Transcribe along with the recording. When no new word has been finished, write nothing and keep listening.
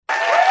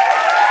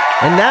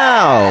And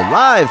now,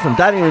 live from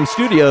Dining Room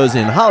Studios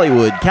in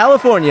Hollywood,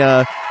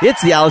 California,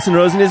 it's the Alison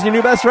Rosen is Your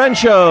New Best Friend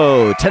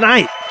show.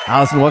 Tonight,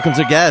 Alison welcomes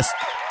her guest.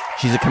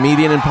 She's a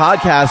comedian and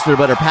podcaster,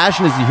 but her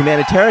passion is the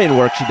humanitarian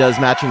work she does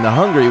matching the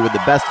hungry with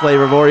the best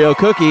flavor of Oreo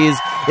cookies.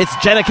 It's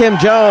Jenna Kim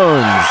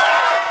Jones.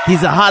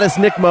 He's the hottest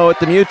Nick Mo at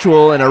the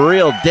Mutual and a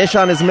real dish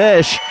on his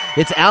mish.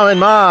 It's Allan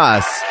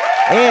Moss.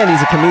 And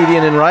he's a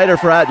comedian and writer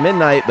for At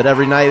Midnight, but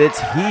every night it's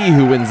he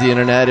who wins the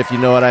internet, if you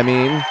know what I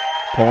mean.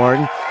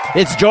 Porn.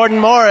 It's Jordan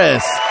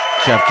Morris.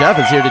 Chef Jeff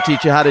is here to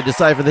teach you how to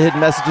decipher the hidden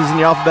messages in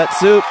your alphabet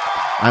soup.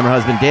 I'm her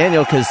husband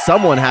Daniel, because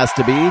someone has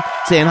to be,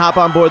 saying hop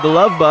on board the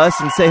love bus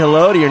and say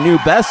hello to your new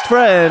best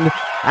friend,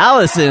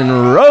 Alison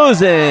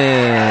Rosen.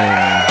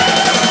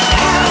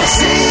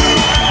 Alison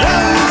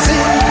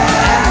Rosen,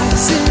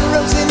 Alison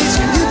Rosen is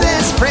your new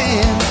best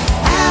friend.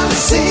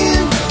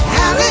 Alison,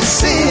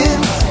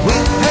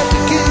 with her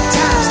good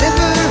times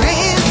never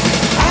end.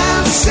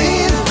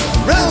 Alison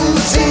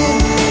Rosen,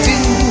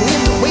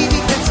 doing the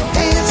wavy pencil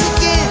dance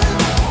again.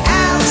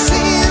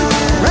 Alison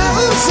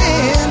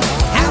Rosen,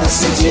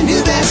 Alison's your new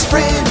best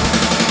friend.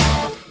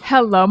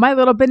 Hello, my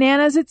little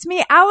bananas. It's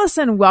me,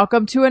 Alison.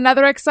 Welcome to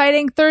another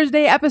exciting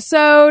Thursday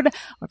episode. I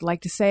would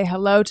like to say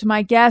hello to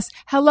my guest.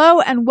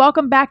 Hello, and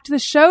welcome back to the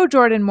show,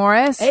 Jordan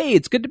Morris. Hey,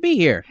 it's good to be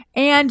here.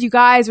 And you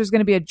guys, there's going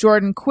to be a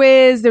Jordan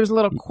quiz. There was a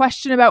little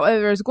question about whether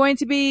there's going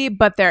to be,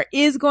 but there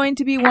is going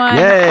to be one.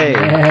 Yay!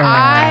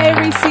 I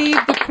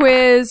received the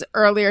quiz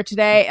earlier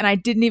today, and I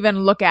didn't even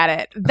look at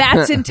it.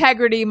 That's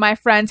integrity, my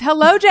friends.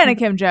 Hello, Jenna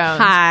Kim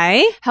Jones.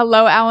 Hi.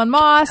 Hello, Allan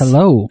Moss.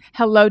 Hello.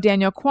 Hello,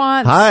 Daniel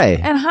Quantz. Hi.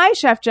 And hi,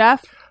 Chef Jeff.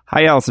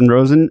 Hi, Alison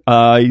Rosen.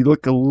 You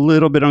look a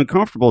little bit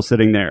uncomfortable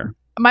sitting there.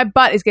 My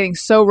butt is getting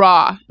so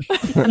raw,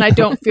 and I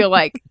don't feel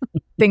like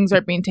things are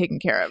being taken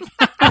care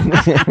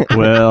of.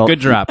 Well,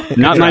 Good drop.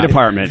 not my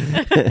department.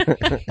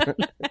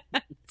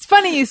 It's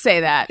funny you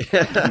say that.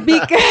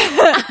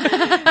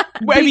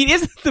 Well, I mean,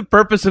 isn't the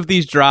purpose of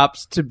these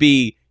drops to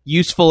be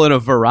useful in a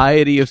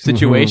variety of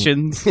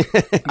situations?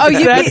 Oh,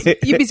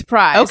 you'd be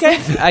surprised. Okay.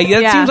 That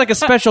Yeah. seems like a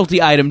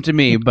specialty item to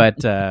me,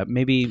 but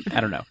maybe, I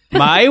don't know.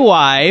 My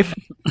wife.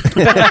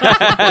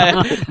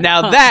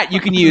 Now that you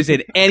can use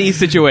in any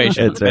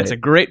situation. That's right. That's a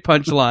great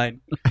punchline.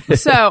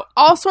 So,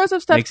 all sorts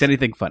of stuff Makes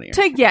anything funnier.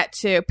 to get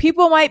to.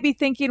 People might be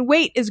thinking,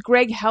 wait, is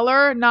Greg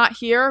Heller not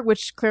here?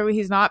 Which clearly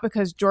he's not,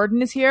 because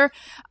Jordan is here.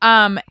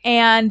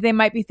 And they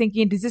might be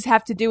thinking, does this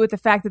have to do with the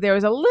fact that there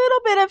was a little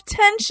bit of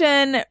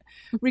tension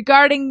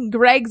regarding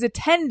Greg's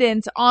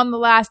attendance on the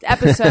last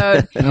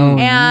episode?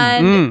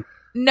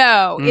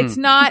 No, it's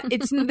not.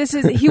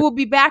 He will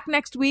be back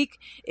next week.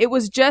 It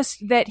was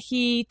just that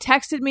he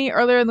texted me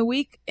earlier in the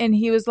week and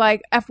he was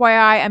like,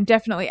 FYI, I'm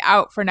definitely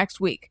out for next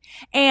week.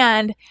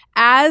 And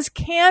as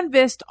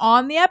canvassed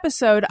on the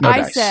episode,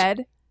 I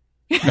said,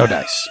 No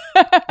dice.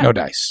 No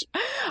dice.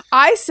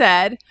 I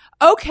said,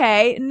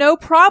 okay, no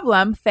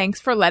problem.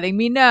 Thanks for letting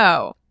me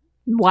know.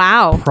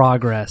 Wow.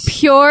 Progress.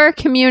 Pure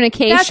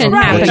communication That's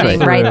right. happening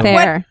That's right right.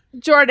 there.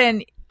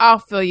 Jordan, I'll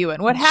fill you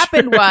in. What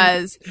happened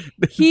was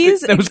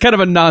That was kind of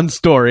a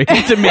non-story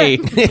to me.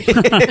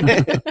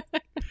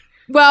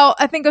 well,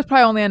 I think it was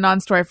probably only a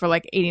non-story for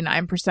like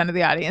 89% of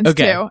the audience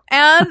Okay. too.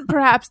 And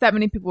perhaps that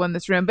many people in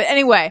this room. But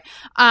anyway,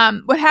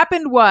 what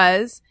happened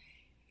was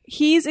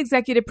he's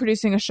executive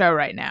producing a show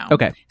right now.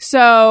 Okay.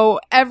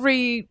 So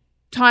every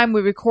time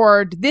we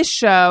record this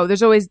show,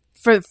 there's always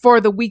for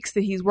the weeks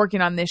that he's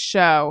working on this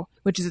show,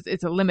 which is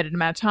it's a limited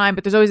amount of time,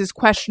 but there's always this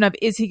question of,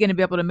 is he going to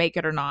be able to make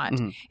it or not?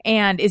 Mm-hmm.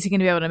 And is he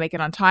going to be able to make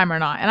it on time or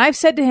not? And I've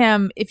said to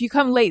him, if you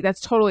come late, that's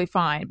totally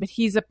fine. But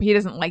he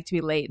doesn't like to be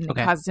late, and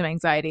Okay. it causes him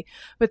anxiety.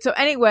 But so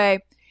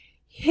anyway,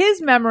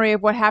 his memory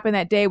of what happened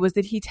that day was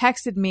that he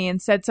texted me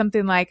and said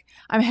something like,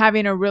 I'm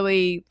having a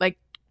really like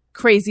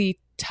crazy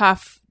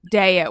tough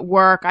day at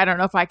work. I don't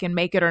know if I can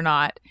make it or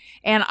not.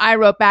 And I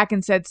wrote back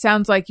and said,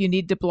 sounds like you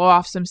need to blow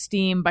off some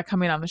steam by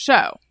coming on the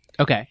show.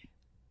 Okay.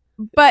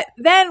 But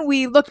then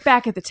we looked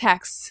back at the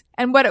text,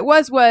 and what it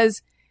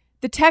was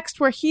the text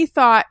where he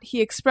thought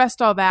he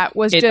expressed all that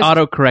was It just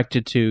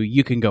auto-corrected to,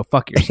 you can go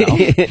fuck yourself.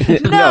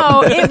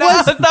 no, it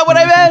was That's not what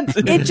I meant.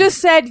 it just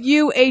said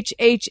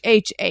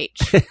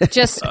UHHHH.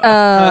 Just,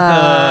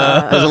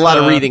 There's a lot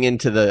of reading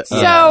into the...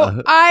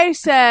 So I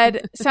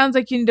said, sounds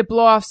like you need to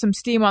blow off some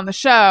steam on the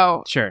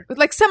show. Sure.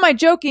 Like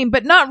semi-joking,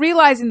 but not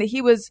realizing that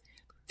he was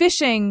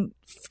fishing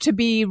to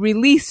be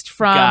released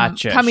from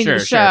Gotcha. coming to the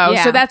Sure, show. sure.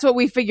 Yeah. So that's what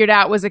we figured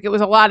out was like it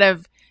was a lot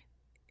of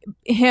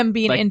him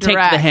being Like, indirect.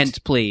 take the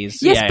hint, please.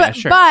 Yes, Yeah, but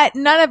sure. but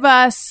none of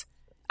us.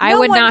 I no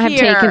would one not have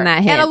here- taken that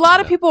hint. And a lot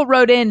of people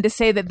wrote in to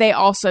say that they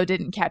also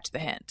didn't catch the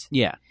hint.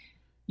 Yeah.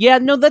 Yeah,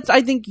 no,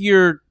 I think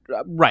you're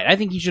right. I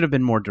think you should have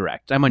been more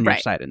direct. I'm on your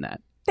Right. side in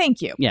that.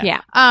 Thank you. Yeah.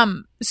 Yeah.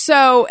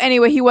 So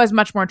anyway, he was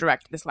much more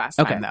direct this last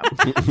time,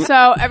 though.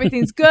 So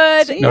everything's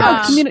good.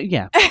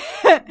 Yeah.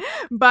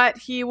 But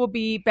he will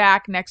be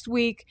back next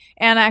week.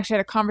 And I actually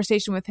had a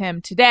conversation with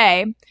him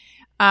today.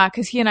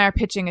 because he and I are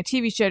pitching a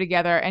TV show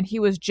together, and he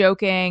was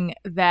joking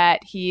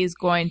that he's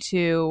going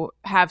to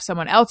have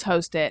someone else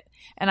host it.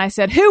 And I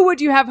said, who would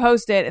you have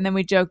host it? And then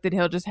we joked that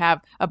he'll just have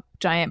a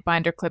giant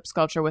binder clip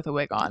sculpture with a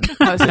wig on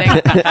hosting.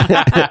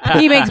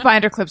 He makes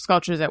binder clip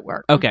sculptures at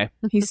work. Okay.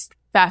 He's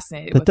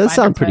fascinated That with does binder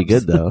sound pretty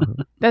clips. good, though.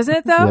 Doesn't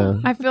it, though?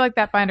 Yeah. I feel like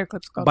that binder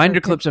clip sculpture.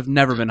 Binder clips have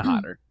never been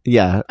hotter.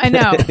 Yeah. I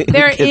know.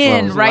 They're Kids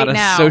in love A right lot of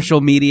now.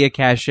 social media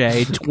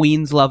cachet.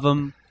 Tweens love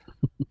them.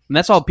 And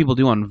that's all people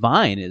do on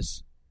Vine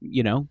is,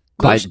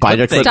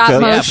 Binder clip Stop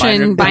jokes?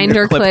 motion,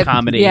 binder clip.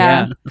 comedy.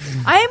 Yeah.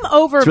 I'm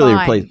over It's really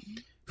Vine. replaced.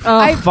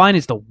 Oh, Vine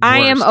is the worst. I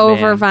am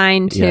over man.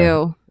 Vine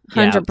too.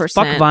 Yeah, 100%.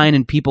 fuck Vine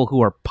and people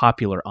who are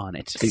popular on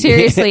it.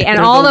 Seriously, and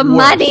They're all the the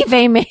worst. money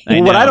they make.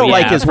 I What I know, don't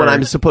like yeah, is when for-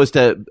 I'm supposed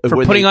to For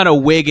when putting they- on a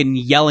wig and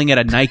yelling at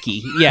a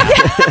Nike. Yeah.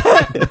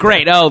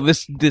 Great. Oh,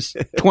 this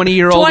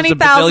 20-year-old is a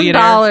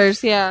billionaire.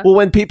 $20,000. Yeah. Well,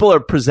 when people are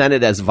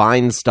presented as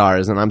Vine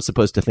stars, and I'm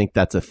supposed to think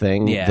that's a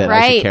thing Yeah. that I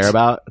Right. should care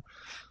about.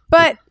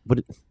 But What?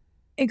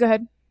 hey, go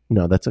ahead.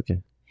 No, that's okay.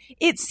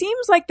 It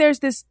seems like there's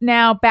this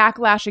now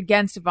backlash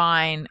against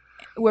Vine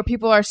where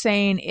people are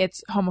saying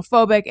it's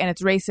homophobic and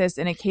it's racist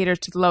and it caters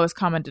to the lowest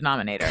common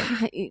denominator.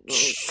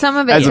 Some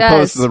of it As does.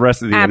 opposed to the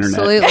rest of the internet.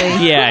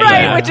 Absolutely. Yeah,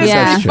 Right, yeah. which is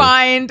Yeah.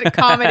 refined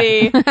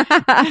comedy.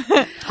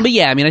 But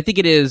yeah, I mean, I think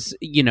it is,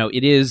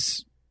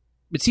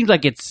 it seems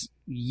like it's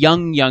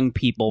young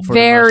people for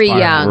Very the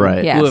most part, young.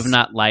 Right. Yes. who have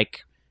not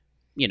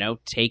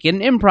taken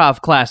improv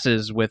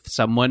classes with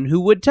someone who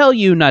would tell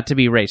you not to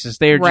be racist.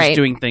 They're Right. just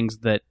doing things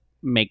that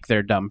make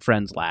their dumb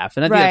friends laugh.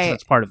 And I think Right.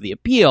 that's part of the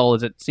appeal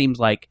is it seems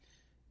like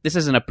this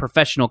isn't a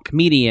professional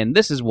comedian.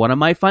 This is one of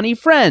my funny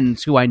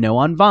friends who I know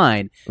on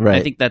Vine. Right.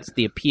 I think that's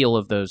the appeal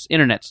of those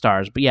internet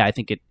stars. But yeah, I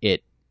think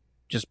it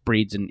just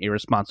breeds an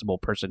irresponsible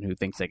person who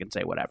thinks they can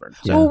say whatever.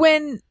 So, Well,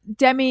 when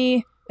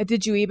Demi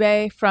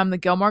Adijuibe from the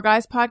Gilmore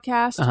Guys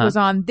podcast Uh-huh. was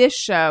on this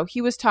show,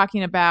 he was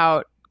talking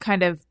about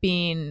kind of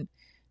being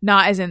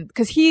not as in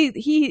because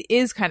he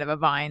is kind of a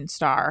Vine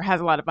star,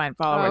 has a lot of Vine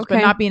followers, Oh, okay.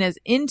 but not being as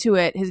into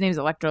it. His name is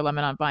Electro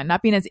Lemon on Vine.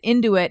 Not being as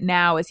into it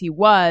now as he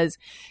was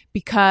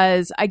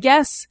because I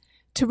guess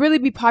to really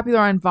be popular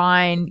on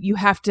Vine, you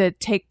have to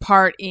take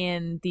part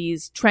in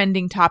these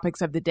trending topics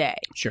of the day.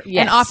 sure.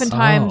 Yes. And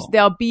oftentimes Oh.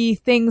 there'll be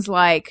things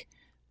like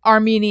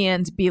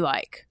Armenians be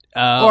like.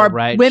 Oh, Or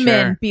right,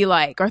 women sure. be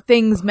like, or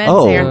things men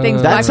Oh, say, or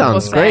things that black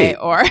people sounds say, great.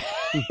 or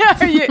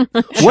are you,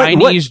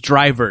 Chinese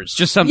drivers,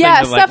 just something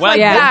Yeah, that stuff like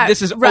that.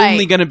 this is Right.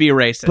 only going to be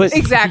racist. But-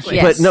 exactly.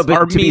 Yes. But no, but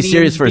to be Armenians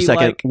serious for a be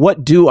second, like-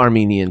 what do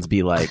Armenians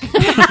be like?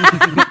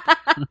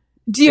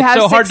 Do you It's have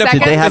so 6 hard to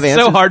seconds? They have it's so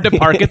answers? hard to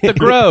park at the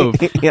Grove.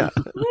 Yeah.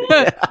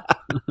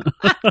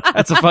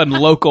 That's a fun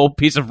local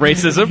piece of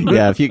racism.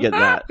 Yeah, if you get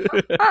that.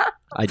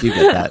 I do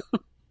get that.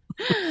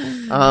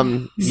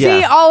 See,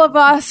 Yeah. all of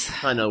us,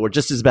 I know, we're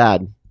just as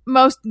bad.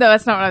 no,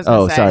 that's not what I was going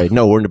Oh, to say. sorry.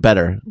 No, we're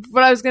better.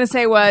 What I was going to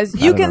say was,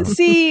 you don't can know.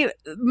 see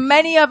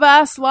many of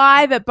us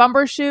live at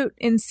Bumbershoot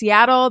in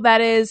Seattle. That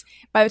is,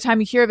 by the time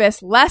you hear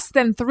this, less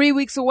than 3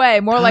 weeks away.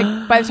 More like,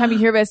 by the time you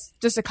hear this,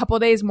 just a couple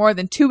of days more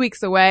than 2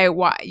 weeks away.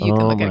 Why you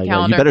can Oh look at my a God.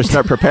 calendar. You better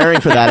start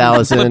preparing for that,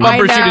 Allison. I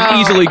Bumbershoot know.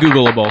 is easily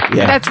Googleable.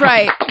 Yeah. That's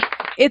right.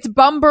 It's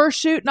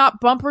Bumbershoot, not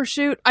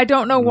Bumpershoot. I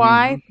don't know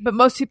why, but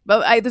most people,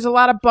 there's a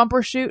lot of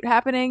Bumpershoot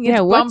happening. It's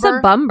Yeah, what's a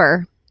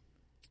bumper?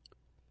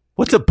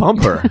 What's a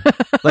bumper?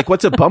 Like,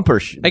 what's a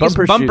bumper? I guess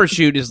bumper shoot?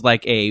 shoot is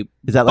like a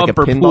Is that like a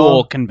bumper pinball?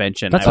 pool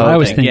convention. That's would what I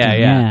was think. thinking.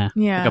 Yeah.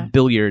 Yeah. Like a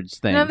billiards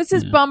thing. No, this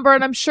is Bumber,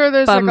 and I'm sure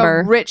there's like Bumber.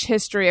 a rich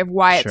history of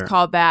why Sure. it's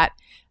called that.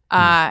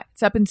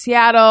 It's up in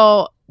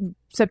Seattle,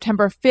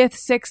 September 5th,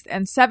 6th,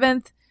 and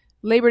 7th.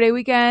 Labor Day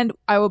weekend.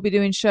 I will be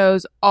doing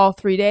shows all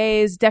 3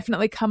 days.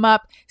 Definitely come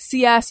up,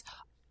 see us.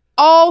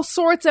 All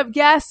sorts of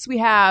guests. We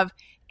have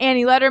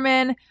Annie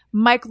Letterman,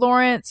 Mike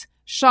Lawrence,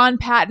 Sean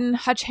Patton,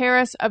 Hutch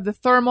Harris of the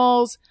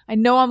Thermals. I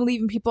know I'm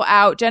leaving people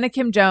out. Jenna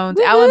Kim Jones,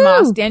 Allan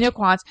Moss, Daniel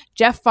Quantz,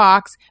 Jeff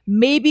Fox,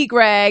 maybe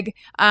Greg.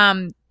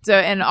 And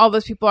all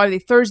those people are the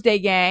Thursday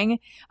Gang.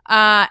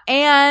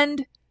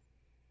 And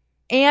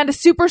a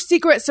super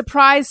secret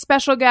surprise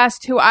special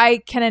guest who I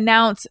can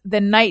announce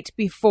the night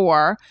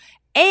before.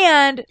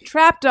 And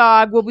Trap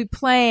Dog will be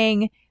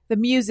playing the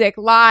music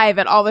live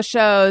at all the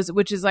shows,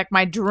 which is like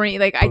my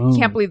dream. Like, I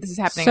can't believe this is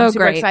happening. So I'm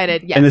super great.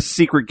 excited. Yes. And the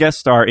secret guest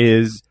star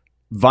is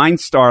Vine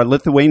star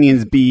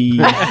Lithuanians B.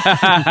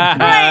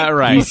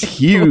 right. He's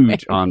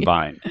huge on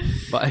Vine.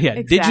 But, yeah,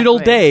 Exactly. Digital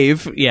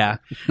Dave. Yeah.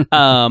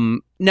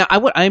 Now,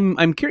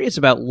 I'm curious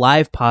about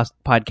live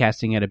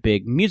podcasting at a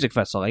big music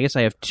festival. I guess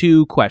I have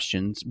two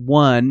questions.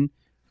 One,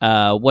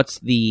 what's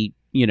the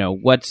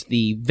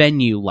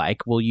venue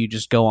like? Will you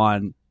just go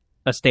on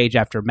a stage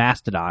after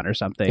Mastodon or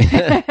something?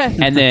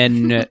 And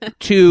then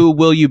two,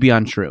 will you be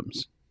on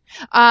shrooms?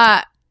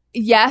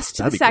 Yes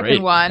to That'd the be second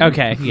great. one.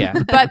 Okay, yeah.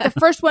 But the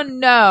first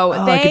one, no.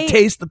 I can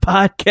taste the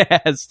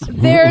podcast.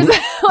 There's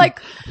like,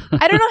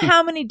 I don't know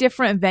how many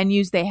different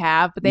venues they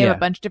have, but they have Yeah. a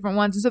bunch of different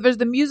ones. And so there's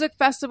the music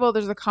festival,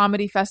 there's the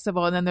comedy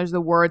festival, and then there's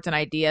the words and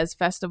ideas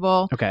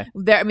festival. Okay.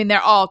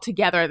 They're all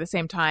together at the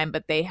same time,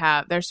 but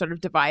they're sort of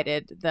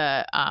divided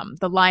the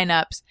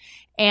lineups.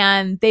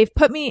 And they've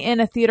put me in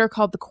a theater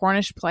called the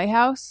Cornish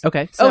Playhouse.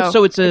 Okay. So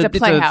So it's a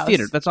playhouse.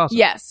 theater. That's awesome.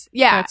 Yes.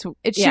 Yeah.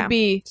 It yeah. should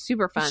be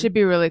Super fun. It should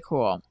be really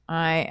cool.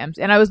 And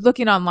I was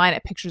looking online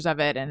at pictures of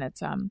it, and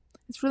it's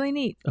really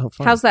neat. Oh,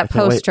 fun. How's I that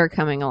can't wait. poster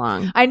coming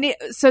along? I need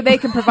so they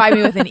can provide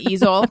me with an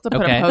easel to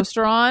put Okay. a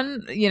poster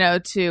on,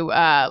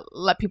 to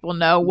let people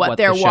know what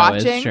they're the show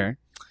watching. Is, sure.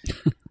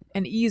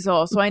 An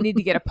easel, so I need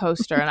to get a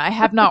poster, and I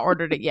have not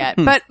ordered it yet.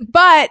 But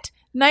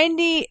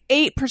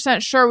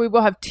 98% sure we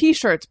will have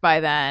T-shirts by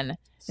then,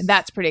 and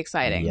that's pretty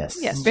exciting. Yes.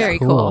 Very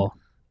cool.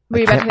 Were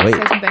you I about to can't say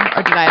wait. something,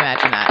 or did I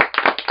imagine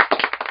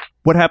that?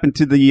 What happened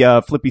to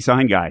the flippy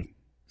sign guy?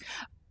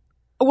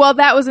 Well,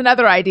 that was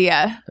another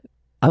idea.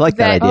 I like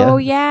that That- idea. Oh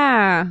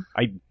yeah.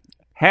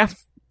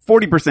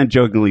 40%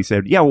 jokingly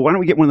said, "Yeah, well, why don't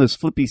we get one of those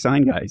flippy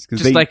sign guys?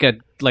 Because Just like a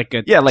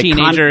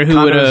teenager who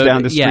condos would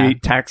down the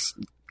street,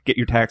 get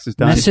your taxes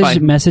done."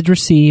 Message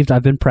received.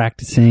 I've been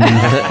practicing.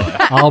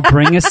 I'll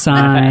bring a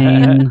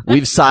sign.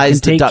 We've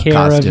sized the Take duck care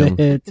costume. of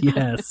it.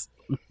 Yes,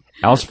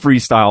 Al's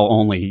freestyle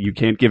only. You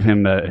can't give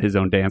him his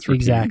own dance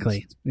routine.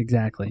 exactly.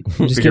 Figured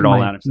Just it get all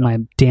my, out himself. my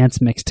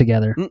dance mix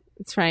together.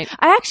 That's right.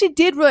 I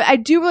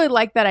do really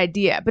like that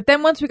idea. But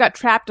then once we got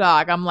Trap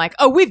Dog, I'm like,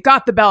 oh, we've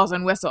got the bells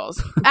and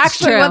whistles.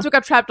 Actually, true. once we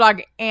got Trap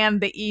Dog and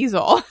the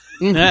easel.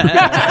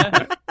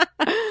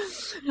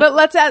 But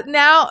let's add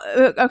now.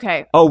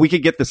 Okay. Oh, we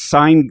could get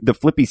the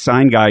flippy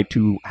sign guy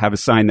to have a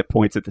sign that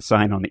points at the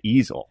sign on the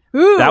easel.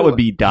 Ooh, That would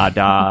be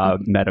meta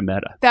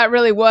meta. That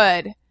really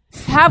would.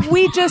 Have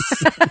we just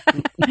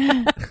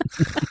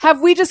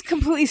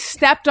completely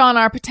stepped on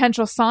our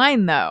potential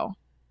sign though?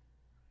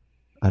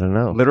 I don't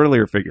know. Literally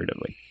or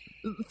figuratively?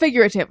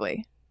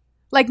 Figuratively.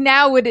 Like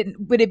now would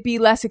it be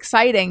less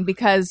exciting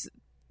because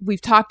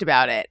we've talked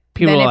about it?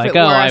 People than are if like, it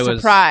 "Oh, were a I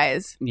was-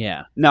 surprise.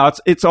 Yeah. No,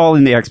 it's all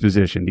in the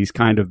exposition. These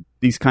kind of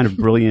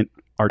brilliant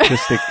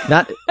artistic.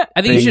 Not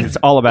I think you should It's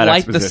all about light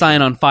exposition. the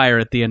sign on fire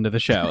at the end of the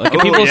show. Like, if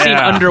Oh, people seem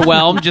yeah.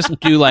 underwhelmed, just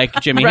do like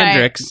Jimi Right.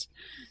 Hendrix.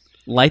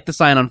 Light the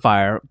sign on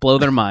fire, blow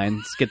their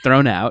minds, get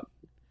thrown out,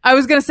 I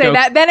was going to say Go-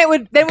 that. Then we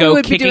would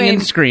be kicking doing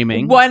and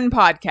screaming. one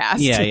podcast.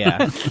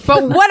 Yeah.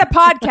 But what a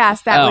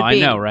podcast that Oh, would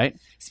be! I know, right?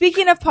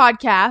 Speaking of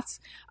podcasts,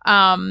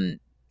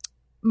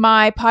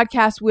 my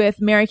podcast with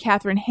Mary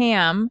Catherine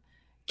Ham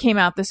came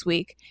out this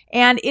week,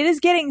 and it is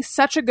getting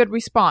such a good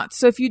response.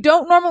 So if you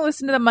don't normally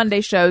listen to the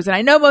Monday shows, and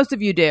I know most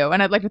of you do,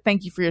 and I'd like to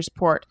thank you for your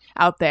support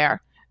out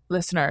there,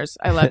 listeners.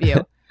 I love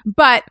you.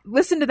 But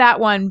listen to that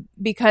one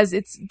because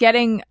it's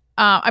getting.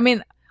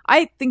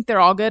 I think they're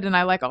all good, and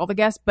I like all the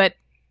guests, but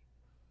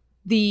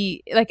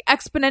the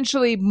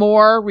exponentially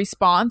more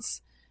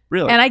response.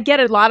 Really? And I get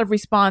a lot of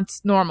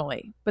response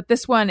normally, but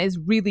this one is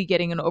really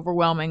getting an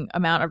overwhelming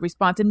amount of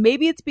response. And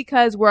maybe it's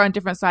because we're on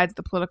different sides of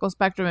the political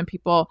spectrum and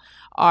people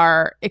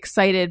are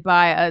excited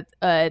by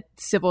a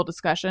civil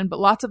discussion. But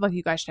lots of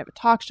you guys should have a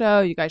talk show.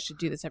 You guys should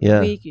do this every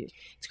Yeah. week.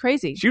 It's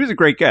crazy. She was a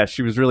great guest.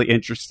 She was really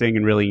interesting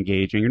and really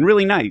engaging and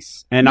really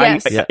nice. And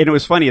Yes. and it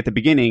was funny at the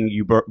beginning.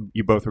 You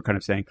both were kind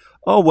of saying,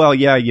 "Oh well,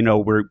 yeah,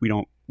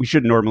 we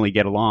shouldn't normally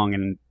get along."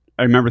 And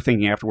I remember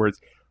thinking afterwards,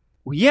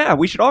 well, yeah,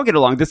 we should all get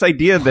along. This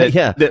idea that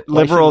Yeah. that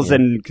Why liberals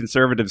shouldn't and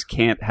conservatives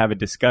can't have a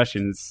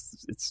discussion,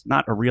 it's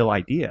not a real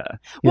idea.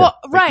 Well,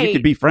 Like, right. you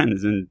could be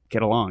friends and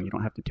get along. You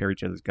don't have to tear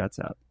each other's guts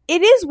out.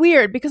 It is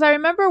weird because I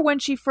remember when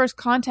she first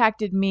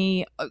contacted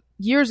me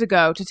years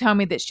ago to tell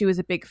me that she was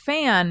a big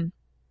fan.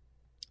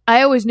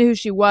 I always knew who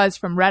she was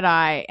from Red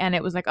Eye, and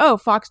it was like, oh,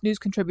 Fox News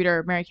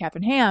contributor Mary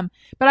Catherine Ham.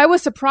 But I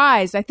was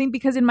surprised. I think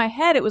because in my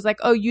head it was like,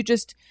 oh,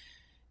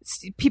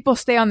 people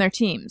stay on their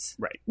teams,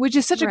 Right. which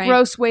is such a Right.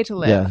 gross way to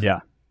live. Yeah. Yeah.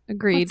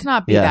 Agreed. Let's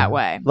not be Yeah. that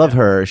way. love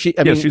her. She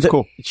she's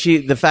cool.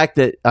 The fact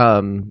that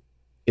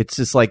it's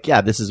just like, yeah,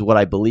 this is what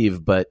I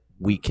believe, but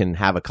we can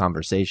have a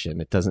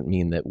conversation. It doesn't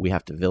mean that we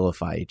have to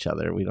vilify each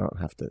other. We don't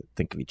have to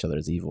think of each other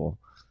as evil.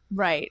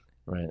 Right.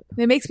 Right.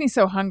 It makes me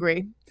so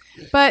hungry.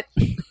 But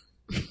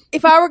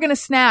if I were going to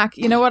snack,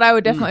 you know what I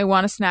would definitely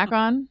want to snack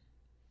on?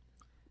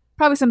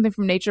 Probably something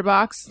from Nature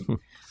Box.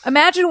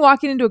 Imagine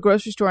walking into a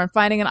grocery store and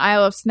finding an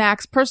aisle of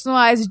snacks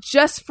personalized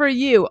just for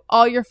you,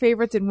 all your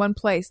favorites in one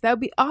place. That would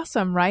be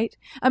awesome, right?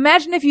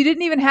 Imagine if you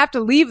didn't even have to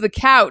leave the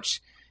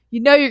couch. You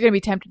know you're going to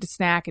be tempted to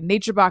snack, and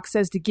Nature Box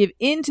says to give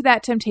in to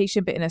that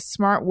temptation, but in a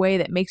smart way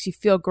that makes you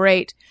feel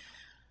great.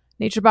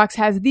 Nature Box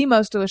has the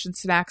most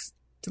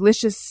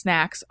delicious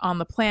snacks on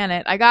the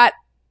planet. I got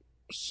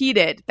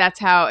heated. That's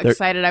how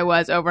excited I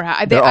was over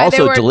how They're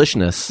also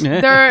deliciousness.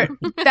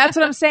 That's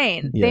what I'm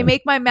saying. Yeah. They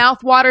make my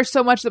mouth water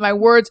so much that my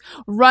words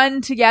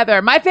run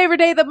together. My favorite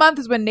day of the month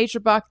is when Nature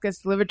Box gets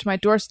delivered to my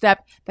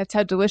doorstep. That's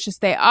how delicious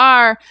they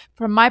are.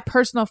 From my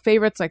personal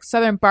favorites like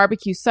Southern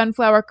barbecue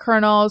sunflower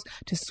kernels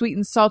to sweet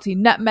and salty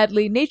nut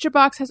medley, Nature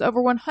Box has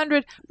over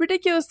 100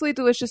 ridiculously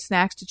delicious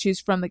snacks to choose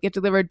from that get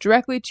delivered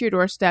directly to your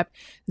doorstep.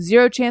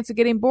 Zero chance of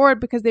getting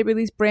bored because they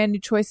release brand new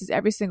choices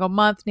every single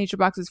month. Nature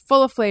Box is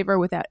full of flavor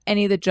without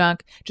any of the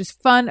junk. Just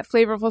fun,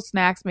 flavorful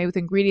snacks made with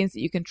ingredients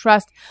that you can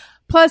trust.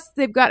 Plus,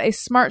 they've got a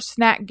smart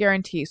snack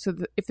guarantee. So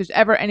that if there's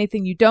ever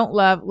anything you don't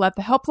love, let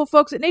the helpful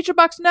folks at Nature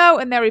Box know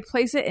and they'll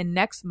replace it in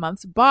next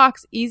month's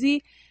box.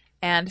 Easy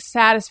and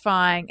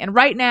satisfying. And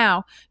right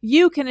now,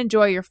 you can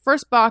enjoy your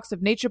first box of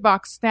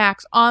NatureBox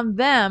snacks on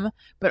them,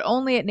 but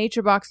only at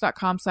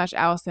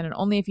naturebox.com/Allison and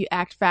only if you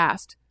act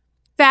fast.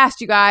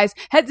 Fast, you guys.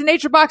 Head to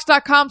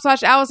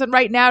naturebox.com/Allison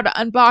right now to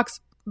unbox.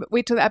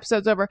 Wait till the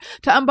episode's over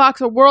to unbox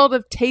a world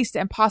of taste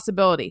and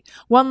possibility.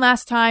 One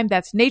last time,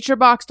 that's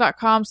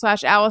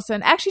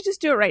naturebox.com/Allison. Actually, just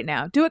do it right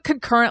now. Do it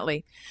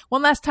concurrently.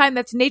 One last time,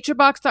 that's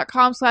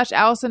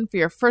naturebox.com/Allison for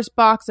your first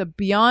box of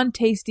beyond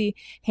tasty,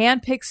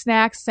 hand-picked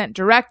snacks sent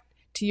direct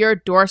to your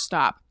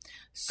doorstop.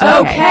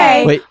 So,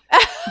 okay. Wait.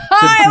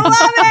 I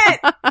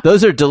love it.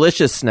 Those are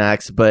delicious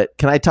snacks, but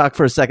can I talk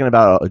for a second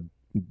about a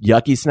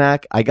yucky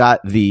snack? I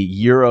got the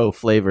Euro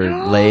flavored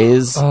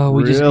Lay's. Oh,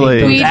 we just Really? ate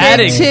those We That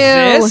did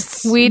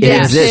exists? too. We It did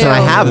exists, too. and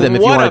I have them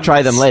if you What want a to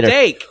try them later.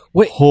 mistake.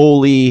 Wait,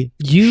 Holy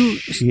you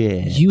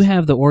shit. you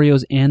have the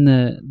Oreos and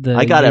the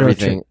I got Euro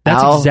everything. chip.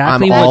 That's Al,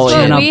 exactly I'm all what in.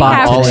 Jenna We bought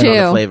have all in today. on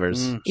the too.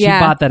 flavors. Mm. She Yeah.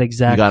 bought that You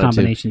exact got it too.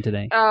 combination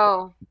today.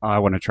 Oh. I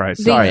want to try it.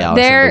 Sorry,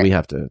 Allison, They're- but we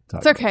have to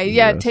talk. It's okay. about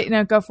Yeah, Euros.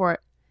 no, go for it.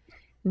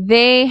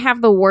 They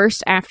have the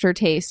worst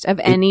aftertaste of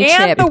any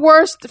And chip. the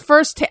worst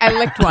first I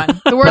licked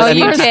one. The worst Oh,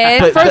 you first, did?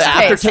 But first the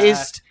taste.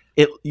 aftertaste,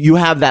 you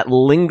have that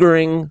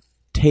lingering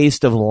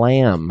taste of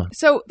lamb.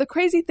 So the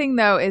crazy thing,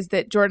 though, is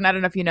that Jordan, I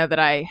don't know if you know that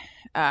I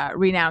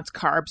renounced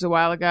carbs a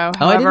while ago.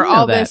 Oh, I However, didn't know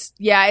all that. this,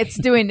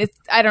 it's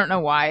I don't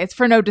know why. It's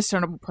for no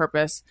discernible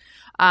purpose.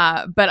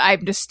 But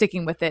I'm just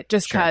sticking with it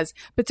just Sure. because.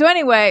 But so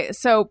anyway,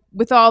 so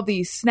with all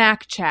the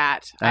snack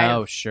chat,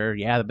 Oh, I've sure.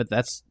 Yeah, but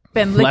that's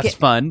been less licking.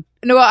 fun.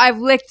 No, well, I've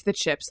licked the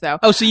chips though.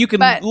 Oh, so you can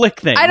But lick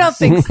things. I don't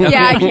think. So.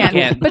 Yeah, I You can.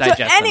 can't But so digest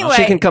them. anyway,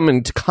 She can come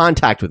into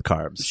contact with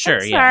carbs. Sure,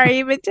 I'm yeah.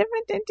 sorry, but do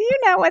you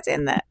know what's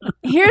in that?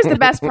 Here's the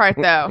best part,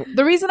 though.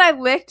 The reason I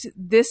licked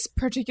this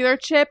particular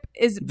chip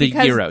is The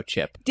because Euro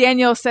chip.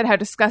 Daniel said how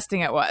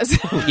disgusting it was.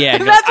 Yeah,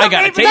 That's I what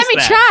gotta made- taste Let me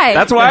that. try.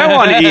 That's why I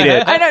want to eat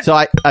it. I know. So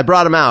I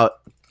brought them out.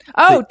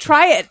 Oh,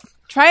 try it.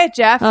 Try it,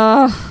 Jeff.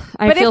 Oh,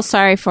 I But feel if-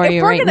 sorry for if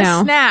you we're right gonna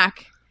now.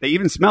 snack, They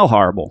even smell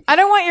horrible. I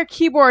don't want your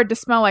keyboard to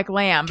smell like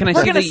lamb. Can I if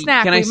we're see gonna the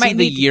snack, Can I we see might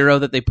the need to- Euro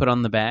that they put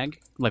on the bag?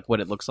 Like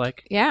what it looks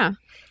like? Yeah.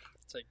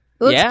 like-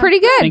 It looks Yeah? pretty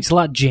good. Thanks a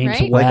lot, James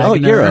Right? Like, Wagner. oh,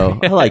 Euro.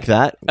 I like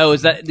that. Oh,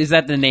 is that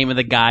the name of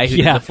the guy who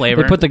Yeah, did the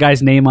flavor? they put the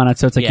guy's name on it,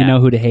 so it's like Yeah. you know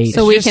who to hate.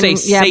 So we Just can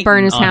say Satan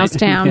burn his on house it.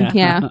 down. Yeah.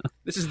 Yeah.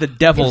 This is the If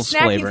devil's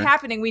snacking's flavor.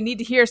 happening, we need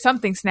to hear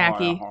something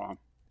snacky. Hold on.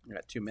 I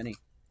got too many.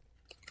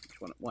 Which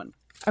one? One.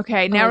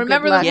 Okay, now Oh,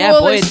 remember good the luck. Yeah, rule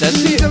boy, is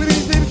it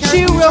does.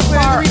 chew real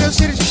far.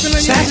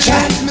 Snack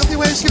chat.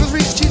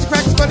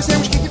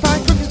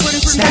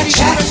 Snack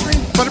chat.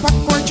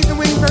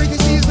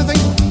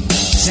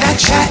 Snack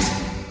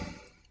chat.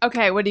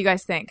 Okay, what do you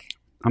guys think?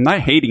 I'm not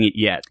hating it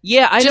yet.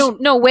 Yeah, I Just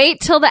don't. no, wait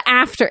till the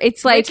after.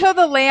 It's Wait like till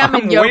the lamb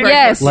I'm and yogurt. waiting.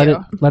 Yes. hits let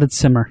you. it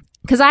simmer.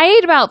 because I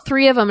ate about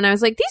 3 of them and I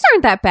was like, these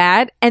aren't that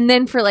bad. And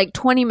then for like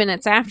 20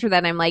 minutes after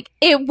that, I'm like,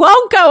 it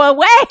won't go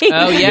away.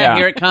 Oh yeah, Yeah.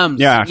 here it comes.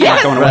 Yeah, it's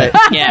Yes. not going away.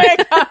 Yeah. Here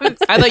it comes.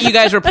 I thought you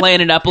guys were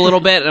playing it up a little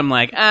bit, and I'm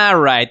like, all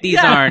right, these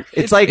Yeah. aren't.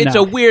 It's like- it's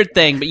No. a weird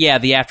thing, but yeah,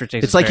 the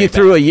aftertaste. It's is like very you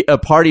threw a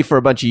party for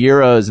a bunch of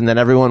Euros, and then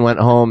everyone went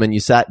home, and you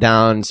sat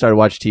down and started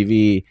watching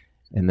TV,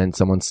 and then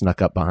someone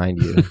snuck up behind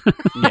you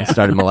and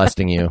started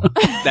molesting you. bad.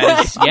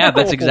 That is, yeah,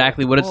 that's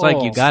exactly what it's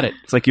like. You got it.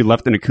 It's like you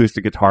left an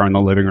acoustic guitar in the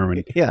living room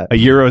and Yeah. a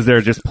Euro's there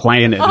just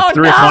playing it. It's Oh,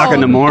 3 no. o'clock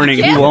in the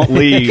morning. He won't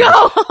leave. Go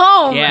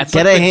home. Yeah, it's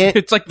Get like a hint.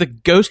 It's like the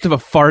ghost of a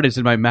fart is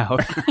in my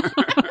mouth.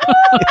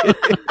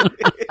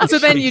 So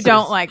then you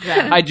don't like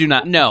that. I do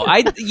not. No,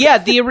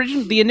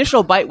 the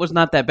initial bite was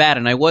not that bad,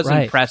 and I was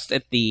Right. impressed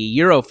at the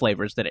Euro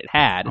flavors that it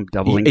had. I'm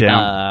doubling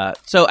down.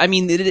 So I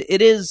mean,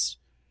 it is.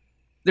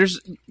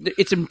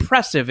 It's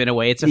impressive in a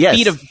way. It's a Yes.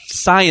 feat of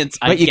science,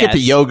 I But you get the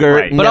guess. yogurt,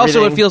 Right. and But also,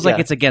 it everything. feels like Yeah.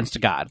 it's against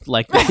God.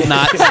 Like it's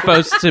not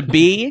supposed to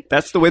be.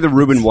 That's the way the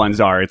Reuben ones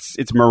are.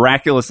 It's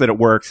miraculous that it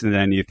works, and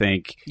then you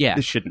think, Yeah.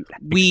 this shouldn't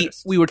We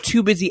exist. were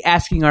too busy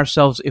asking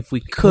ourselves if we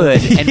could,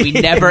 and we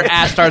never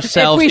asked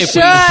ourselves If we if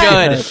we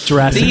should. should.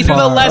 Jurassic These are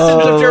the Park.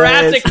 lessons Oh, of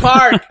Jurassic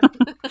Park.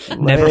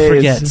 Never Liz.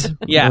 forget.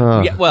 Yeah.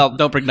 Oh. Yeah. Well,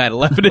 don't bring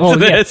 9/11 into Oh,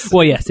 yeah. this.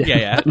 Well, yes.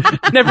 Yeah.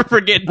 Never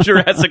forget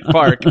Jurassic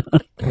Park.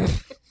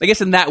 I guess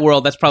in that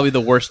world, that's probably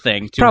the worst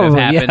thing to Probably,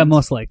 have happened. yeah,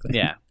 most likely.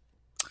 Yeah.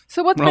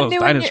 So what's Well, been those new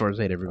in your, dinosaurs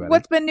ate everybody.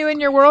 what's been new in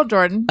your world,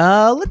 Jordan?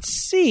 Let's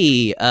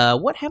see.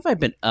 What have I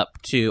been up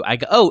to?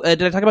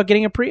 Did I talk about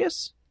getting a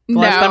Prius? The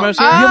last time I was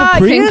here? You have a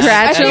Prius?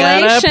 Congratulations.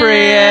 I got a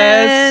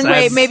Prius.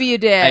 Wait, I've- maybe you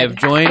did. I have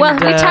joined. Well,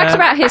 we talked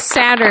about his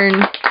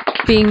Saturn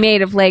being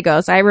made of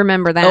Legos. I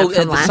remember that Oh,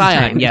 from the last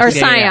Scion, time. yes, or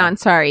yeah, yeah, yeah. Scion,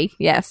 sorry.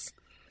 Yes.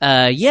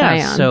 Yeah.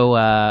 Scion. So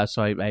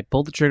I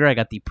pulled the trigger. I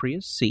got the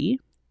Prius C.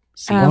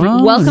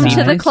 Oh, welcome to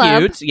the nice. club.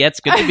 Cute. Yeah, it's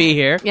good to be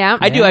here. Yeah.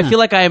 I do. I Yeah. feel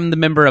like I am the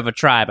member of a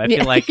tribe. I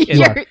feel like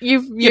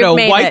you've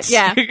made whites. it.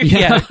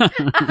 Yeah.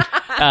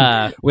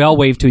 yeah. We all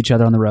wave to each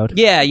other on the road.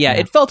 Yeah.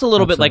 It felt a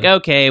little bit like,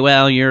 Absolutely. okay,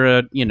 well, you're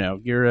a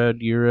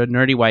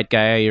nerdy white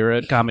guy. You're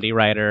a comedy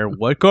writer.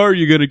 What car are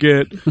you gonna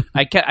get?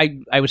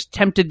 I was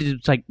tempted to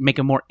like make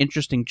a more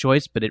interesting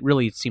choice, but it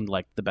really seemed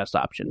like the best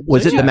option.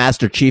 Was it the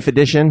Master Chief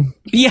edition?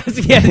 Yes.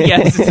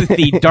 This is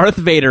the Darth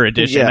Vader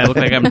edition. Yeah. I look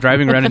like I'm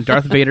driving around in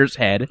Darth Vader's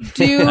head.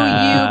 Do you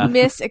you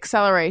miss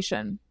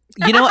acceleration?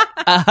 You know what?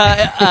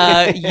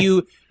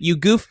 You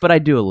goof, but I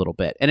do a little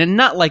bit, and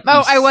not like.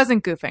 Oh, I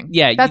wasn't goofing.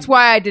 Yeah, that's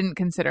why I didn't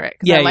consider it.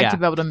 Because I like to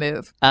be able to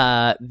move.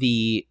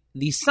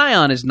 The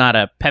Scion is not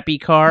a peppy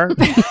car,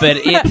 but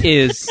it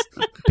is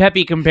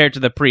peppy compared to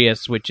the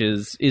Prius, which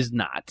is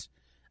not.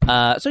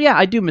 So yeah,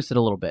 I do miss it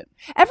a little bit.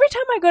 Every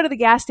time I go to the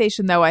gas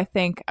station, though, I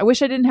think I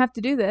wish I didn't have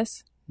to do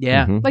this.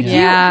 Yeah, like you.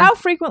 How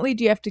frequently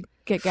do you have to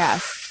get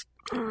gas?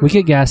 We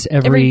get gas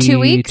every 2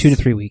 weeks? 2 to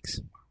 3 weeks.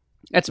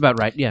 That's about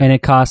right. Yeah, and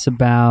it costs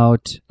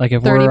about like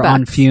if we're $30.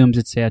 on fumes,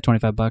 it's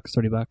 $25,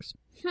 $30.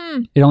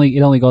 It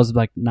only goes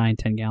like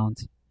 9-10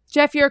 gallons.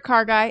 Jeff, you're a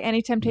car guy.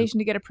 Any temptation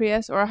to get a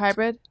Prius or a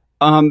hybrid?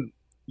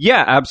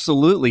 Yeah,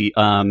 absolutely.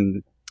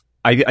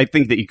 I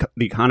think that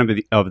the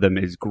economy of them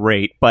is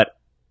great, but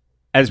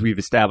as we've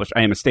established,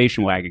 I am a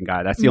station wagon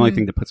guy. That's the only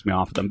thing that puts me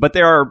off of them. But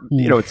there are,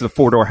 it's a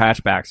 4-door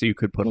hatchback, so you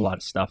could put a lot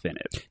of stuff in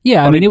it.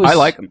 Yeah, I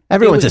like them.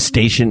 Everyone's a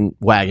station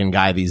wagon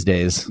guy these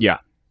days. Yeah.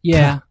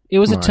 Yeah, it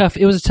was a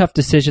tough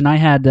decision. I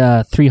had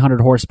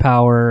 300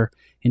 horsepower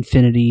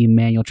Infinity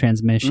manual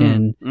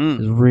transmission. It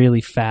was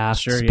really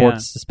fast,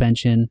 sports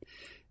suspension,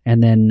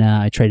 and then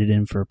I traded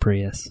in for a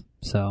Prius.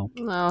 So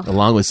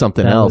along with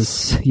something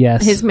else,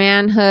 yes, his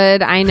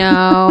manhood. I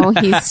know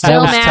he's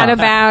still mad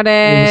about it.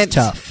 It was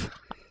tough.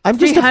 I'm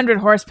just 300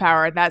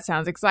 horsepower. That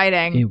sounds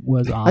exciting. It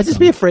was awesome. I'd just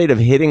be afraid of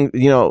hitting.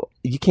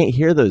 You can't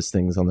hear those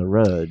things on the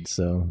road.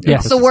 So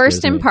it's the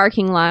worst in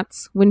parking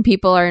lots when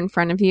people are in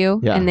front of you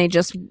and they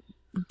just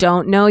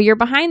don't know you're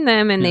behind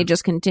them and they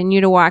just continue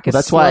to walk. Well,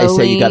 that's slowly. why I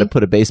say you got to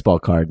put a baseball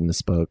card in the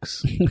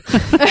spokes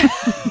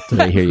so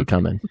they hear you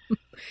coming.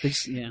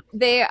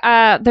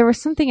 There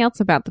was something else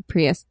about the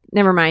Prius.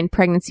 Never mind.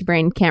 Pregnancy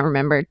brain can't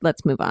remember.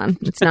 Let's move on.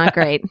 It's not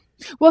great.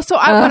 Well, so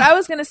what I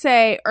was going to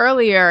say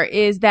earlier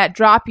is that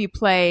drop you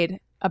played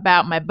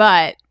about my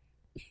butt,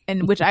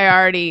 in which I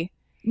already,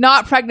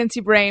 not pregnancy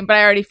brain, but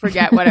I already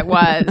forget what it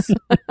was.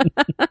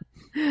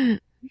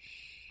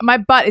 My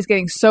butt is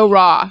getting so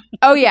raw.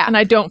 Oh yeah, and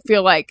I don't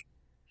feel like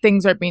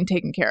things are being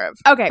taken care of.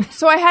 Okay,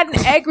 so I had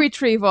an egg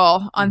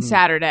retrieval on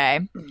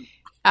Saturday.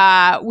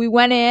 We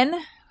went in.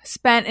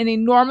 Spent an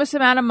enormous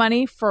amount of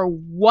money for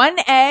one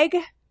egg,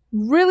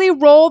 really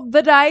rolled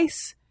the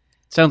dice.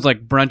 Sounds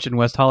like brunch in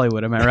West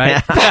Hollywood, am I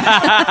right?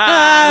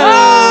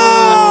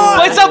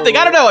 Play something,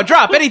 I don't know, a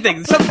drop,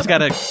 anything. Something's got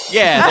to...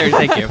 Yeah, there,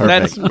 thank you.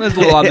 That's a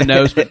little on the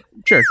nose, but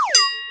sure.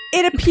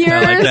 It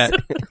appears like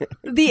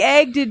the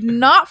egg did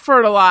not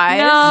fertilize.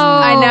 No.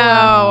 I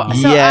know.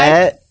 So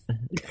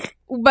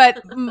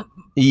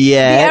the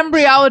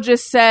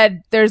embryologist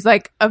said there's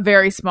like a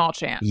very small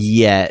chance.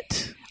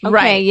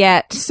 Okay,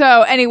 yet.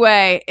 So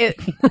anyway,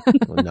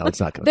 no, it's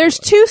not going to. There's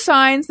two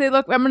signs they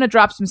look. I'm going to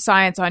drop some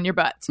science on your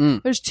butts.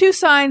 There's two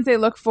signs they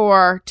look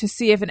for to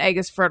see if an egg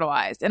is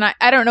fertilized, and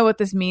I don't know what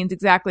this means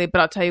exactly, but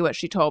I'll tell you what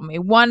she told me.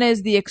 One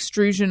is the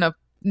extrusion of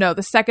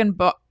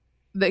the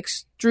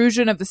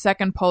extrusion of the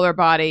second polar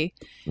body,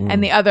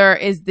 and the other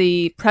is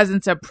the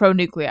presence of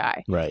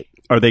pronuclei. Right.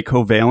 Are they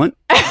covalent?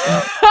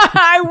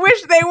 I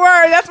wish they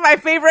were. That's my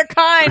favorite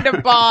kind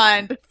of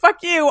bond.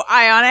 Fuck you,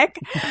 Ionic.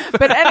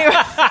 But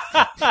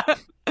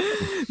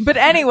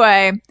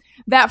anyway,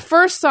 that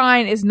first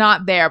sign is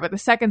not there, but the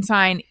second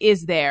sign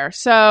is there.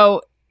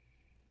 So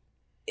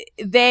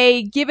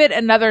they give it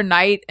another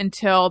night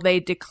until they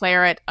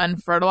declare it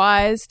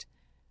unfertilized,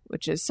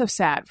 which is so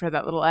sad for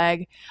that little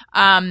egg.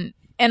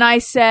 And I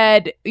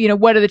said,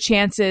 what are the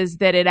chances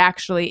that it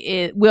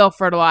actually will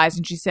fertilize?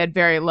 And she said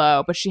very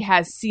low, but she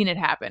has seen it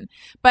happen.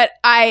 But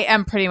I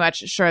am pretty much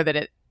sure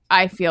that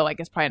I feel like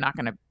it's probably not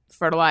going to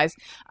fertilize.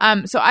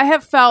 So I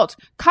have felt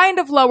kind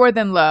of lower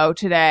than low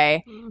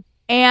today.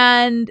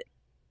 And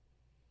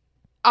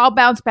I'll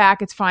bounce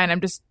back. It's fine.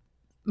 I'm just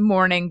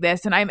mourning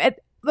this. And I'm at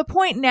the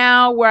point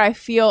now where I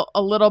feel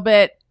a little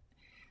bit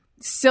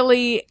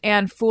silly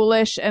and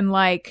foolish and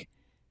like,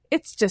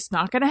 it's just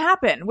not going to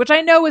happen, which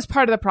I know is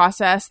part of the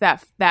process,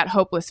 that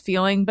hopeless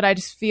feeling. But I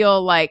just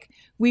feel like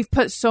we've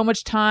put so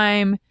much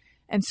time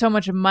and so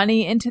much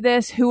money into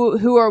this.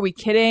 Who are we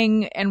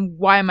kidding? And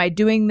why am I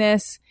doing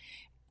this?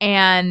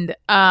 And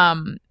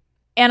I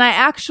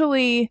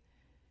actually,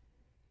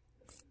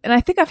 and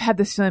I think I've had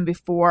this feeling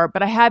before,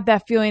 but I had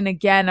that feeling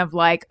again of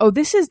like, oh,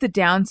 this is the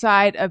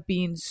downside of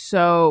being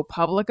so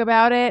public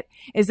about it,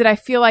 is that I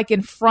feel like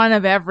in front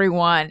of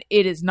everyone,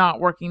 it is not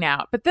working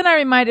out. But then I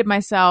reminded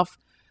myself,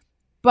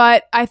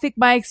 but I think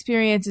my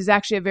experience is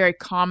actually a very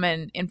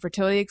common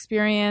infertility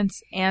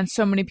experience. And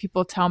so many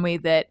people tell me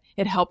that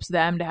it helps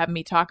them to have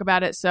me talk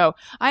about it. So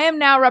I am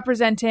now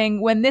representing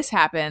when this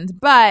happened.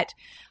 But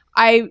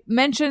I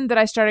mentioned that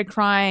I started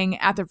crying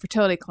at the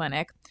fertility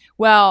clinic.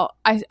 Well,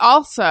 I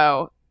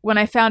also, when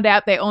I found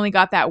out they only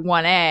got that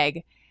one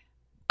egg,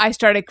 I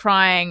started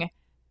crying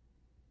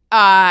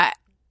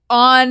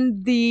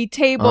on the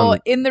table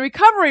in the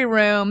recovery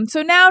room.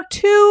 So now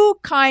two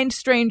kind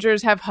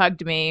strangers have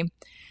hugged me.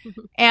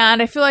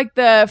 And I feel like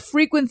the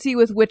frequency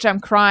with which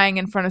I'm crying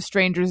in front of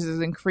strangers is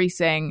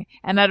increasing.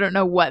 And I don't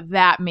know what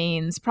that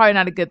means. Probably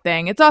not a good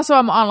thing. It's also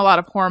I'm on a lot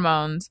of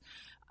hormones.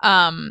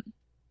 But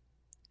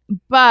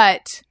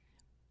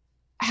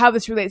how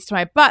this relates to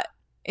my butt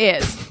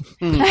is.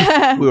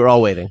 We were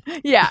all waiting.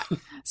 Yeah.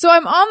 So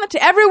I'm on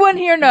everyone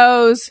here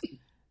knows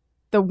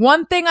the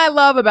one thing I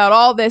love about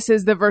all this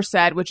is the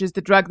Versed, which is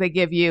the drug they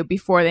give you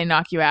before they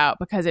knock you out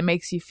because it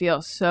makes you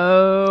feel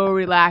so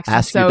relaxed.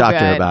 Ask and so your doctor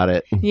good. about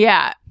it.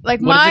 Yeah.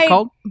 Like What is it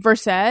called?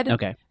 Versed.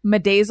 Okay.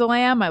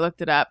 Midazolam. I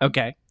looked it up.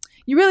 Okay.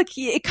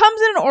 It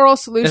comes in an oral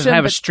solution. Does it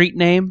have a street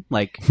name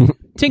like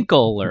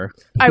Tinkle or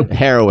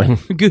Heroin.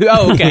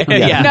 Oh, okay.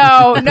 Yeah.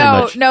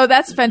 Yeah. No,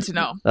 that's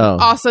fentanyl. Oh.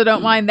 Also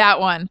don't mind that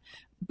one.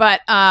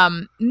 But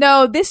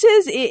no, it's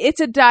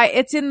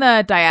in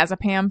the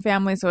diazepam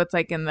family, so it's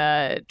like in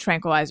the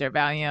tranquilizer,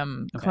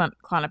 Valium,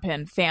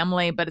 Klonopin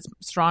family, but it's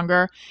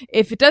stronger.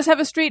 If it does have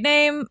a street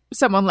name,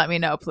 someone let me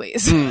know,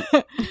 please.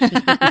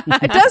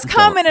 It does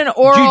come in an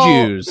oral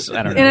Jujus.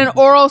 I don't know. in an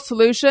oral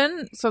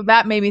solution, so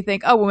that made me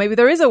think, oh well, maybe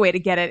there is a way to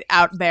get it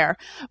out there.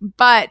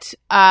 But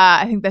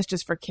I think that's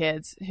just for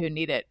kids who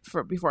need it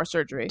before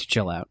surgery. To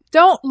chill out.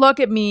 Don't look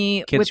at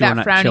me Kids with who are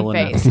that not frowny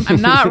chilling face. enough.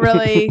 I'm not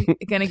really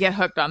going to get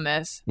hooked on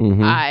this.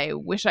 Mhm. I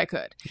wish I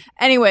could.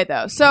 Anyway,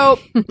 though, so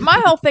my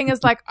whole thing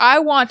is like, I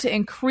want to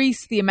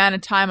increase the amount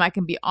of time I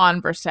can be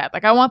on Versed.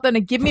 Like, I want them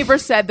to give me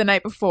Versed the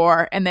night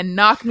before and then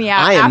knock me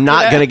out. I am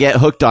not going to get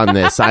hooked on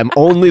this. I'm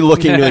only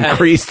looking to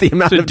increase the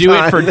amount To of do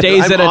time it for that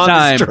days I'm at a on this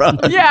time.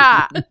 drug.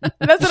 Yeah,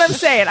 that's what I'm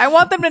saying. I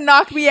want them to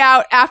knock me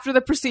out after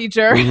the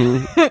procedure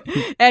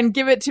and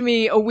give it to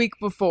me a week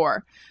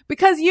before.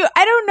 Because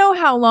I don't know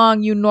how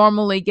long you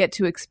normally get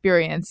to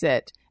experience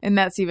it. And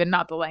that's even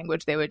not the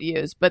language they would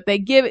use. But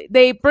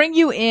they bring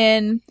you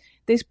in,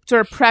 they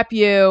sort of prep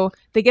you,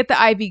 they get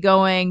the IV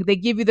going, they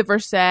give you the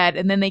Versed,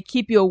 and then they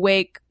keep you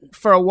awake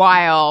for a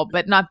while,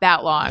 but not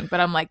that long. But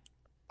I'm like,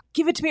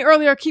 give it to me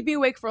earlier, keep me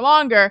awake for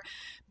longer.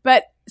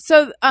 But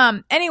so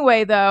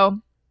anyway,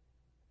 though,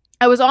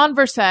 I was on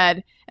Versed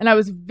and I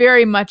was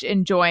very much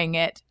enjoying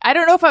it. I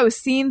don't know if I was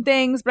seeing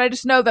things, but I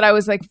just know that I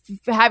was like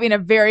having a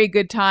very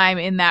good time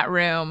in that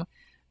room.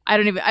 I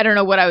don't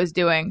know what I was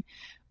doing.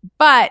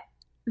 But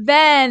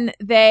then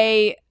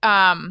they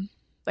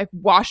like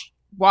washed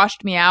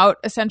me out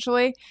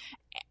essentially,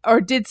 or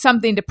did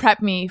something to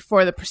prep me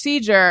for the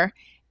procedure,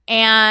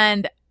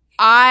 and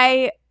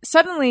I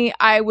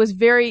was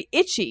very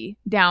itchy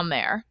down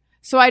there.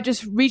 So I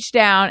just reached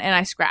down and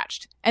I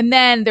scratched. And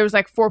then there was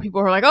like 4 people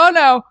who were like, "Oh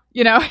no,"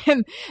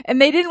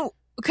 and they didn't,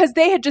 because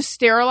they had just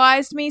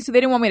sterilized me, so they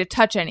didn't want me to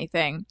touch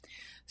anything.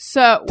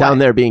 So Down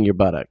there being your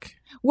buttock.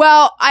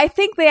 Well, I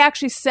think they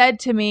actually said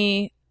to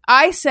me,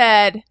 I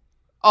said,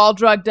 all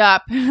drugged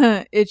up,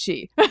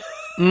 itchy.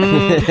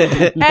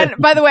 And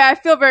by the way, I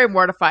feel very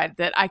mortified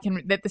that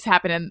this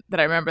happened and that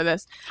I remember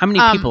this. How many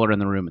people are in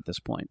the room at this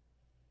point?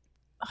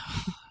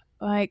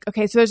 Like,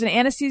 okay, so there's an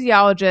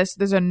anesthesiologist,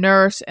 there's a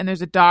nurse, and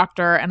there's a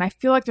doctor, and I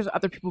feel like there's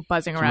other people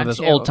buzzing Some around of those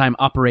too. old-time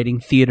operating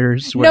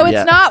theaters. No, where-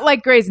 it's not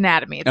like Grey's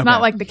Anatomy. It's Okay.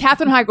 not like the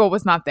Katherine Heigl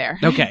was not there.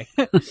 Okay.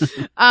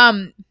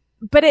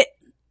 But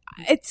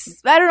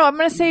it's I don't know. I'm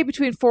going to say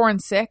between 4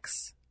 and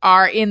 6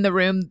 are in the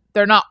room.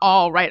 They're not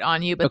all right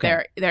on you, but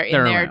Okay. they're in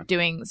They're there around.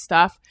 doing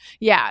stuff.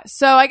 Yeah.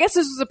 So I guess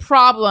this was a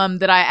problem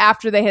that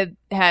after they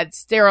had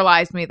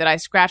sterilized me, that I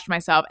scratched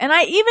myself, and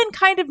I even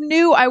kind of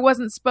knew I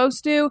wasn't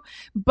supposed to.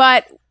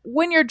 But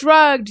when you're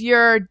drugged,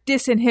 you're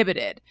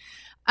disinhibited.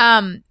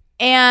 And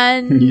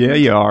Yeah,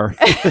 you are.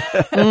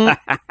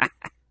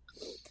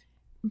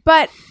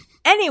 But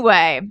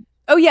anyway,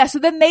 oh yeah, so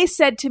then they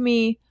said to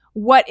me,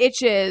 what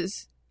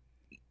itches,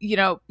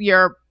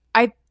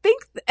 I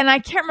think, and I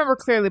can't remember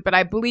clearly, but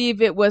I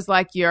believe it was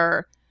like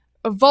your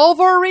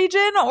vulvar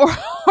region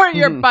or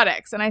your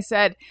buttocks. And I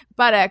said,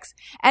 buttocks.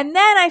 And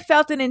then I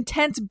felt an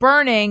intense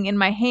burning in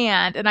my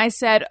hand. And I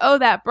said, oh,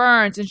 that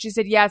burns. And she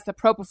said, yeah, it's the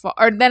propofol.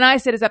 Or then I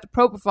said, is that the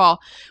propofol?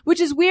 Which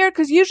is weird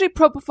because usually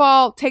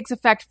propofol takes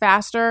effect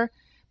faster.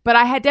 But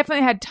I had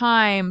definitely had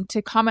time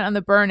to comment on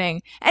the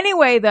burning.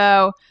 Anyway,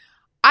 though,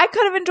 I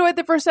could have enjoyed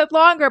the Versed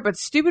longer, but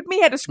stupid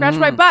me had to scratch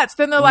my butt. So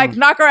then they're like,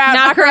 knock her out,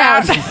 knock her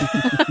out.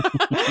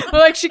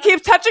 They're like, she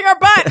keeps touching her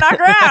butt, knock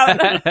her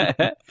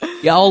out.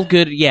 Yeah, all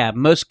good. Yeah,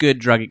 most good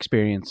drug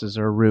experiences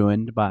are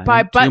ruined by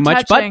Butt too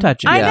much touching. butt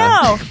touching. I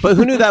know. But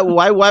who knew that?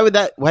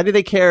 Why do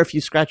they care if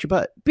you scratch your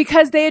butt?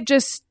 Because they had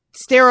just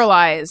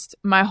sterilized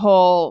my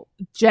whole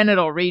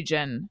genital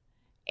region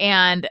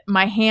and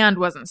my hand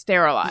wasn't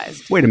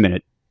sterilized. Wait a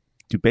minute.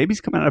 Do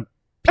babies come out of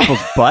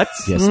people's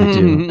butts? Yes, they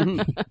do.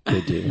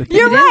 They do.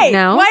 You're right.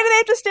 know. Why do they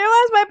have to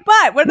sterilize my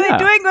butt? What are Yeah.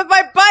 they doing with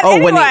my butt Oh,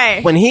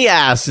 anyway? when he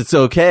asks, it's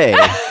okay.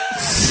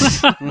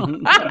 By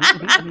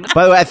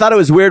the way, I thought it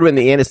was weird when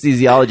the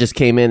anesthesiologist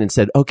came in and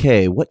said,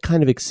 "Okay, what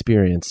kind of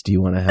experience do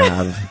you want to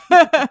have?"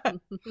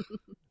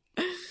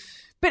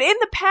 But in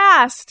the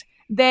past,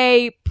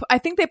 I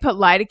think they put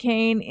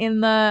lidocaine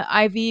in the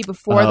IV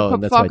before Oh, the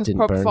and that's why propofol it because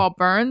didn't burn. propofol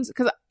burns.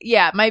 Because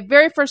my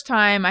very first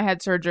time I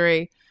had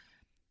surgery,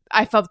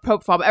 I felt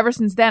propofol, but ever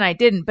since then I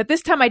didn't. But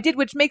this time I did,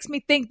 which makes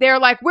me think they're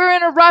like, we're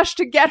in a rush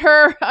to get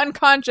her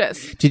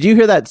unconscious. Did you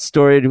hear that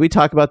story? Did we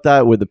talk about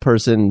that where the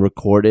person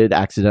recorded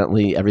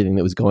accidentally everything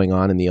that was going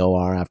on in the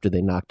OR after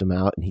they knocked him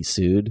out and he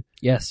sued?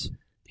 Yes.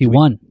 He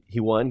won. He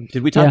won.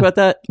 Did we talk about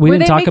that? We Were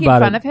didn't they talk making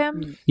about fun it. of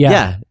him?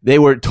 Yeah. They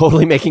were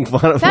totally making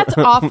fun of That's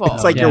him. awful.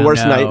 It's like Yeah, your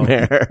worst no.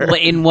 nightmare.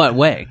 In what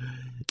way?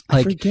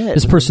 Like, forget.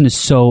 this person is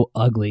so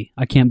ugly.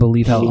 I can't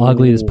believe how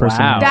ugly this person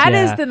Wow. is. That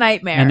is Yeah. the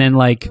nightmare. And then,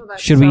 like,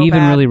 that's should so we even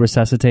bad. really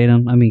resuscitate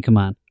him? I mean, come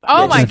on.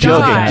 Oh my just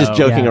joking, god! just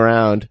joking Yeah.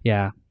 around.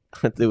 Yeah.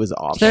 It was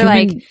awful. They're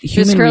like, this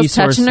human girl's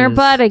touching her resources.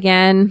 butt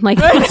again. Like,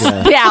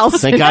 the Alison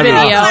Thank God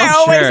video. we- I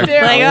always Sure. do.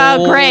 Like,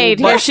 oh, great.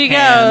 Here she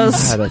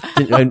goes.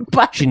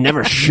 She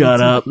never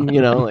shut up.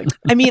 Like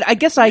I mean, I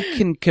guess I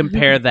can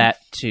compare that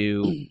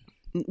to.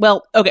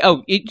 Well,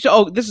 okay.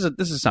 This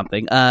is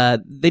something.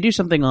 They do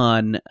something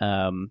on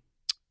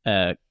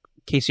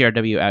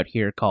KCRW out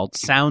here called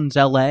Sounds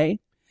LA.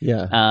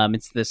 yeah.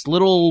 It's this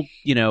little,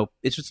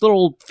 it's this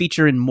little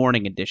feature in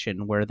Morning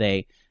Edition where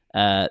they,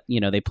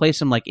 they play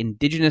some like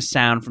indigenous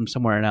sound from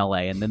somewhere in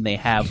LA, and then they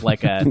have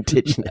like a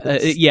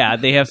Indigenous.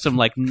 they have some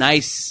like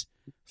nice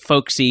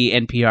folksy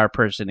NPR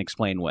person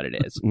explain what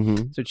it is.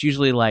 Mhm. So it's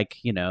usually like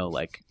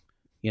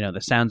the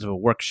sounds of a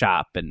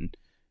workshop, and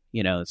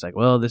it's like,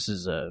 well, this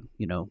is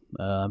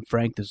I'm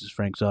Frank. This is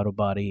Frank's auto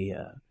body.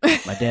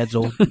 My dad's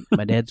old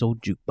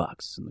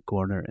jukebox in the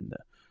corner, and the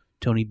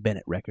Tony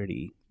Bennett record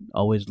he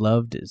always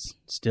loved is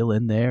still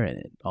in there, and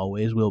it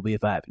always will be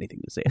if I have anything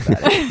to say about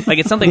it. Like,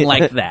 it's something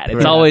like that. It's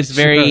Right. always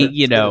very,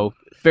 Sure.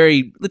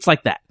 very. It's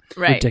like that.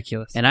 Right.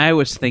 Ridiculous. And I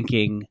was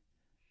thinking,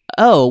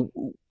 oh,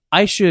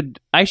 I should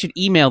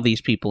email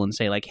these people and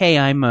say, like, hey,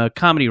 I'm a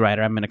comedy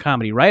writer. I'm in a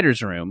comedy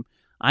writer's room.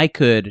 I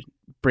could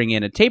bring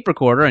in a tape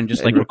recorder and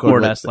just And like record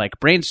record us like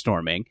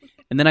brainstorming.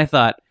 And then I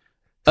thought,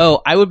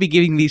 oh, I would be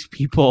giving these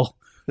people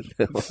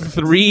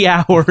 3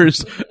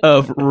 hours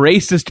of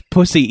racist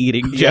pussy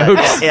eating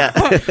jokes Yeah.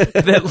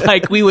 that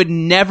like we would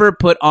never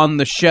put on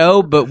the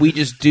show, but we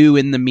just do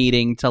in the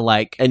meeting to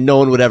like. And no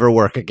one would ever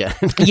work again.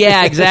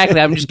 Yeah, exactly.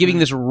 I'm just giving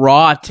this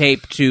raw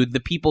tape to the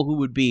people who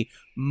would be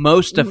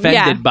most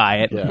offended by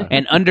it Yeah.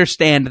 and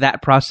understand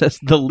that process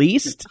the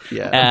least.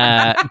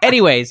 Yeah.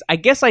 Anyways, I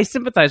guess I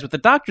sympathize with the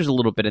doctors a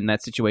little bit in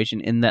that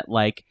situation, in that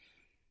like,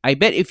 I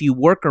bet if you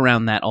work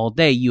around that all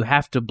day, you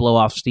have to blow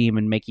off steam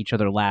and make each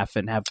other laugh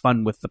and have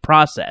fun with the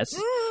process.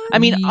 I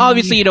mean,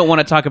 obviously, you don't want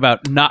to talk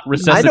about not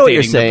resuscitating I know what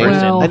you're saying. the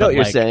person. Well, I know but, what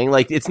you're like, saying.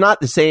 Like, it's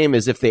not the same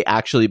as if they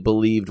actually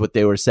believed what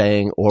they were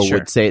saying or Sure.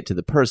 would say it to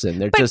the person.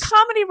 They're But just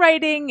comedy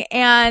writing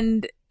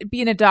and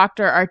being a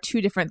doctor are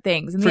two different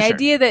things. And For the sure.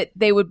 idea that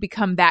they would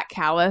become that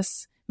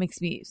callous makes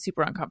me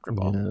super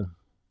uncomfortable. Yeah.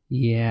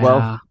 Yeah.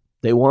 Well,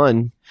 they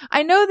won.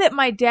 I know that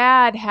my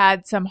dad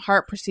had some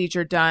heart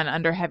procedure done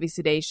under heavy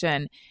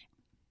sedation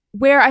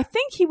where I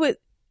think he was.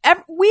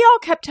 We all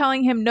kept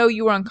telling him, no,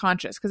 you were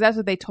unconscious, because that's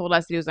what they told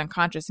us, that he was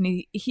unconscious.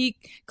 And he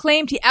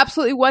claimed he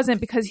absolutely wasn't,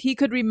 because he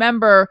could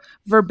remember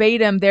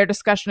verbatim their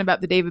discussion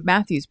about the David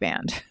Matthews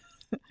Band.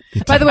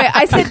 By the way,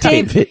 I said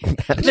Dave.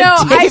 No,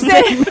 I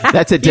said.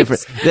 That's a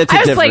different. That's a I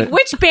was different. like,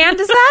 which band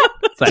is that?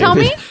 Tell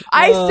me.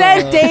 I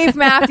said Dave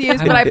Matthews,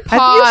 but I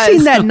paused. Have you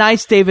seen that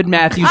nice David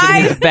Matthews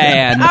and his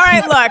band? All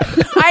right,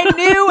 look. I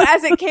knew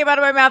as it came out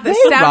of my mouth, it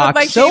They sounded rock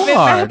like so David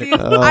hard. Matthews.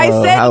 Oh, I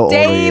how said old are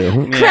Dave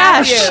you?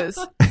 Matthews.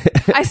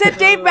 I said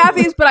Dave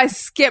Matthews, but I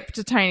skipped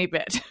a tiny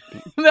bit.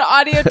 The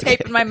audio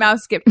tape in my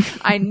mouth skipped.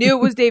 I knew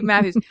it was Dave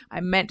Matthews.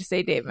 I meant to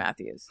say Dave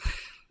Matthews.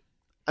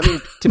 I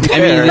mean, to be I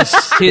fair, mean,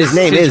 his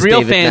name is real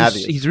David fans.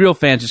 Matthews. His real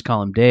fans just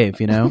call him Dave.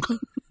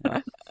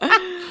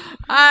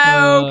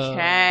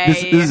 Okay.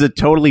 This is a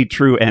totally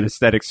true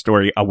anesthetic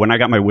story. When I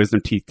got my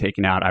wisdom teeth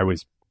taken out, I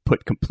was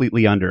put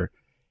completely under,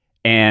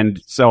 and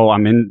so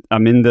I'm in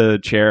the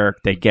chair.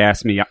 They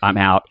gas me. I'm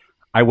out.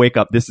 I wake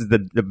up. This is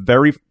the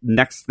very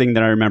next thing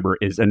that I remember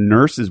is a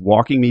nurse is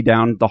walking me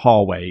down the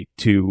hallway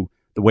to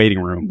the waiting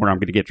room where I'm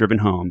going to get driven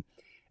home.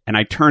 And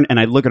I turn and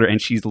I look at her,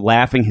 and she's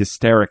laughing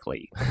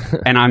hysterically.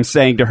 And I'm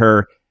saying to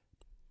her,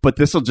 "But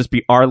this will just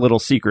be our little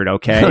secret,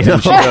 okay?"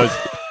 And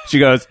she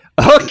goes,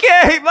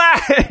 "Okay,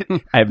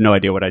 bye." I have no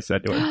idea what I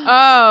said to her.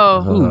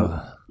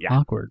 Oh. Yeah.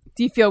 Awkward.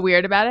 Do you feel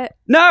weird about it?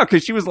 No,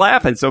 because she was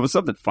laughing, so it was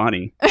something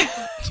funny.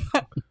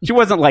 She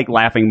wasn't like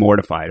laughing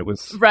mortified. It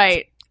was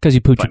Right. Because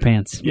you pooped your Funny.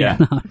 pants. Yeah.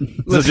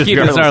 Let's just keep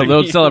go- this out.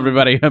 Don't tell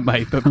everybody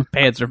my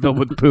pants are filled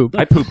with poop.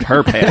 I pooped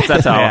her pants.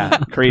 That's how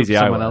crazy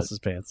I Someone was. else's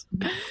pants.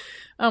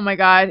 Oh my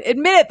God.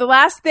 Admit it, the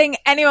last thing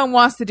anyone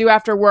wants to do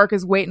after work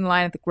is wait in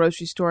line at the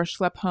grocery store,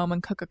 schlep home,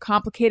 and cook a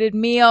complicated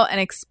meal. An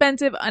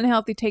expensive,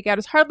 unhealthy takeout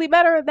is hardly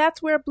better.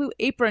 That's where Blue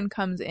Apron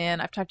comes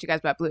in. I've talked to you guys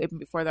about Blue Apron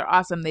before. They're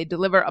awesome. They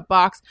deliver a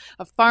box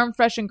of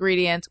farm-fresh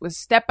ingredients with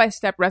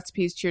step-by-step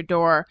recipes to your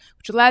door,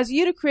 which allows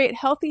you to create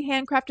healthy,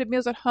 handcrafted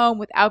meals at home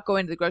without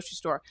going to the grocery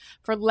store.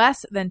 For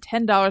less than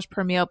 $10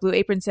 per meal, Blue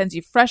Apron sends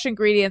you fresh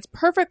ingredients,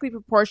 perfectly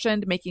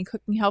proportioned, making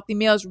cooking healthy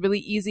meals really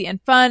easy and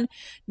fun.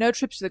 No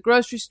trips to the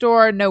grocery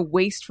store, no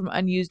waste from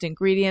unused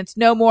ingredients,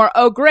 no more,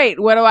 oh great,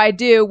 what do I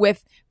do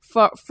with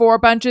 4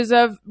 bunches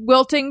of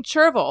wilting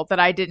chervil that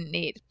I didn't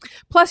need?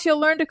 Plus, you'll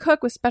learn to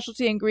cook with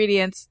specialty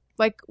ingredients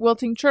like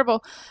wilting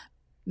chervil.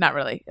 Not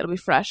really. It'll be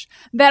fresh.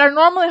 That are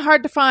normally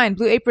hard to find.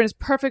 Blue Apron is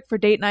perfect for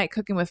date night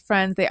cooking with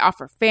friends. They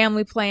offer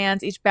family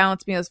plans. Each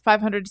balanced meal is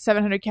 500 to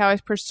 700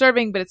 calories per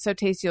serving, but it's so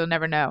tasty you'll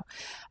never know.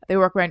 They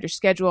work around your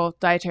schedule,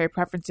 dietary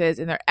preferences,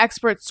 and their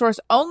experts source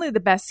only the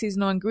best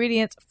seasonal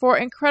ingredients for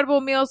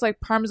incredible meals like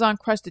Parmesan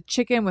crusted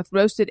chicken with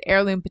roasted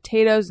heirloom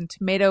potatoes and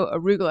tomato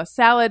arugula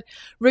salad,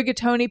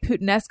 rigatoni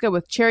puttanesca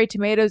with cherry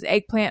tomatoes,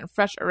 eggplant, and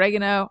fresh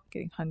oregano. I'm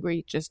getting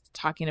hungry just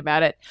talking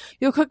about it.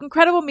 You'll cook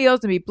incredible meals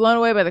and be blown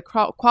away by the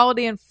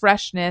quality and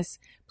freshness.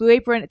 Blue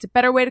Apron, it's a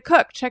better way to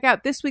cook. Check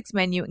out this week's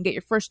menu and get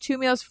your first 2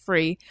 meals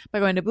free by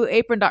going to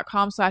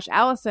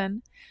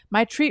blueapron.com/Alison.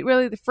 My treat,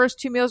 really, the first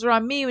 2 meals are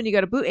on me when you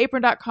go to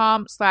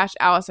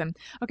blueapron.com/Alison.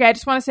 Okay, I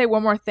just want to say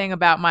one more thing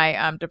about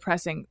my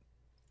depressing,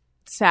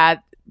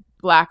 sad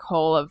black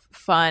hole of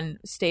fun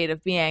state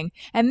of being.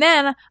 And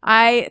then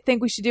I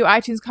think we should do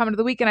iTunes Comment of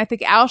the Week, and I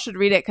think Al should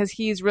read it because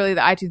he's really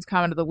the iTunes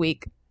Comment of the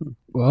Week.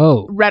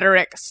 Whoa.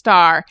 Rhetoric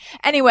star.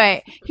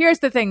 Anyway, here's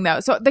the thing though.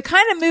 So the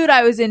kind of mood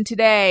I was in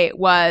today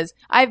was,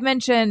 I've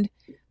mentioned,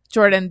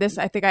 Jordan,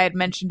 I think I had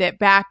mentioned it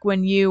back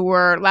when you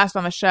were last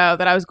on the show,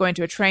 that I was going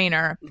to a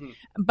trainer. Mm-hmm.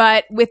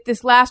 But with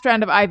this last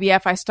round of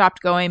IVF, I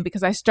stopped going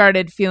because I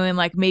started feeling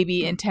like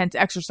maybe intense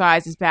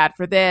exercise is bad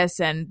for this.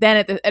 And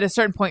then at a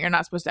certain point, you're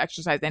not supposed to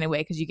exercise anyway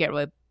because you get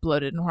really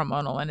bloated and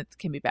hormonal and it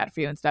can be bad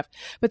for you and stuff.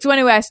 But so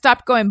anyway, I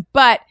stopped going.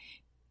 But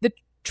the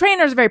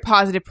trainer is a very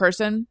positive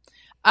person.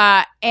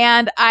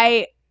 And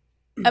I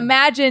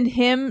imagined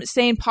him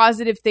saying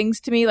positive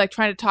things to me, like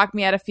trying to talk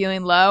me out of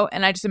feeling low.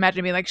 And I just imagined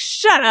him being like,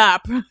 shut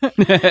up. You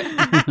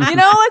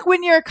know, like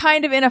when you're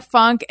kind of in a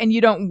funk and you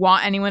don't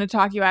want anyone to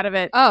talk you out of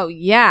it. Oh,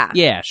 yeah.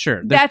 Yeah,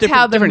 sure. That's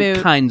how the different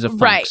mood, kinds of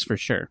funks, right, for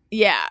sure.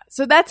 Yeah.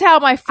 So that's how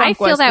my funk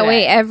was I feel that today.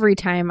 way every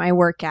time I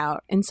work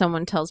out and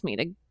someone tells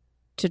me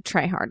to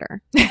try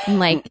harder. I'm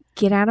like,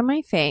 get out of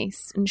my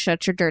face and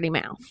shut your dirty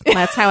mouth.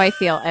 That's how I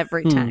feel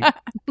every time.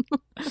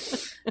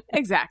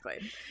 Exactly.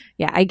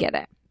 Yeah, I get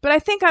it. But I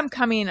think I'm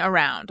coming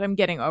around. I'm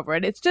getting over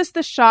it. It's just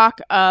the shock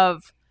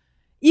of,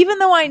 even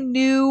though I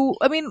knew,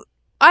 I mean,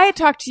 I had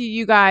talked to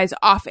you guys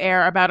off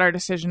air about our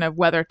decision of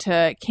whether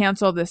to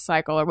cancel this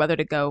cycle or whether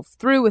to go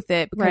through with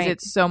it because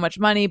it's so much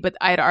money, but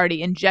I had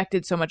already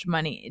injected so much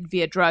money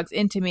via drugs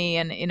into me.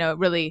 And, you know,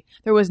 really,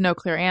 there was no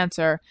clear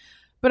answer.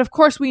 But of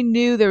course, we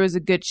knew there was a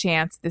good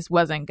chance this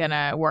wasn't going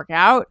to work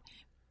out.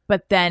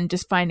 But then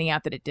just finding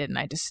out that it didn't,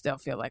 I just still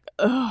feel like,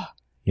 ugh.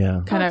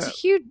 Yeah. Kind of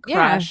huge.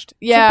 crushed.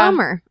 Yeah. It's a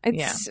bummer.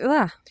 It's,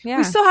 yeah.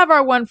 We still have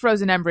our one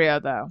frozen embryo,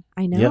 though.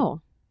 I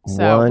know. Yep.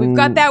 So we've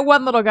got that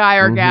one little guy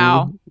or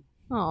gal.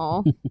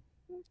 Oh.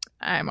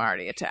 I'm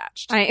already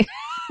attached. I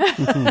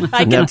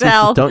can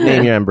tell. Don't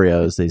name your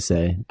embryos, they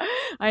say.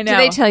 I know. Do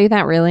they tell you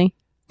that really?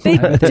 They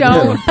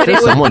don't, but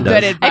it would be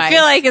good advice. I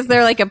feel like, is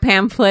there like a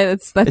pamphlet?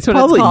 That's It's what it's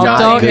probably called. not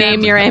Don't good.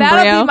 name your embryo.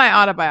 That'll be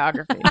my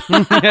autobiography.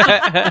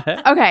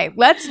 Okay,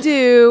 let's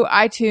do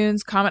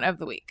iTunes Comment of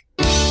the Week.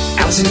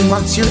 Alison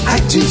wants your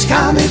iTunes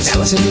comments.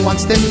 Alison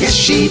wants them, yes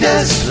she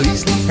does.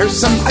 Please leave her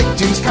some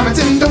iTunes comments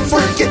and don't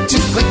forget to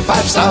click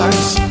 5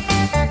 stars.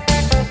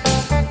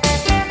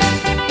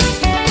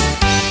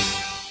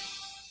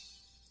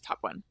 Top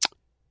one.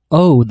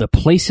 Oh, the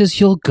places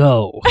you'll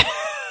go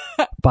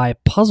by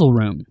Puzzle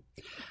Room.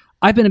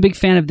 I've been a big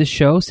fan of this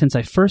show since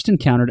I first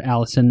encountered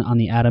Alison on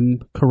the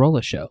Adam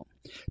Carolla show.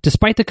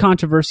 Despite the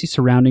controversy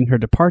surrounding her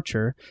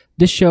departure,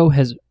 this show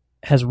has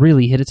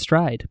really hit its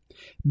stride.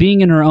 Being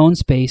in her own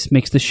space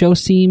makes the show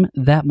seem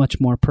that much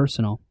more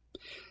personal.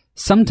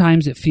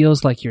 Sometimes it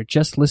feels like you're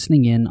just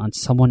listening in on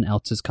someone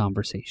else's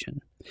conversation.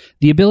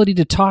 The ability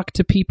to talk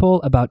to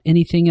people about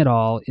anything at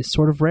all is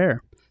sort of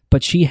rare,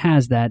 but she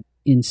has that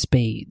in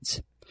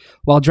spades.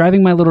 While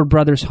driving my little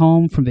brothers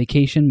home from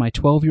vacation, my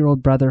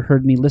 12-year-old brother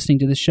heard me listening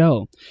to the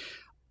show.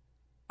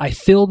 I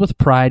filled with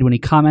pride when he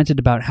commented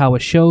about how a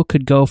show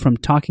could go from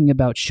talking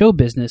about show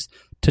business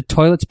to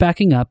toilets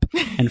backing up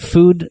and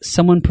food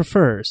someone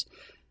prefers.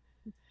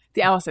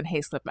 The Alison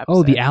Hayslip episode.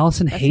 Oh, the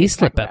Alison That's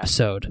Hayslip the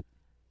episode.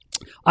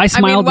 I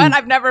smiled. I mean, what?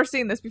 I've never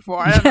seen this before.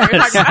 I don't know what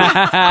you're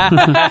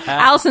talking about.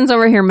 Allison's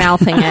over here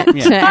mouthing it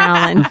to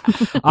Alan.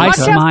 I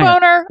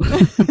smiled. Boner.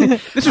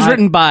 This was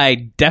written by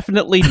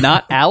definitely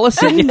not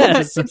Alison.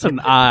 Yes, it's an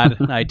odd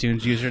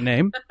iTunes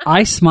username.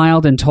 I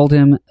smiled and told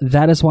him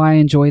that is why I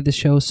enjoyed the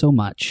show so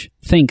much.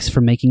 Thanks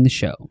for making the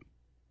show.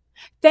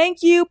 Thank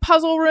you,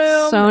 Puzzle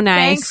Room. So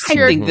nice. Thanks I to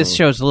your- think this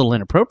show's a little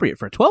inappropriate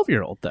for a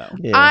 12-year-old, though.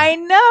 Yeah. I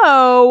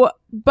know,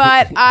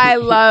 but I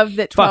love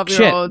that Fuck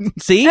 12-year-olds.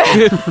 shit. See?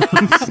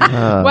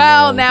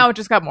 Well, now it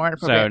just got more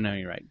inappropriate. So, no,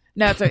 you're right.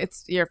 No,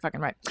 you're fucking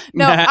right.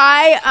 No,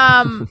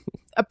 I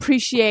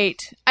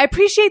appreciate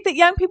that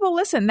young people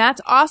listen.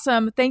 That's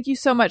awesome. Thank you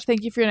so much.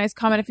 Thank you for your nice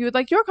comment. If you would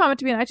like your comment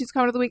to be an iTunes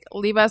comment of the week,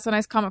 leave us a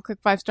nice comment, click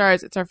 5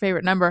 stars. It's our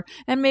favorite number.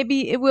 And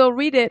maybe we'll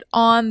read it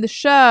on the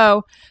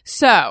show.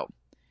 So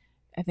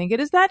I think it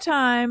is the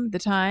time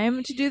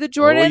to do the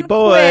Jordan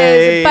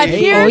quiz. But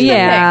here's the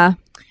thing.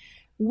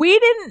 We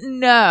didn't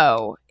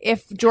know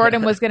if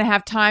Jordan was going to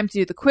have time to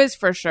do the quiz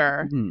for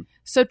sure.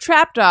 So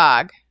Trap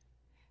Dog,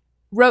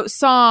 wrote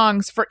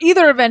songs for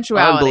either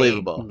eventuality.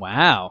 Unbelievable.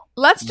 Wow.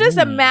 Let's just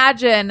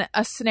imagine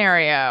a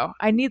scenario.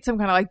 I need some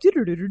kind of like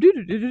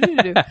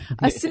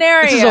a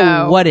scenario. This is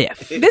a what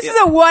if. This is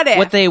a what if.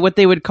 What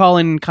they would call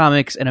in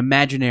comics an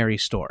imaginary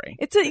story.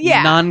 It's a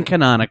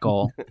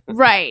non-canonical.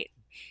 Right.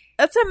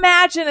 Let's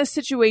imagine a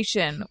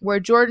situation where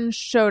Jordan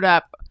showed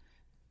up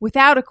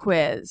without a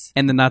quiz.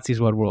 And the Nazis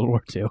won World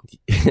War II.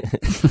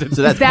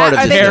 So that's part of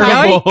are the they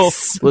terrible.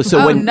 Well, so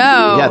Oh,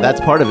 no. Yeah, that's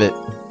part of it.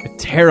 A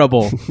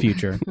terrible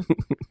future.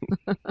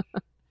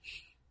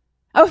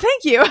 Oh,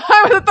 thank you.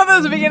 I thought that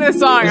was the beginning of the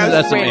song. I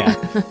was just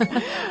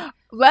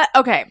waiting.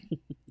 Okay.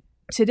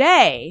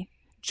 Today,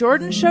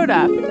 Jordan showed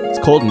up. It's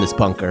cold in this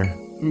bunker.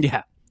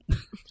 Yeah.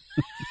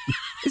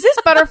 Is this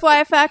butterfly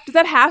effect? Does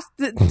that have?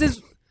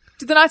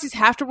 Do the Nazis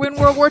have to win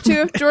World War II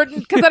if Jordan?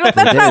 Because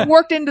that's not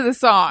worked into the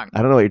song. I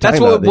don't know what you're That's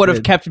talking about. what would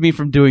have kept me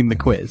from doing the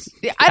quiz.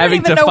 I don't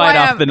having even to know fight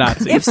why off the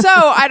Nazis. If so,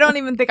 I don't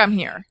even think I'm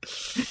here.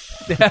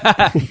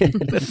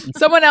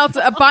 Someone else,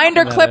 a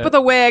binder clip with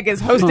a wig,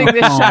 is hosting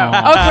this show.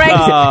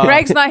 Oh,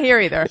 Greg's not here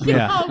either.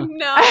 Yeah. Oh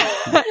no.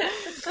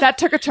 That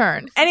took a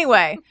turn.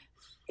 Anyway,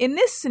 in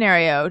this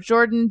scenario,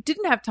 Jordan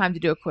didn't have time to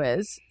do a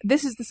quiz.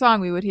 This is the song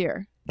we would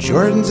hear.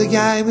 Jordan's a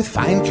guy with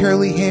fine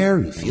curly hair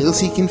who feels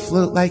he can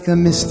float like a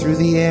mist through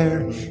the air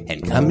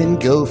and come and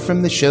go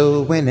from the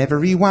show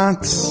whenever he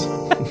wants.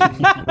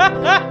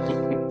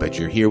 But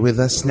you're here with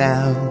us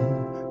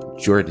now,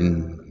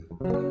 Jordan.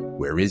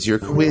 Where is your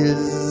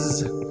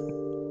quiz?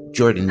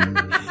 Jordan,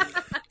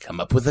 come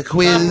up with a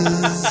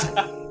quiz.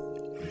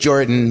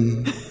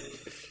 Jordan,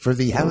 for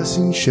the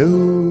Alison Show.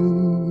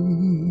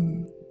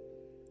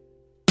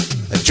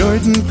 A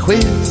Jordan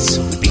quiz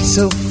would be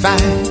so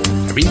fine.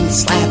 A real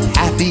slap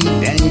happy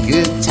and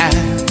good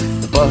time.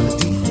 The boy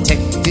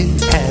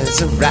detective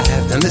has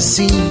arrived on the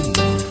scene.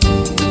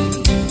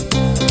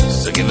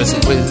 So give us a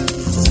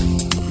quiz.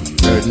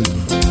 Jordan,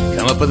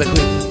 come up with a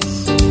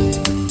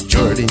quiz.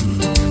 Jordan,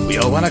 we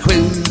all want a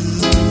quiz.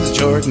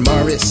 Jordan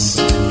Morris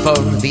for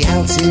the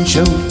Alison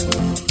Show.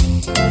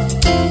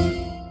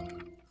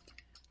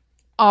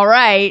 All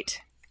right.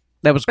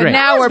 That was But great.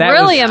 now we're That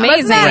really was-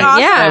 amazing. Wasn't that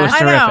awesome? Yeah. That was I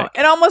know.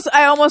 terrific.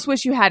 I almost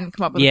wish you hadn't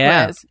come up with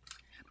Yeah. a quiz.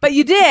 But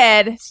you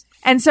did.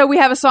 And so we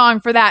have a song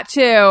for that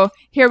too.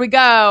 Here we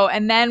go.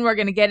 And then we're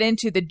going to get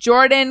into the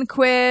Jordan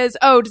quiz.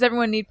 Oh, does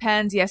everyone need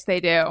pens? Yes, they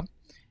do.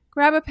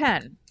 Grab a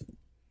pen.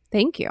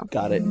 Thank you.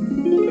 Got it.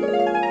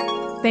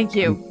 Thank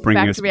you.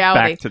 Bringing Back us to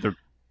reality. back to the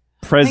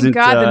present. Thank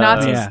God the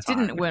Nazis yeah.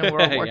 didn't win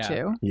World War Yeah.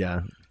 II. Yeah.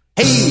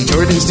 Hey,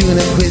 Jordan's doing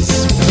a quiz.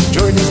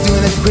 Jordan's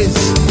doing a quiz.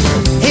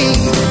 Hey,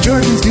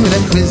 Jordan's doing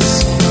a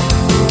quiz.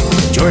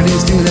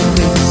 Jordan's doing a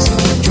quiz.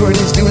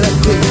 Jordan's doing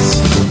a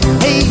quiz.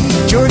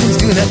 Hey, Jordan's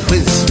doing a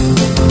quiz.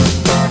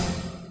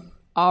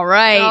 All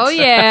right. Oh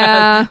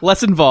yeah.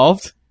 Less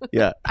involved.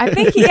 Yeah. I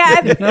think he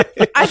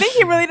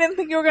really didn't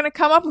think you were going to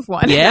come up with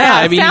one. Yeah,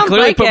 I mean, you sounds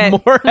clearly like put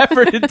it. more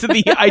effort into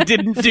the "I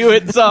didn't do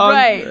it" song.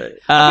 Right.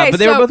 but Okay,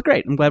 they were so both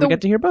great. I'm glad we the-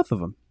 got to hear both of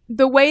them.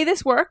 The way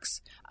this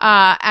works,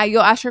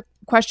 you'll ask your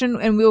question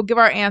and we will give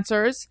our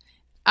answers.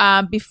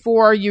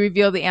 Before you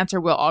reveal the answer,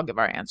 we'll all give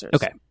our answers.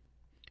 Okay.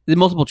 The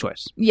multiple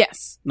choice.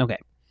 Yes. Okay.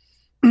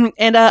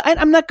 And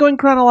I'm not going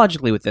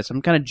chronologically with this.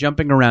 I'm kind of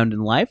jumping around in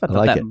life. I thought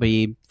like that it. would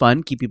be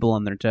fun, keep people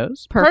on their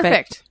toes.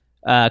 Perfect.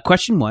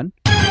 Question 1.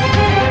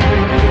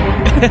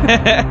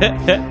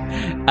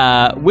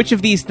 Which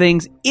of these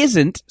things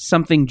isn't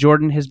something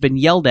Jordan has been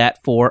yelled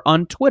at for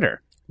on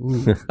Twitter?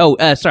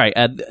 Sorry.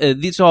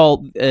 These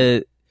all...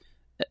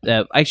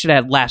 I should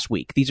add last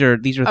week. These are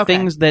Okay.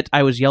 things that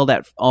I was yelled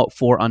at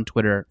for on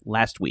Twitter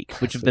last week.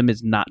 Which of them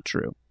is not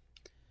true?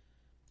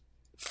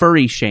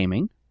 Furry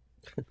shaming,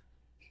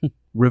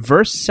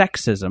 reverse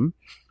sexism,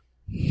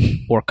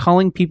 or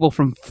calling people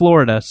from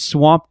Florida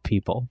swamp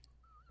people.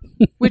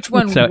 Which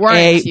one So weren't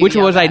A, you which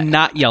one was I yelled at?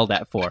 not yelled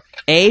at for?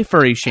 A,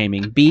 furry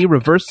shaming. B,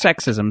 reverse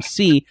sexism.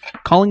 C,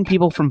 calling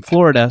people from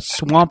Florida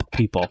swamp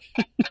people.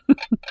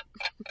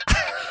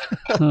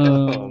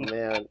 Oh,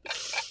 man.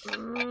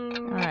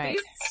 All right.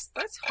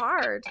 That's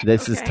hard.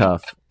 This is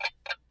tough.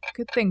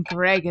 Good thing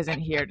Greg isn't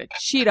here to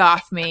cheat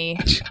off me.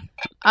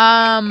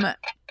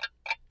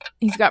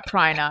 He's got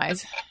prying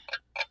eyes.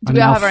 Do I'm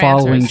we all now have our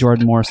following answers?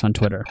 Jordan Morris on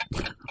Twitter.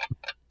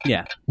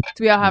 Yeah.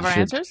 Do we all have You our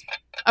should. answers?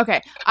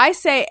 Okay. I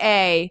say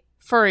A,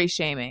 furry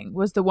shaming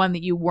was the one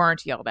that you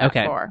weren't yelled at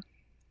Okay. for.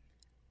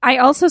 I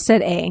also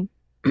said A.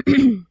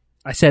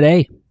 I said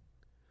A.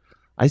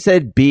 I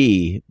said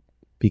B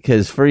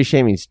because furry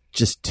shaming is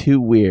just too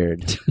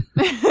weird.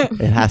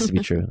 It has to be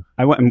true.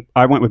 I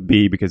went with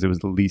B because it was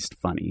the least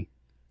funny.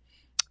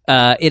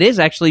 It is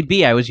actually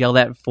B. I was yelled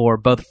at for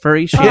both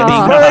furry shaming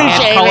Oh. Furry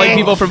and shaming. calling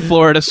people from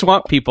Florida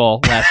swamp people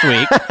last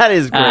week. That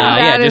is great.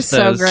 That is so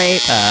those, great.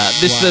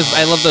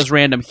 I love those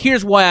random.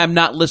 Here's why I'm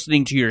not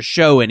listening to your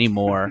show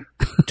anymore.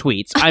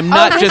 Tweets. I'm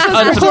not this just is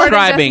recorded just to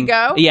unsubscribing.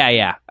 go?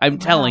 Yeah. I'm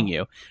telling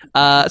you.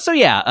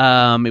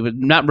 It was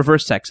not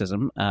reverse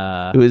sexism.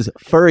 It was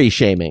furry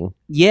shaming.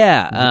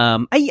 Yeah.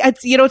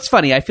 It's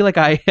funny. I feel like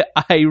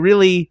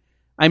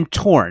I'm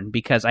torn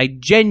because I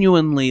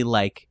genuinely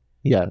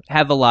Yeah.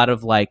 have a lot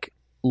of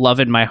love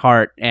in my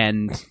heart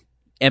and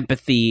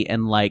empathy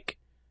and like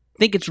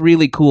think it's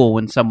really cool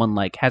when someone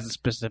like has a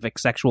specific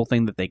sexual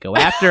thing that they go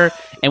after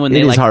and when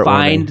they like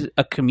find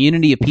a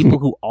community of people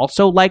who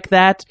also like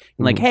that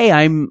and like, hey,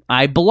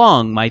 I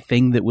belong. My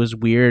thing that was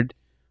weird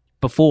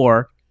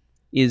before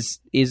is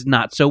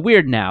not so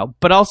weird now,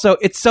 but also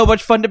it's so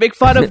much fun to make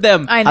fun of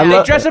them. I know.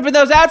 They dress up in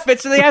those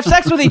outfits and they have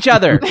sex with each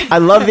other. I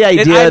love the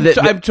idea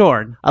I'm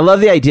torn. I love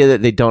the idea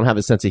that they don't have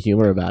a sense of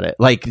humor about it.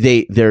 Like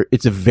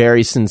it's a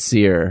very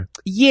sincere.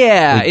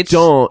 Yeah, Like,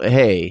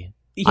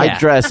 I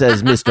dress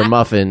as Mr.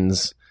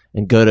 Muffins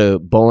and go to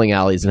bowling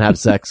alleys and have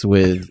sex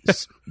with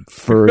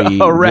furry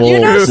wolves You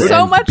know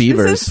so and much.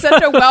 beavers. This is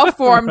such a well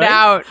formed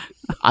out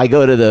I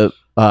go to the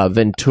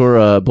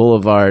Ventura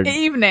Boulevard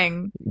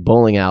evening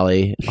bowling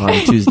alley on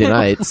Tuesday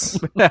nights.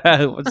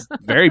 It was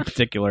very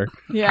particular.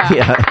 Yeah.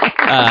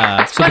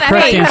 Yeah. So the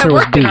correct answer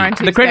was B.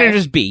 The correct answer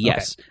is B.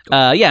 Yes.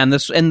 Okay. Yeah, and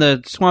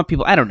the swamp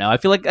people. I don't know. I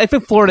feel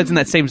Florida's in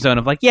that same zone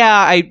of like,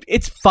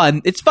 it's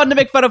fun. It's fun to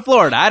make fun of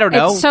Florida. I don't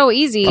know. It's so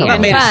easy I'm not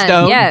and made of fun.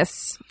 stone.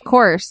 Yes, of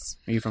course.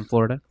 Are you from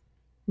Florida?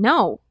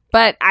 No,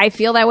 but I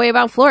feel that way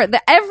about Florida.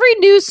 Every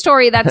news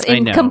story that's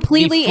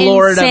completely the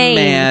Florida insane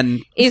man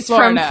is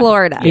Florida. from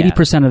Florida.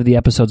 80% of the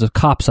episodes of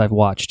Cops I've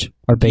watched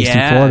are based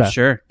in Florida.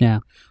 Sure. Yeah.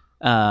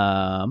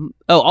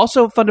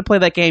 Also fun to play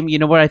that game. You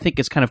know what I think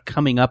is kind of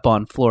coming up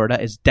on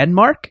Florida is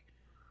Denmark.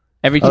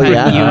 Every time you hear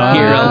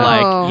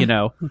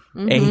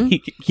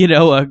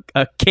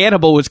a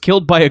cannibal was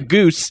killed by a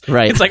goose,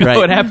 Right, it's like, right.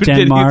 oh, it happened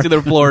Denmark. in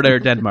either Florida or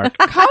Denmark.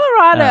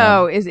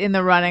 Colorado is in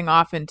the running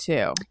often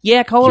too.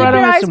 Yeah, Colorado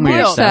Keep your has eyes some weird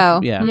peeled.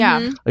 stuff. So, Yeah.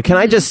 Yeah. Can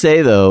I just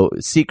say though,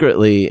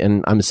 secretly,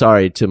 and I'm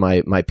sorry to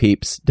my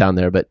peeps down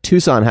there, but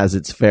Tucson has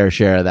its fair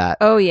share of that.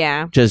 Oh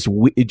yeah. Just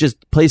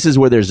places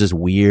where there's just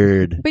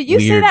weird. But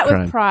you say weird that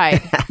crime. with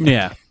pride.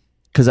 Yeah.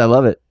 Because I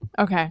love it.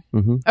 Okay.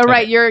 Mm-hmm. Oh,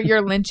 right. You're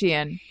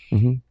Lynchian.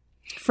 Mm-hmm.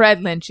 Fred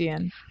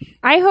Lynchian.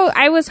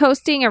 I was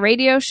hosting a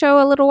radio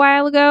show a little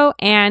while ago,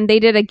 and they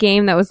did a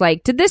game that was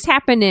like, did this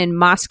happen in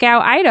Moscow,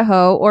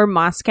 Idaho, or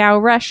Moscow,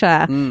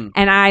 Russia? And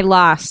I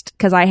lost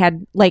because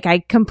I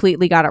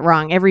completely got it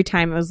wrong. Every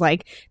time it was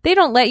like, they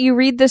don't let you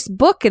read this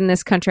book in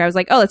this country. I was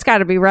like, oh, it's got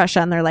to be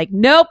Russia. And they're like,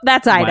 nope,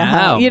 that's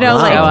Idaho. Wow.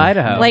 Like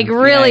Idaho. like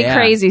really Yeah.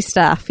 crazy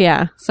stuff.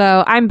 Yeah.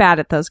 So I'm bad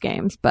at those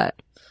games, but.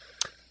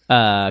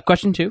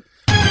 Question 2.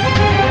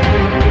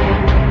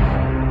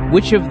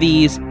 Which of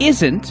these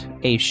isn't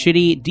a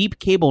shitty deep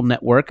cable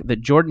network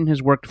that Jordan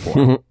has worked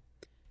for?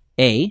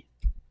 A.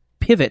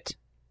 Pivot.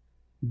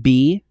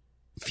 B.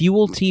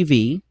 Fuel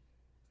TV.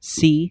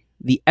 C.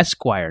 The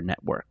Esquire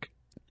Network.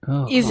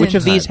 Oh. Which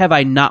of these have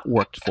I not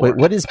worked for? Wait,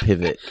 what is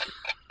Pivot?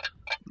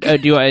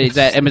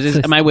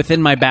 Am I within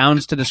my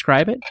bounds to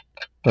describe it?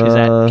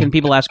 Can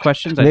people ask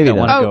questions? Maybe don't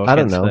not. want to go I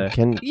don't against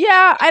know. the-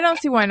 Yeah, I don't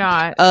see why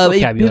not.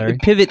 Vocabulary.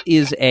 Pivot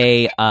is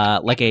a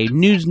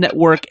news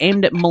network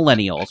aimed at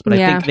millennials, but I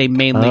Yeah. think they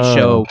mainly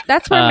show.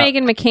 That's where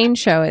Meghan McCain's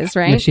show is,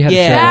 right? Yeah, she had a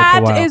show That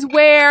for a while. is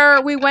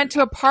where we went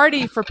to a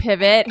party for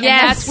Pivot. And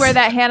Yes. that's where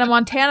that Hannah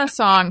Montana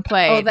song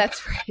played. Oh,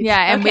 that's right.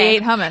 Yeah, and we Okay.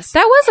 ate hummus.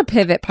 That was a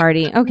pivot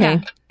party. Okay.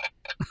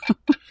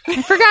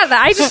 I forgot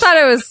that. I just thought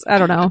it was, I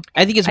don't know.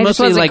 I think it's I just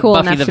mostly wasn't like cool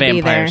Buffy enough the to be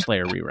Vampire there.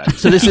 Slayer rerun.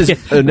 So this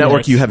is a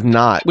network you have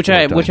not. Which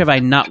worked on. have I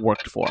not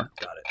worked for?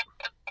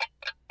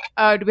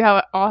 Do we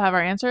all have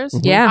our answers?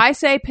 Yeah. I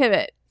say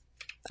Pivot.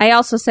 I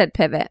also said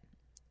pivot.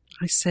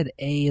 I said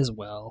A as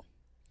well.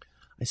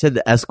 I said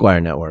the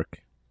Esquire Network.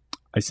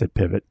 I said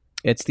Pivot.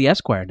 It's the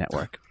Esquire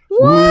Network.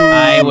 What?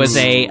 I was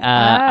a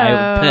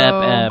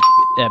Oh.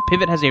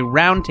 Pivot has a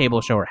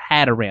roundtable show, or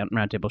had a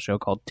roundtable show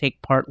called Take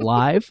Part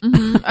Live,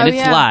 Mhm. and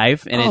it's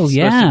live, and Oh, it's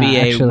yeah, supposed to be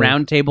a actually.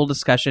 roundtable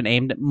discussion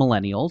aimed at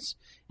millennials.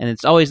 And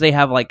it's always they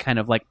have like kind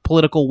of like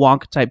political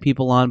wonk type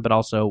people on, but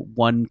also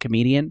one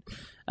comedian.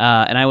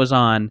 And I was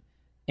on,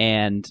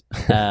 and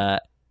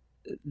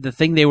the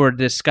thing they were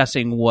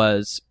discussing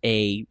was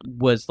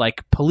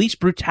like police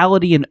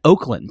brutality in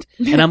Oakland,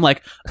 and I'm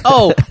like,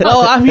 oh,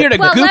 well, I'm here to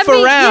Well, goof let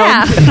me-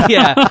 around,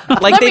 yeah.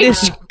 Like Let they me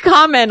just.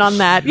 comment on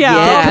that. Yeah.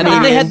 Yeah, and then they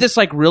Comedian. had this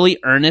like really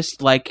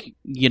earnest, like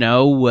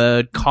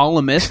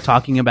columnist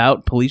talking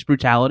about police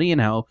brutality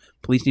and how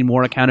police need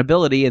more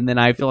accountability. And then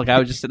I feel like I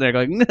was just sitting there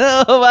going,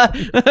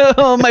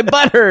 "No, my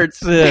butt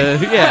hurts."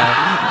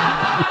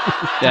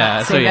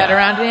 Yeah. Say that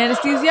around an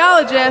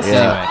anesthesiologist.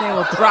 Yeah. They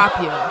will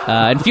drop you.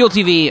 And Fuel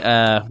TV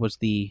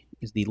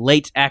is the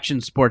late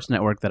action sports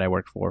network that I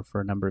worked for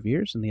a number of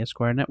years. And the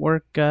Esquire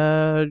Network,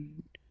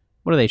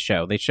 what do they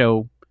show? They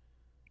show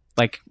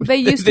like They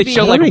used they to be,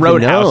 show like I don't even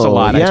Roadhouse a know.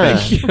 lot. Yeah. I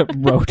think.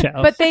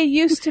 Roadhouse. but they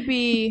used to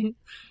be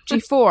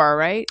G4,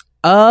 right?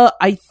 I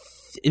think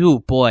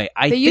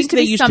They used to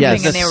they be used something to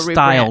be and the they were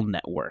Style rebranded.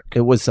 Network.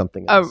 It was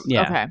something Oh, else.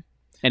 Yeah. okay.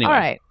 Anyway, All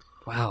right.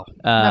 wow.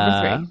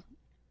 Number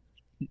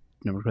 3.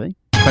 Number 3.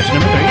 Question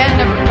number 3.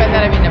 And by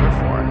that I mean number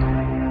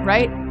 4,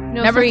 right?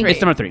 No, number three. 3.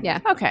 It's number 3. Yeah.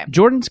 Okay.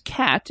 Jordan's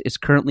cat is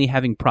currently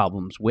having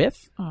problems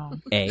with Oh.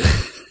 A.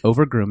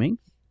 Over grooming,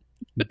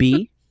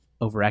 B.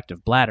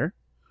 Overactive bladder,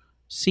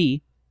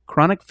 C.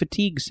 chronic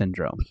fatigue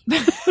syndrome.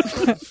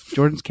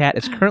 Jordan's cat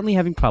is currently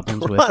having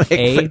problems with Chronic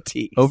A,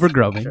 fatigue.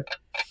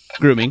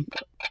 grooming,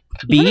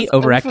 B,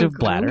 overactive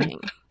bladder,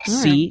 overgrooming?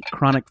 C,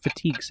 chronic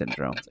fatigue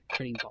syndrome. It's like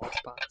creating bald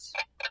spots.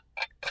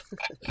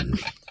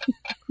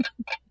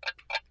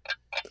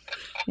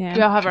 Yeah. Do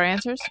y'all have our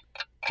answers?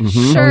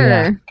 Mhm. Sure. Oh,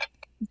 yeah.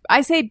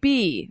 I say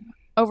B,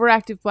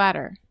 overactive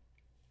bladder.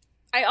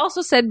 I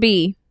also said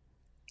B.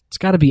 It's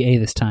got to be A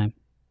this time.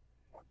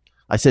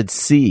 I said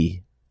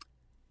C.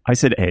 I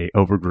said A,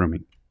 over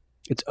grooming.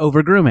 It's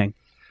overgrooming.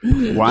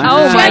 Oh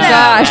my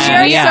gosh.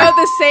 You're Yeah. so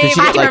the same Did she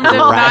in get, like, terms of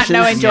not rashes?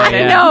 knowing Jordan.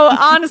 Yeah. No,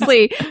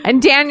 honestly.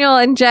 And Daniel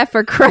and Jeff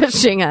are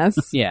crushing us.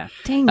 Yeah.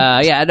 Dang.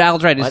 Yeah,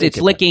 Al's right. Why It's, did it's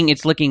you licking.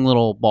 It's licking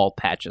little bald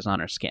patches on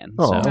her skin.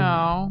 Oh. So,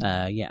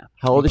 No. yeah.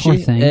 How old is Poor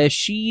she? thing.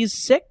 She's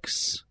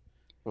 6.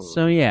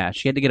 So yeah,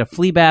 she had to get a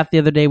flea bath the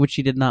other day, which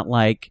she did not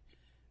like.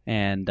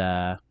 And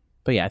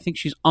but yeah, I think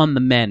she's on the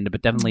mend,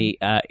 but definitely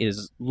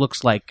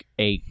looks like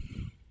a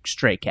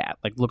stray cat.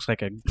 Like looks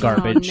like a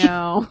garbage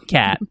Oh, no.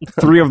 cat.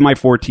 3 of my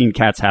 14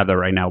 cats have that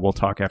right now. We'll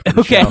talk after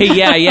the show. Okay,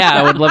 yeah.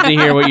 I would love to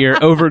hear what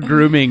your over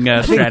grooming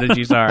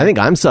strategies are. I think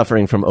I'm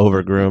suffering from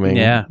over grooming.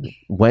 Yeah.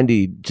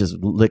 Wendy just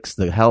licks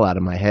the hell out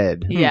of my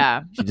head.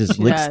 Yeah. She just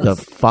She licks does.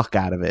 the fuck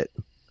out of it.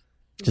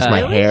 Just my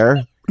Really?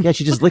 hair. Yeah,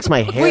 she just licks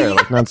my hair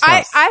like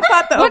nonstop. I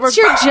thought the What's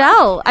your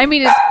gel? I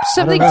mean,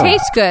 something know.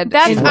 tastes good.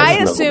 That's She I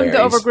loves assumed the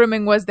berries.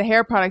 overgrooming was the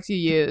hair products you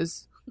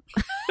use.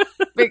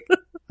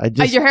 I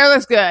just Your hair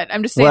looks good.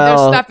 I'm just saying Well,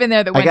 there's stuff in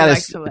there that I Wendy gotta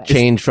likes to lick.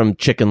 change from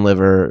chicken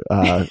liver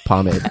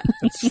pomade.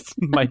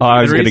 Might be Oh,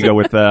 I was the going to reason. go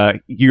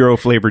with Euro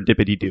flavored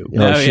dippity doo. You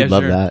know, Oh, she'd yeah,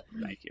 love sure. that.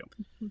 Thank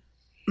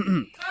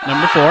you.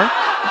 Number 4,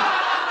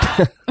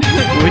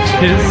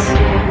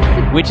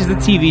 which is the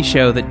TV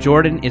show that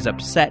Jordan is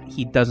upset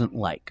he doesn't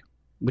like.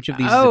 Which of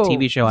these is Oh, the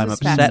TV show this I'm is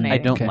upset I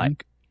fascinating. don't Okay.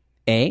 like?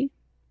 A,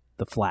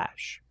 The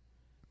Flash.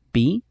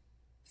 B,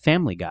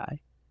 Family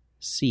Guy.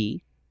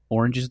 C,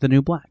 Orange is the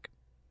New Black.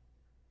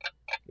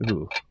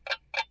 Ooh.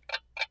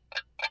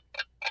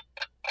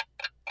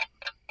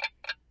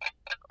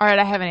 All right,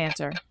 I have an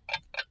answer.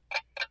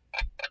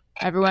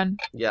 Everyone?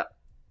 Yeah.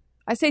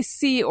 I say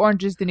C,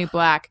 Orange is the New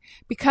Black,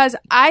 because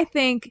I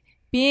think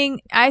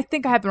I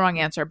have the wrong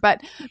answer,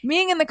 but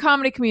being in the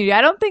comedy community,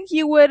 I don't think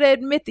you would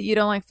admit that you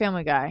don't like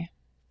Family Guy.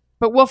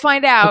 But we'll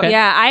find out. Okay.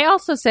 Yeah, I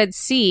also said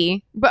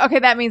C. But okay,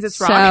 that means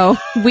it's wrong.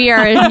 So we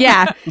are,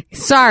 yeah.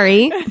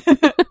 Sorry.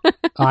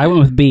 I went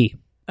with B.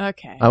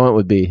 Okay. I went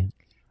with B.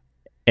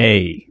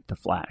 A, The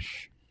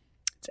Flash.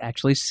 It's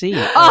actually C. Oh,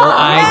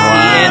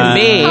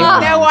 R-I-C-N-B. no.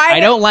 Now, why? I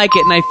don't like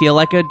it, and I feel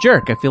like a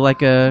jerk. I feel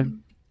like a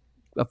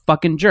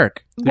fucking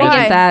jerk. I Why?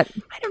 get that.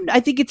 I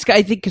think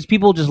because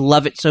people just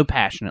love it so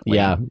passionately.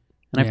 Yeah. And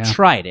I've Yeah.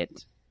 tried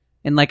it,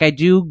 and like I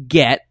do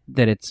get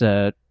that it's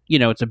a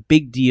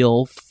big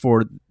deal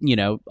for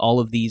all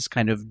of these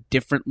kind of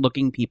different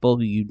looking people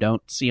who you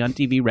don't see on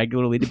TV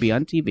regularly to be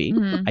on TV.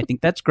 Mhm. I think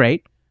that's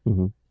great.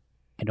 Mhm.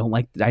 I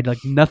like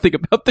nothing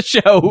about the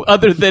show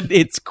other than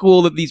it's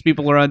cool that these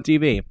people are on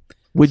TV.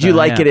 Would you So,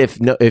 like yeah. it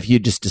if you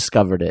just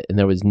discovered it and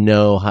there was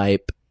no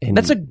hype? And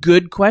That's a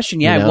good question.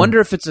 Yeah, You know? I wonder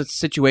if it's a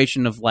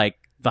situation of like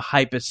the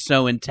hype is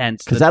so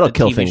intense 'Cause that that'll the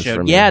kill TV things show.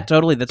 for me. Yeah,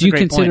 totally. That's Do a you great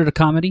consider point. it a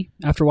comedy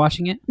after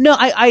watching it? No,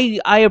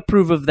 I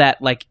approve of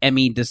that like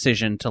Emmy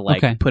decision to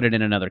like Okay. put it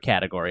in another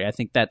category. I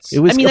think that's. It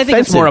was I mean, I think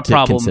it's more a offensive to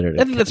problem. consider it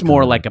I a think that's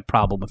more comedy. like a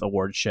problem with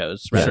award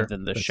shows rather Sure.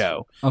 than the That's-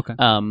 show. Okay.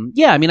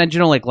 Yeah, I mean, I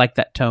generally like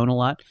that tone a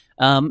lot.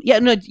 Yeah,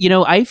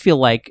 no, I feel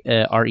like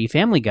R.E.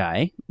 Family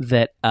Guy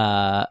that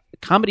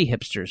comedy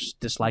hipsters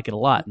dislike it a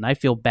lot, and I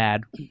feel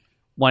bad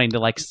wanting to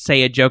like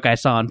say a joke I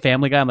saw on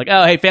Family Guy. I'm like,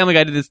 oh, hey, Family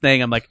Guy did this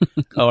thing. I'm like,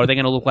 oh, are they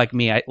going to look like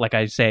me?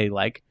 I say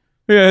like,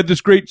 yeah, I had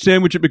this great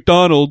sandwich at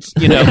McDonald's.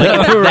 Like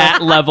that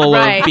level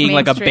Right, of being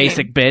like a mainstream.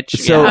 basic bitch.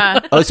 So,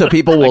 Yeah. so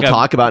people will Like a-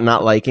 talk about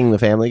not liking the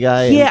Family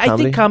Guy. in Yeah, I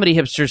comedy? think comedy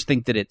hipsters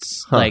think that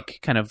it's like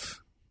kind of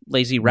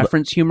lazy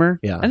reference humor.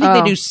 Yeah. I think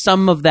they Oh. do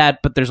some of that,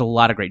 but there's a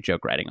lot of great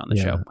joke writing on the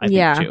Yeah. show. I think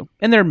Yeah. too,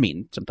 and they're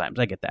mean sometimes.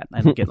 I get that.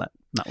 I don't get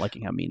not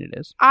liking how mean it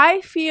is.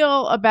 I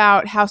feel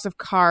about House of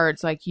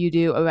Cards like you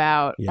do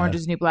about Yeah. Orange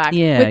is the New Black,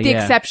 Yeah, with the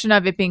yeah. exception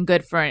of it being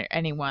good for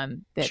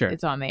anyone that Sure.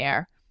 it's on the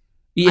air.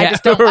 Yeah, I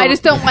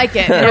just don't like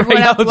it. And everyone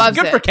Right. else It's loves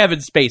good it. for Kevin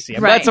Spacey.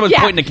 I'm Right. glad someone's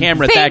Yeah. pointing a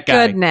camera at Thank that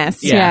guy.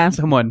 goodness. Yeah, Yeah.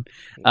 someone.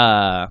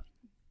 So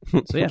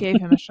yeah,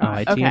 Gave him a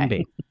shot. Okay.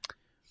 ITNB.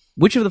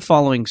 Which of the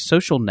following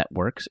social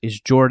networks is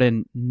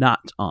Jordan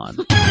not on?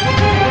 Number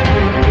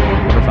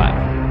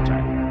 5.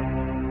 Sorry.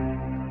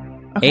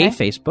 Okay. A,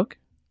 Facebook.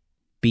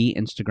 B,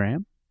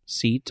 Instagram.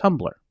 C,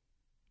 Tumblr.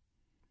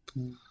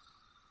 All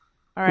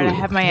right, I Ooh,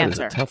 have my that is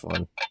a answer. tough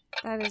one.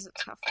 That is a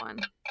tough one.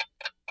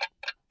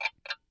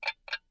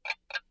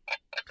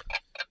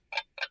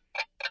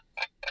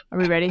 Are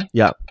we ready?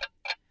 Yeah.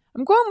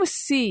 I'm going with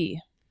C,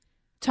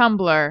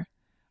 Tumblr.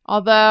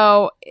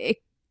 Although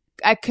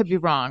I could be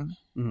wrong.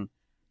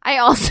 I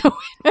also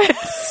went with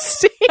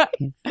C.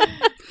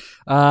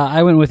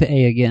 I went with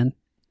A again.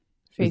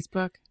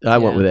 Facebook. I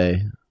went with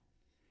A.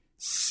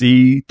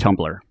 C,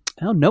 Tumblr.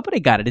 Oh, nobody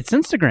got it. It's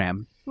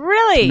Instagram.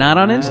 Really? Not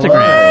on Instagram.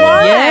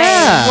 Why?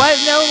 Yeah. What?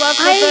 No love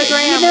for the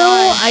gram?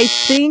 I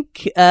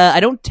think I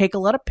don't take a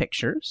lot of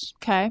pictures.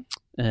 Okay.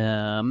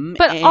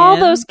 But all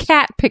those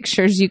cat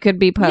pictures you could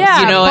be posting.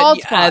 Yeah, bald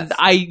I spots.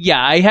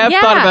 I have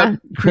thought about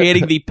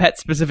creating the pet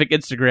specific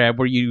Instagram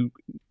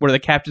where the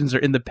captions are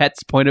in the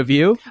pet's point of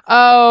view.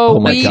 Oh,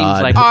 my we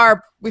God. Like,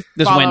 are. We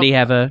Does follow- Wendy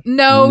have a?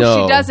 No,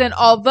 No. she doesn't.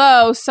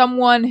 Although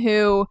someone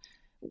who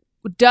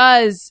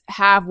does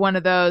have one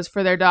of those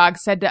for their dog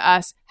said to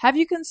us, "Have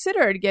you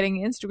considered getting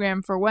Mm,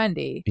 Instagram for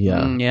Wendy?"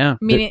 Yeah. Yeah. I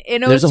mean, it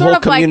There's was a sort whole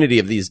of like, community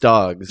of these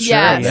dogs.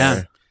 Yes.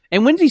 Yeah.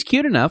 And Wendy's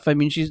cute enough. I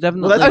mean, she's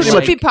definitely. Well, that's oh,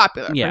 pretty she'd much- be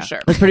popular Yeah. for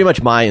sure. That's pretty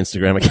much my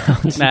Instagram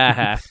account.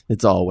 Nah.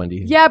 It's all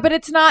Wendy. Yeah, but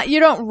it's not. You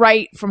don't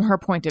write from her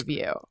point of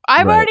view.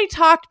 I've Right. already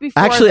talked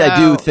before. Actually, I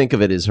do though. think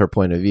of it as her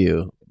point of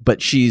view,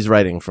 but she's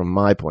writing from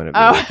my point of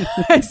view.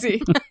 Oh, I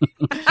see.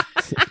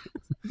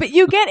 But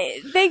you get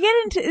it. They get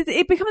into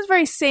it becomes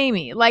very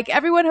samey. Like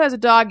everyone who has a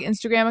dog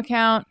Instagram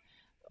account,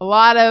 a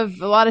lot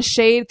of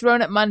shade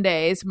thrown at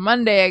Mondays.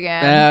 Monday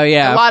again. Oh,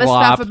 yeah, a lot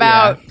flop, of stuff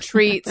about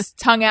treats.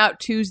 Tongue out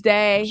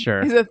Tuesday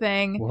Sure. is a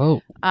thing.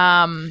 Whoa.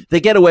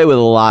 They get away with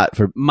a lot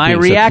for My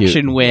being so cute.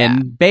 reaction when Yeah.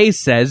 Bae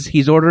says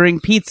he's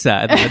ordering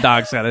pizza and the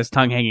dog's got his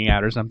tongue hanging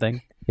out or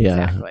something.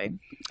 Yeah. Exactly.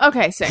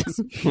 Okay, 6.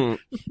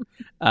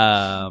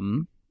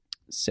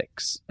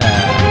 6.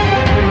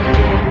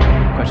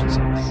 Question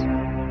 6.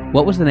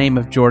 What was the name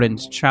of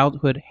Jordan's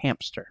childhood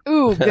hamster?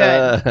 Ooh,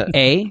 good.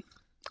 A.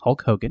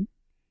 Hulk Hogan.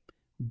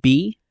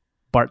 B.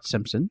 Bart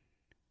Simpson.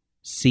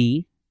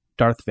 C.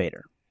 Darth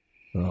Vader.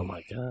 Oh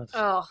my god.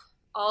 Oh,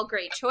 all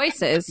great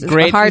choices. Is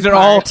Great. The hard These are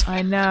all part.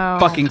 I know.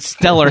 fucking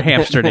stellar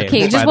hamster names.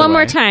 Okay, by just the one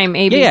more way. time.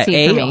 A, B, Yeah, C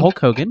A. for me. Hulk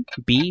Hogan.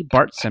 B.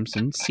 Bart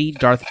Simpson. C.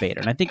 Darth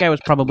Vader. And I think I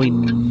was probably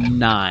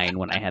 9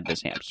 when I had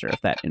this hamster,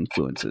 if that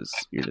influences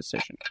your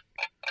decision.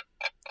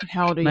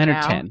 How old are you 9 or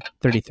now? 10.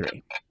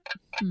 33.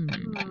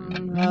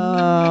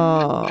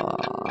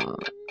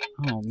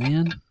 Oh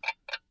man.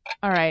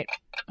 All right.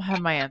 I have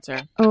my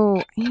answer.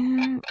 Oh,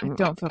 yeah. I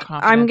don't feel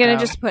confident. I'm gonna though.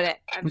 just put it.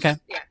 Okay.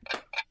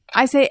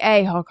 I say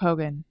A, Hulk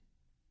Hogan.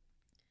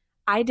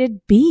 I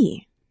did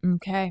B.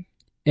 Okay.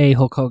 A.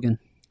 Hulk Hogan.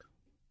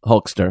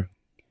 Hulkster.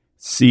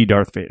 C.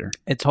 Darth Vader.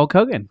 It's Hulk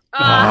Hogan.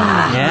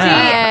 Ah, Yeah. see?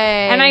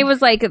 Yay. And I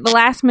was like, at the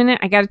last minute,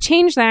 I got to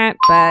change that,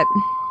 but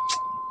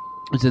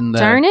It's in the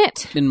darn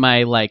it. in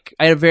my I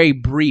had a very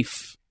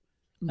brief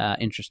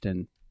interest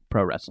in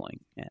pro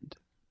wrestling, and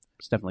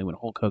it's definitely when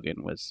Hulk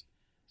Hogan was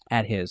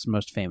at his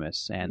most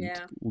famous and Yeah.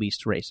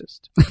 least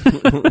racist,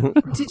 Did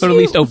but at you-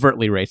 least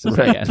overtly racist.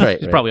 I Right, guess. right,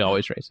 He's right. probably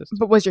always racist.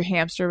 But was your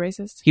hamster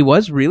racist? He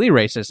was really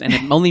racist, and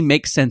it only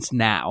makes sense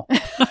now.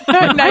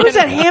 Now Why you was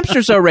that know.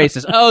 hamster so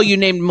racist? Oh, you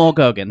named him Hulk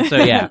Hogan, so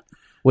yeah.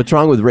 What's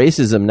wrong with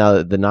racism now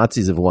that the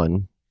Nazis have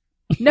won?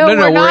 No,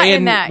 we're not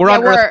in that. We're Yeah,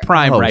 on Earth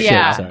Prime Oh, right shit,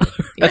 yeah. now. sorry.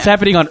 That's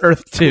happening on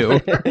Earth too.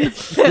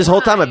 This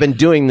whole time I've been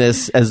doing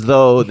this as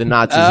though the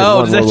Nazis had Oh,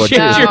 won does that World War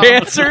change II. No. your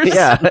answers?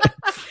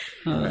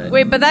 Yeah.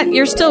 Wait, but that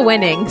you're still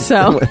winning,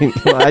 so.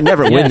 Well, I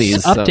never win Yes.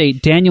 these. so-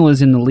 Update. Daniel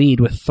is in the lead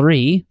with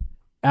 3.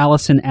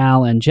 Alison,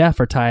 Al, and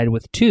Jeff are tied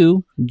with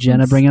 2.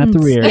 Jenna bringing up the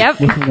rear Yep.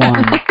 with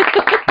 1.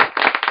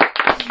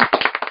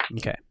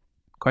 Okay.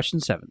 Question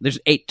 7. There's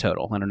 8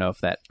 total. I don't know if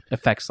that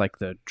affects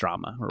the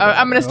drama. Or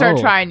I'm going to start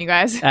Oh. trying, you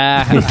guys.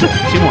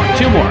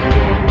 Two more.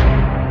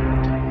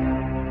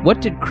 What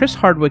did Chris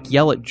Hardwick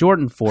yell at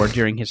Jordan for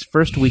during his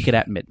first weekend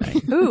at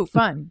midnight? Ooh,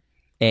 fun.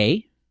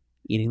 A.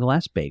 Eating the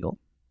last bagel.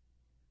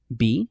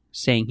 B.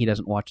 Saying he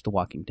doesn't watch The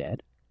Walking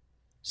Dead.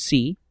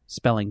 C.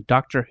 Spelling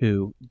Doctor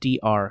Who,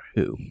 DR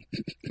Who.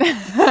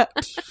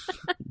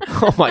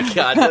 Oh my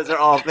god, those are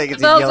all things.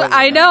 he's Those, yelling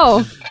I at.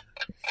 know.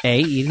 A.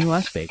 Eating the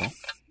last bagel.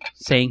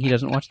 Saying he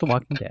doesn't watch The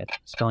Walking Dead.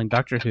 Spelling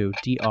Doctor Who,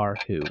 DR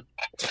Who.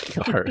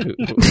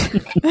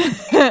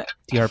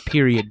 DR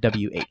period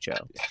WHO.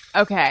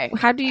 Okay.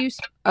 How do you.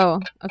 Oh,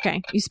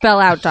 okay. You spell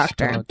out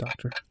doctor.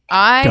 Doctor.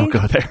 I Don't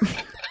go there.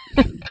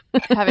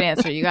 have an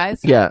answer, you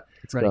guys. Yeah.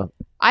 let's Ready. go.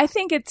 I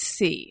think it's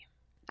C.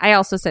 I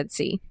also said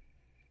C.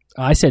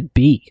 I said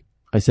B.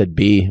 I said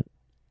B.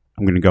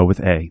 I'm going to go with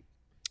A.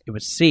 It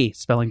was C,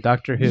 spelling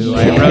Doctor Who.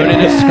 I wrote in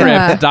a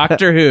script,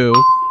 Doctor Who.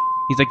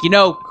 He's like,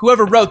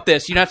 whoever wrote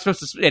this, you're not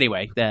supposed to...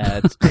 Anyway,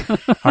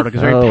 Hardwick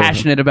is very Oh.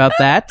 passionate about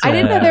that. I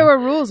didn't know there were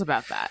rules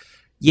about that.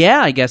 Yeah,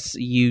 I guess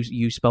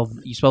you spell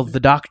the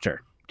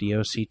Doctor,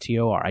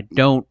 DOCTOR. I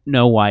don't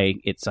know why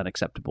it's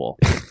unacceptable,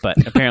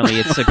 but apparently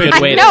it's a good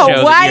way to No, show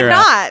that why you're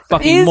not? a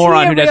fucking Is he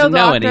moron a who doesn't real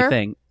know doctor?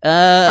 anything.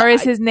 Or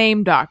is his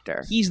name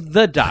Doctor? He's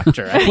the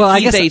Doctor. I think Well, I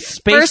he's guess a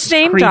space first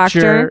name creature.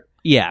 Doctor.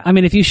 Yeah. I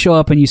mean, if you show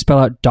up and you spell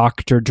out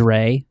Dr.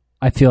 Dre,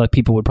 I feel like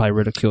people would probably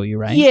ridicule you,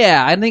 right?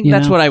 Yeah, I think You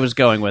that's know? what I was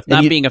going with. And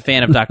Not you- being a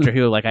fan of Doctor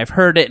Who. I've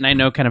heard it and I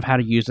know kind of how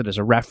to use it as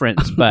a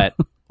reference, but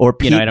Or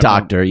Pete I don't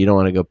Doctor. You don't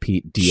want to go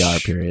Pete DR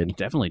period.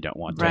 definitely don't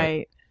want to.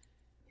 Right.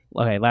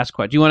 Okay, last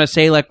question. Do you want to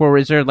say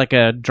is there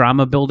a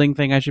drama building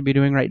thing I should be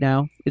doing right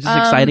now? Is this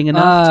exciting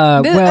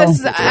enough?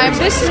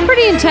 This is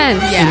pretty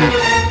intense.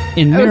 Yeah.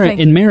 in, Oh, thank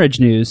you. in marriage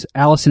news,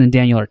 Allison and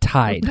Daniel are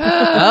tied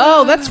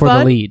Oh, that's for fun.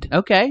 the lead.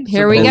 Okay.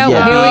 Here we go. yeah. Here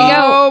we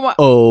go.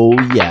 Oh,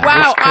 Oh yeah.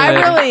 wow. That's I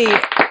good.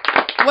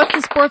 really. What's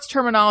the sports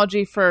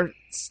terminology for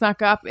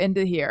snuck up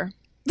into here?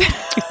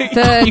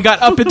 The You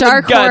got up in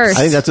dark the guts. horse.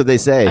 I think that's what they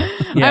say.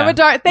 I'm a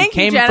dark. Thank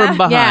you, Came Jenna. from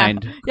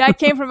behind. Yeah, I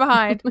came from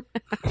behind.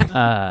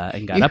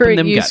 And got up in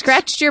them you guts.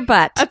 scratched your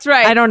butt. That's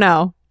right. I don't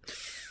know.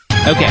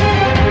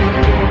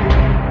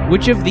 Okay.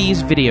 Which of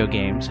these video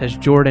games has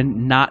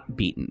Jordan not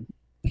beaten?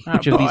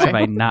 Which of these boy. have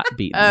I not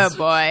beaten? Oh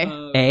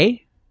boy.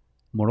 A.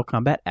 Mortal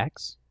Kombat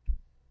X.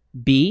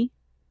 B.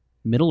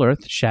 Middle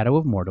Earth: Shadow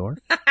of Mordor,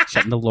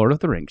 set in the Lord of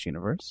the Rings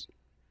universe.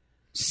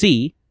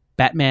 C.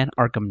 Batman: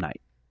 Arkham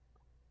Knight.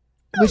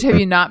 Which have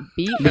you not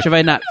beat? Which have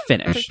I not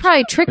There's finished?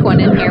 probably a trick one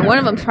in here. One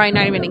of them's probably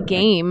not even a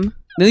game.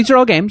 No, these are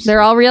all games.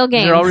 They're all real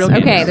games. They're all real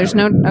games. Okay, there's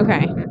no... Okay.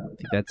 I think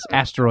that's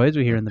asteroids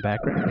we hear in the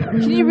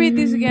background. Can you read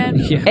these again?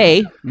 Yeah.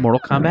 A. Mortal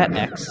Kombat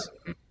X.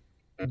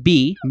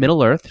 B.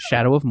 Middle Earth: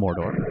 Shadow of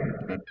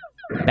Mordor.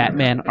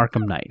 Batman: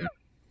 Arkham Knight.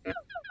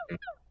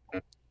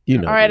 You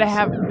know. All right, I these.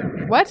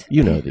 have what?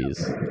 You know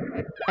these.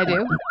 I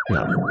do.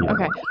 No. you know.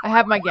 Okay, I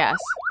have my guess.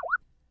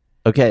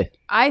 Okay.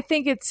 I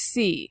think it's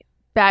C.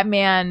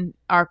 Batman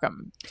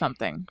Arkham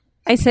something.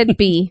 I said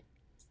B.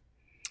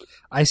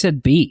 I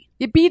said B.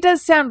 Yeah, B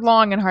does sound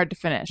long and hard to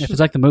finish. If it's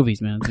like the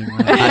movies, man.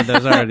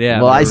 Those are,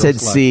 yeah. Well, I they're said real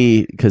slow.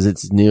 C because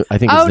it's new. I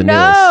think it's Oh the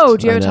no!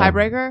 newest. Do you have a I know.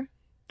 tiebreaker?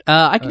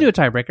 I can do a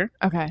tiebreaker.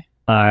 Okay.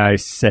 I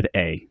said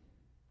A.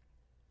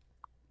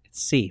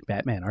 It's C.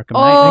 Batman: Arkham Knight.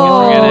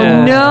 Oh, I guess we're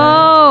gonna,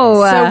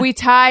 no. So we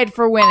tied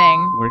for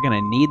winning. We're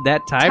gonna need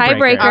that tiebreaker.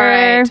 Tiebreaker. All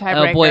right, Oh,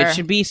 tiebreaker. Oh boy, it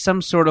should be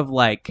some sort of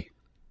like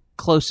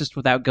closest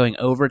without going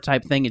over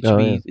type thing. It should Oh,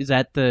 be. yeah. Is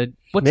that the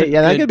what's Yeah, a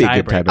that good could be a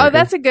good tiebreaker? tiebreaker. Oh,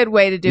 that's a good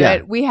way to do Yeah.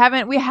 it. We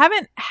haven't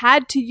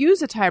had to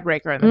use a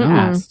tiebreaker in the Mm-mm.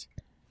 past.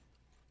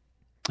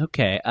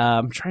 Okay,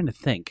 I'm trying to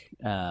think.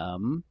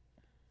 Oh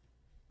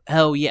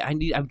yeah,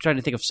 I'm trying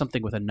to think of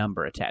something with a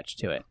number attached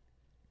to it.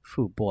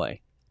 Phew, boy.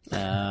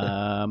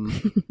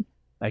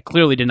 I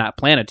clearly did not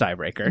plan a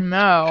tiebreaker.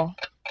 No.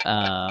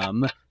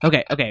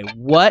 Okay.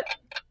 What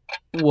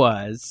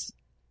was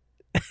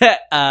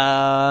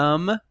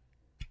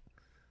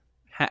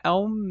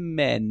how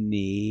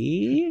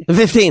many?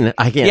 15.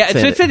 I can't. Yeah,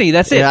 say it's 50.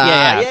 That's it.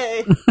 Yeah.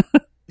 Yay.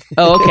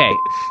 Oh, okay.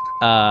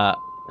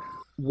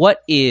 What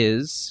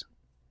is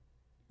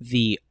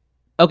the?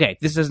 Okay,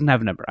 this doesn't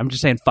have a number. I'm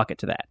just saying, fuck it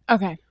to that.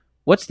 Okay.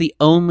 What's the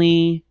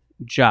only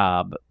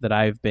job that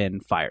I've been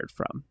fired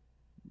from?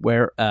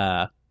 Where?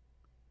 And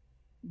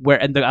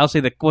I'll say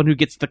the one who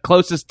gets the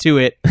closest to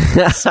it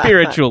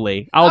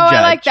spiritually. I'll judge.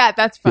 I like that.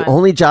 That's fun. The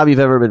only job you've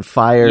ever been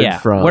fired Yeah.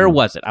 from. Where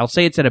was it? I'll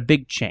say it's at a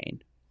big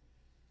chain.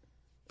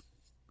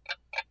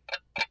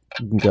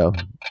 You can go.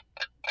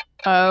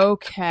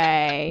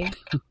 Okay.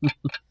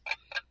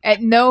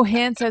 At no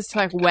hints as to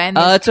like when.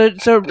 It's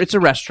a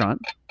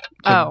restaurant.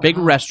 It's a Oh. big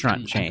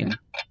restaurant chain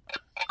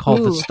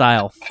called the Ooh.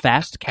 style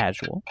Fast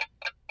Casual.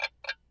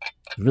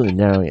 Really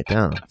narrowing it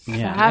down.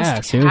 Yeah.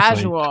 Fast seriously.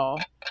 casual.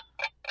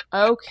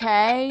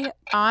 Okay,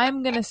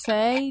 I'm gonna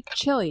say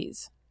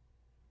Chili's.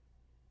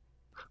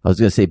 I was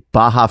going to say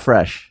Baja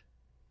Fresh.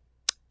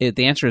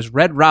 The answer is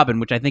Red Robin,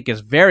 which I think is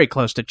very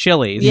close to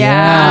Chili's.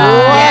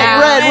 Yeah.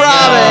 Red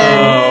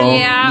Robin!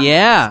 Yeah.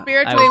 Yeah.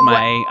 Spiritually, That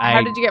was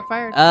how did you get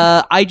fired?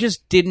 I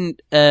just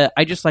didn't.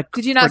 I just like.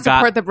 Did you not forgot-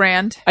 support the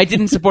brand? I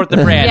didn't support the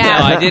brand. Yeah.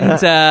 No, I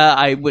didn't.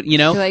 I would. You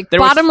know, You're like, there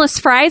was- bottomless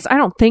fries? I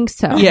don't think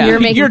so. Yeah, You're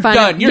making fun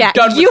done. of... You're yeah,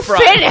 done with you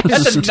fries. finished.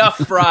 That's enough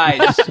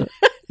fries.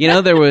 You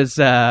know, there was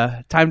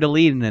time to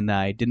lead, and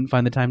I didn't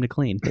find the time to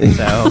clean.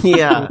 So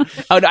Yeah.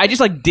 oh, no, I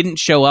just like didn't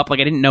show up. Like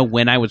I didn't know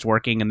when I was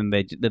working, and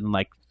then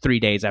like 3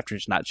 days after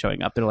just not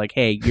showing up, they're like,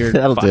 "Hey, you're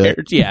That'll do fired."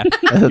 it. Yeah,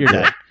 That'll you're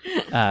do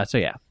done. So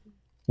yeah,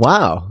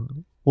 Wow.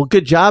 Well,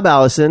 good job,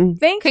 Allison.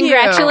 Thank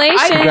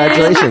Congratulations. you.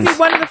 Congratulations. This is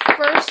one of the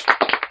first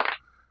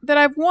that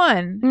I've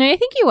won. No, I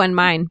think you won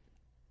mine.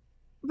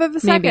 But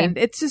the Maybe. second,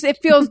 it's just it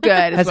feels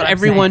good. is has what I'm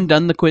everyone saying.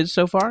 done the quiz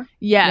so far?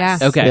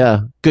 Yes. Yeah. Okay. Yeah.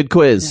 Good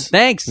quiz.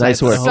 Thanks.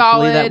 Nice work. Hopefully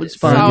Solid, that was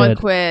fun. solid Good.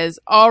 quiz.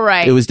 All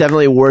right. It was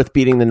definitely worth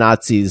beating the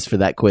Nazis for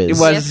that quiz. It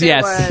was.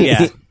 Yes, it was.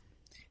 Yeah.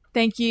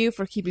 Thank you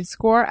for keeping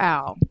score,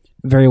 Al.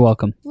 Very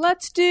welcome.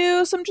 Let's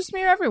do some Just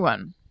Me or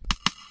Everyone.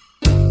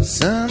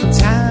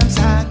 Sometimes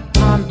I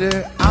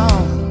ponder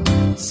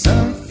on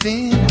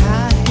something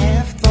I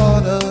have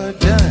thought or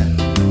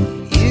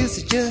done. Is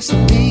it just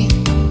me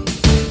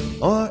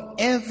or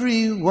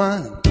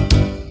everyone?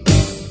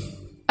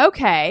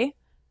 Okay.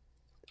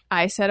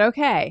 I said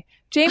okay.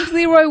 James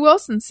Leroy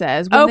Wilson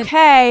says,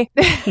 okay.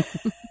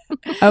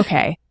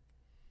 Okay.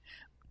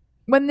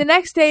 When the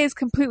next day is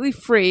completely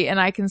free and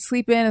I can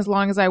sleep in as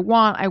long as I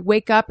want, I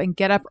wake up and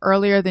get up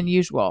earlier than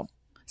usual.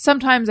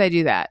 Sometimes I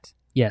do that.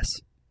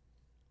 Yes.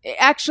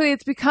 Actually,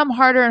 it's become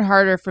harder and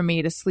harder for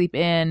me to sleep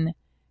in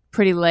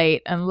pretty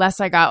late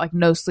unless I got like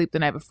no sleep the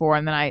night before,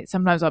 and then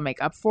sometimes I'll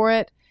make up for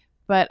it.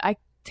 But I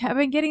have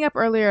been getting up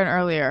earlier and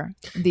earlier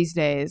these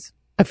days.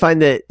 I find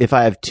that if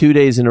I have 2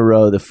 days in a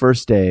row, the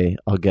first day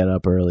I'll get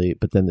up early,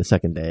 but then the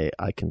second day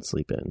I can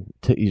sleep in.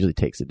 It usually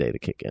takes a day to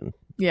kick in.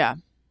 Yeah.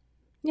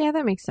 Yeah,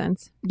 that makes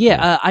sense.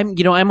 Yeah, I'm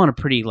on a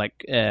pretty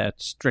like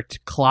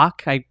strict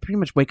clock. I pretty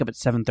much wake up at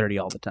 7:30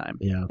 all the time.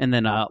 Yeah. And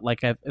then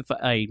if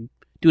I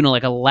doing a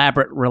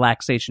elaborate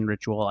relaxation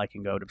ritual, I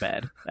can go to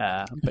bed.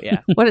 But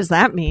yeah. What does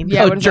that mean?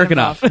 Yeah, what does that jerking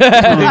involve?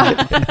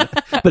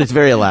 off. But it's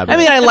very elaborate. I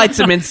mean, I light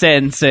some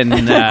incense and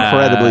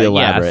Incredibly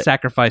elaborate. Yeah,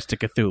 sacrifice to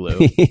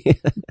Cthulhu,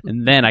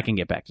 and then I can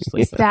get back to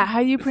sleep. Is that how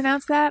you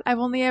pronounce that? I've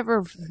only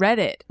ever read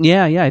it.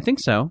 Yeah, I think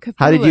so. Cthulhu.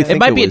 How did you think It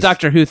might it be a was-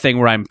 Doctor Who thing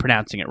where I'm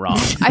pronouncing it wrong.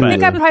 I but-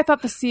 think I probably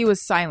thought the C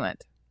was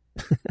silent.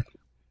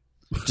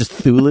 just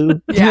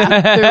Thulu?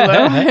 Yeah,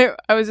 Cthulhu.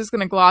 I was just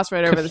going to gloss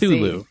right over the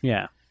Cthulhu. C.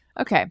 Yeah.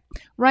 Okay.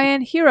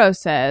 Ryan Hero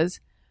says,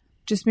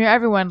 just mere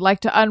everyone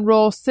like to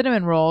unroll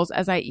cinnamon rolls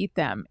as I eat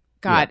them.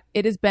 God,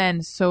 it has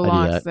been so I do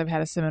long that. since I've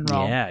had a cinnamon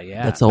roll.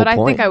 Yeah. That's the whole But I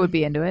point. think I would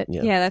be into it.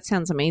 Yeah. Yeah, that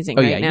sounds amazing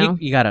Oh right yeah, now.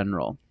 you got to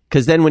unroll.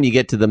 Because then when you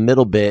get to the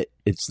middle bit,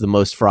 it's the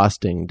most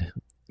frostinged.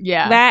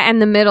 Yeah. That and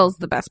the middle's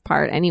the best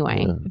part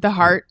anyway. Yeah. The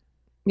heart.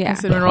 Yeah.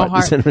 The cinnamon roll The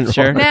heart. cinnamon roll.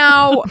 Sure.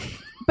 Now,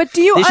 but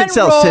do you They should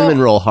unroll? sell cinnamon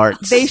roll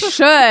hearts. They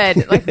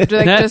should. Like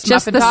just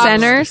Just muffin the tops?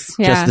 centers?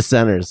 Yeah. Just the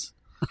centers.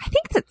 I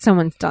think that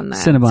someone's done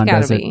that. Cinnabon It's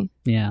gotta does it. be.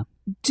 Yeah.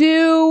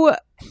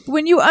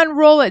 When you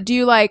unroll it, do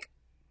you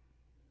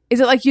is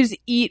it like you just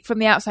eat from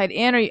the outside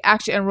in, or you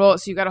actually unroll it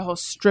so you got a whole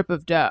strip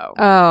of dough?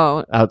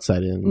 Oh,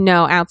 Outside in.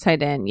 no,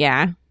 outside in.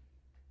 Yeah.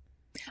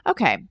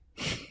 Okay.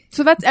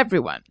 So that's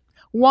everyone.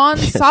 Juan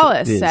Yes,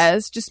 Salas it is.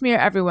 says, just mere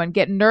everyone,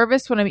 get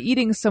nervous when I'm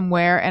eating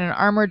somewhere and an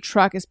armored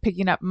truck is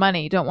picking up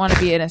money. Don't want to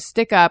be in a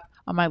stick up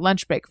on my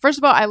lunch break. First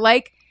of all, I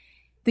like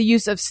the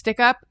use of stick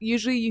up.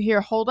 Usually you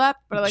hear hold up,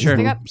 but I like Sure.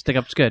 stick up. Stick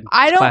up's good.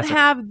 I It's don't classic.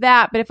 have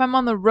that, but if I'm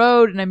on the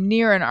road and I'm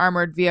near an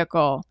armored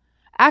vehicle,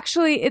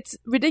 actually, it's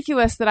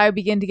ridiculous that I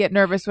begin to get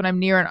nervous when I'm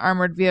near an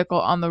armored vehicle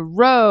on the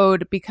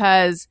road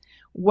because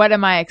what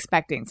am I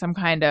expecting? Some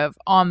kind of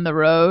on the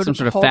road, some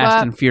sort of hold Fast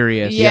up? and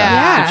Furious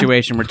Yeah.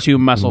 situation where two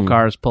muscle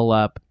cars pull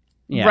up.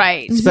 Yeah.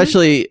 Right.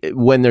 Especially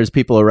when there's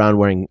people around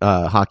wearing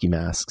hockey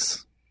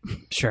masks.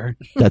 Sure.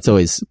 That's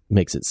always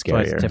makes it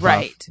always scarier. tip-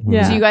 Right.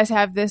 Yeah. Do you guys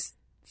have this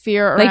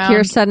fear around? Like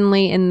you're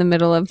suddenly in the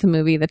middle of the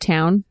movie, The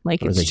Town.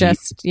 Like Or it's the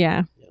just,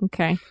 yeah.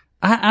 Okay.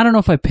 I don't know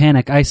if I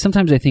panic.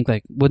 Sometimes I think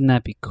like, wouldn't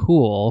that be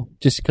cool?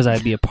 Just because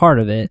I'd be a part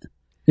of it.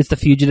 It's the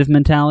fugitive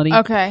mentality.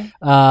 Okay.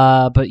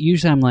 But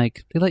usually I'm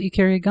like, they let you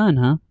carry a gun,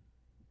 huh?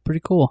 Pretty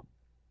cool.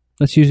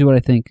 That's usually what I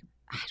think.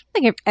 I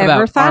don't think I've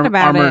ever thought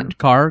about armored it.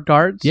 car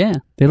guards. Yeah,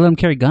 they let them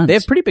carry guns. They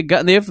have pretty big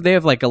guns. They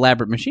have like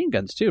elaborate machine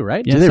guns too,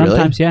 right? Yeah, Do they really?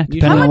 sometimes, yeah, Usually.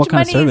 depending How on much what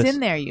kind of money service. is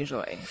in there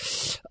usually?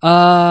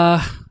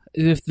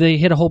 If they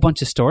hit a whole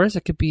bunch of stores,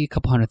 it could be a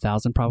couple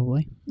 100,000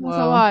 probably. That's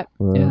a lot.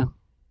 Yeah.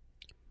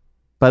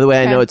 By the way,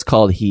 I Okay. know it's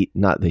called Heat,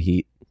 not The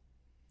Heat.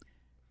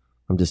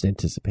 I'm just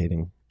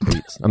anticipating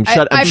tweets. I'm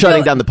I shutting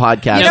feel- down the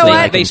podcast. You know so that what?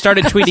 I They can-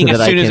 started tweeting so as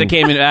that I soon as can- it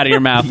came out of your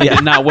mouth. They Yeah.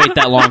 did not wait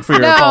that long for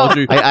your No.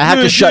 apology. I have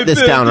to shut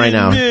this down right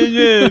now.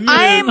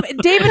 I'm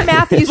David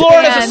Matthews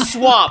Florida's band. a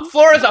swamp.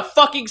 Florida's a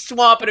fucking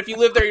swamp, and if you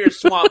live there, you're a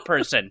swamp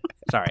person.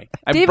 Sorry,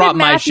 I David brought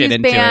my Matthews shit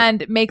into it.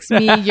 band makes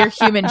me your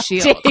human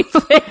shield.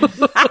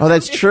 Oh,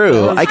 that's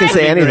true. I can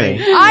say anything.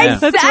 Yeah.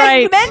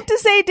 I meant to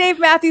say Dave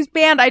Matthews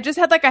Band. I just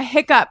had like a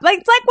hiccup. Like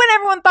it's like when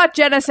everyone thought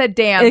Jenna said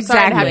damn.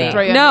 Sorry to have to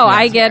throw you No, under the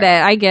I bus get here.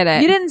 it. I get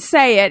it. You didn't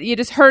say it. You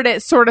just heard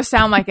it sort of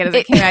sound like it as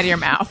it came out of your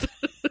mouth.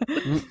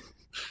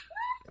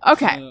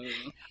 Okay.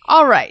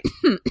 All right.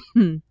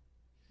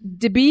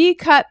 DB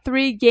Cut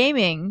 3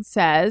 Gaming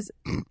says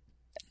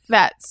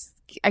that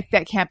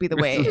can't be the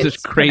way This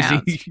it's crazy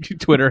pronounced.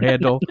 Twitter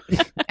handle.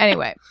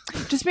 Anyway,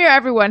 just mirror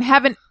everyone.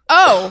 Have an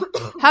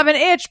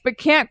itch, but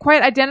can't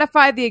quite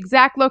identify the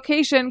exact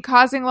location,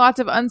 causing lots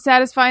of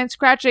unsatisfying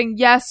scratching.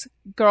 Yes,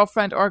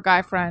 girlfriend or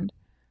guy friend.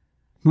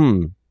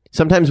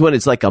 Sometimes when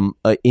it's like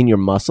in your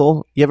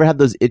muscle, you ever have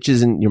those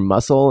itches in your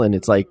muscle and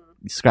it's like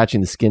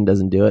scratching the skin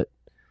doesn't do it?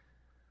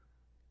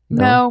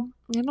 No.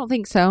 I don't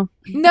think so.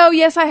 No,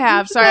 yes, I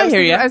have. Sorry, I I was,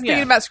 hear thinking, ya. I was thinking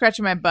Yeah. about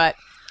scratching my butt.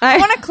 I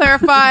want to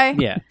clarify.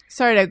 Yeah,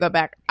 Sorry to go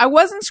back. I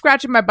wasn't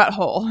scratching my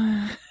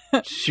butthole.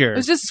 sure. It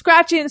was just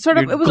scratching sort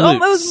of. Your It was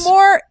glutes.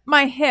 more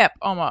my hip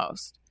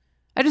almost.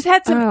 I just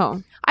had some.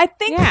 Oh, I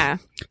think yeah.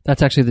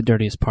 That's actually the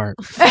dirtiest part.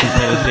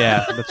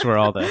 Yeah, that's where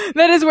all the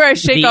that is where I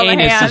shake the all the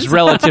anus hands. is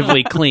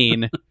relatively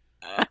clean.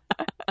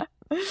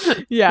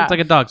 Yeah. It's like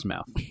a dog's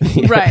mouth.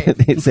 Right.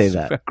 They say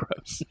that.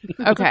 Gross.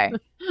 Okay.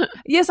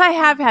 Yes, I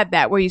have had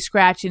that where you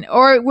scratch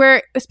or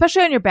where,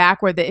 especially on your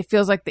back, where it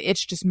feels like the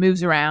itch just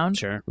moves around.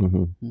 Sure.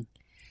 Mm-hmm.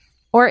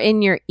 Or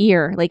in your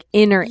ear, like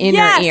inner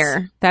Yes!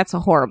 ear. That's a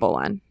horrible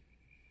one.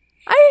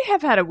 I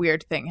have had a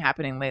weird thing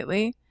happening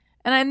lately,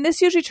 and this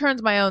usually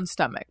turns my own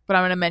stomach, but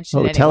I'm going to mention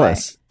it anyway. Tell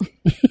us.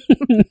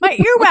 My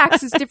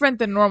earwax is different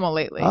than normal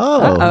lately.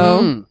 Oh.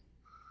 Oh.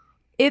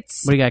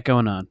 It's What do you got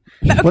going on?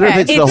 What if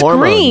okay. it's the It's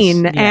hormones?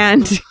 green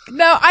and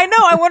No, I know.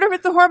 I wonder if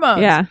it's the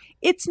hormones. yeah.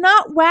 It's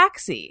not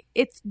waxy.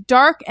 It's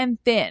dark and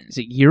thin. Is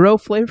it Euro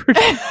flavored?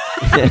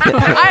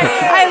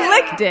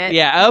 I licked it.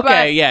 Yeah. Okay.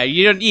 but, Yeah.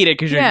 You don't eat it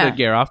because you're Yeah. going to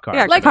get off carbs.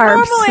 Yeah, Like Carbs.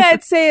 normally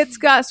I'd say it's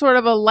got sort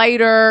of a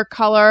lighter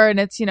color and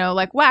it's,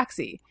 like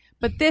waxy.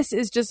 But this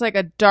is just like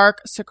a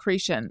dark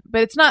secretion.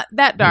 But it's not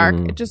that dark.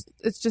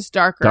 It's just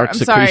darker. Dark I'm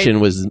Secretion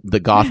sorry. was the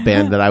goth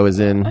band that I was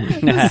in.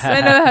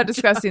 I know how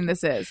disgusting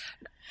this is.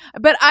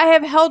 But I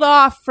have held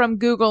off from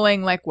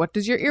Googling, like, what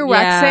does your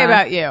earwax say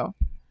about you?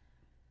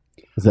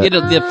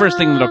 The first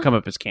thing that'll come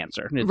up is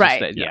cancer. It's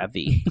Right.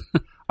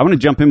 I want to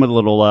jump in with a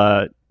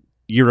little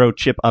Euro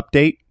chip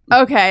update.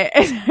 Okay.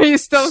 Are you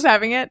still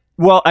having it?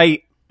 Well,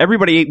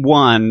 everybody ate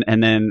one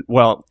and then,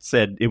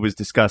 said it was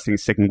disgusting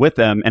sticking with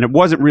them. And it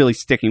wasn't really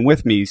sticking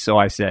with me. So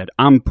I said,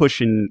 I'm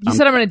pushing. You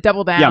said I'm going to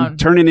double down. Yeah, I'm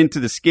turning into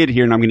the skid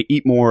here and I'm going to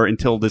eat more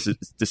until this is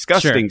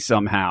disgusting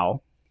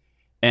somehow.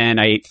 And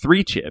I ate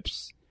 3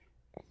 chips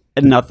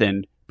and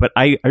nothing. But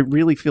I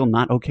really feel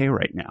not okay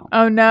right now.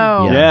 Oh,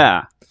 no.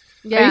 Yeah.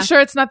 Are you sure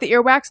it's not the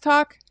earwax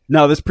talk?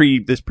 No, this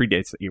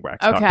predates the earwax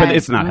talk, but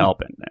it's not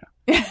helping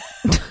there.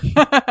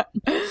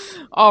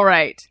 All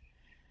right.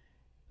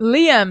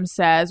 Liam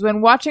says,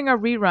 when watching a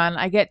rerun,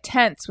 I get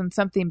tense when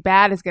something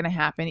bad is going to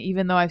happen,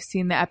 even though I've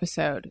seen the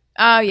episode.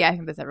 Oh, yeah, I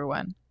think that's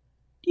everyone.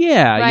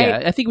 Yeah, Right?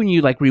 yeah. I think when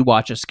you like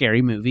rewatch a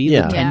scary movie,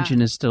 Yeah. the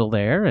tension is still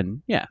there,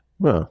 and yeah.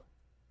 Well,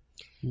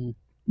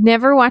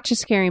 Never watch a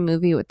scary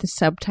movie with the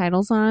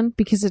subtitles on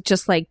because it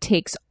just like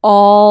takes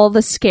all the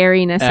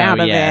scariness out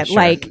of it. Sure.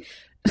 Like,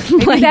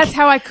 Maybe that's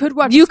how I could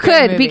watch you a scary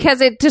could movie.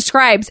 because it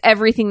describes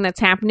everything that's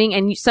happening,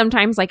 and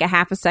sometimes like a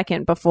half a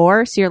second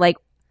before, so you're like,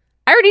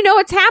 I already know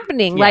what's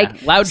happening. Yeah.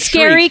 Like, Loud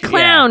scary shriek,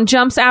 clown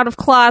jumps out of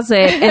closet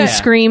and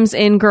screams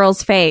in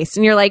girl's face,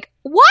 and you're like,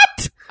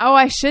 what? Oh,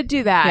 I should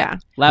do that. Yeah.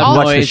 Loud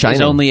Watch The noise is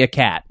Shining. only a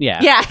cat. Yeah.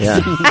 Yes. Yeah.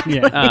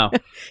 Oh.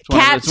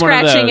 Cat It's one of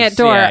scratching those. at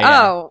door. Yeah,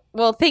 yeah. Oh,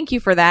 well, thank you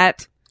for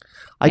that.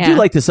 I do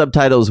like the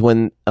subtitles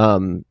when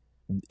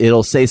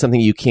it'll say something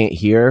you can't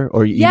hear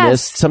or you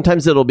miss.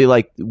 Sometimes it'll be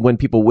like when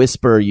people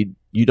whisper, you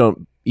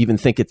don't even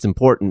think it's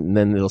important, and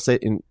then it'll say.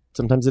 And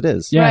sometimes it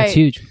is. Yeah, Right. it's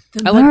huge.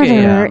 I like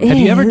it.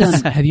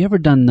 Have you ever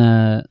done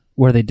the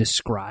where they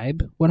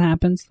describe what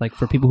happens, like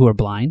for people who are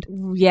blind?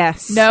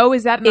 Yes. No,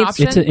 is that an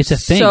option? It's a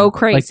thing. So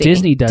crazy. Like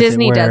Disney does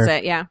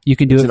it. Yeah. You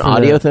can do It's it an for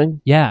audio thing.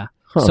 Yeah.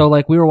 Huh. So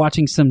like we were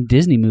watching some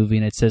Disney movie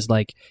and it says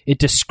like it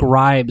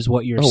describes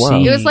what you're Oh, wow.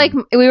 seeing. It was like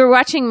we were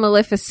watching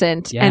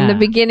Maleficent, and the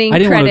beginning I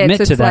didn't credits. want to admit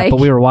to it's that, like, but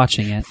we were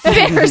watching it.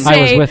 there's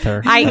I was a- with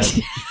her.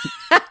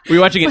 Were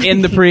you watching it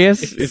in the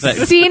Prius? Is that,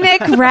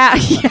 scenic route.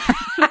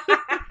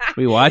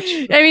 we watch?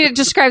 I mean, it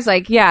describes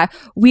like,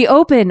 we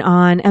open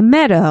on a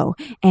meadow,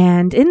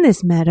 and in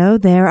this meadow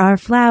there are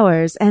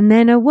flowers, and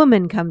then a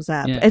woman comes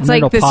up. Yeah, It's and then like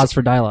it'll this. pause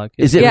for dialogue.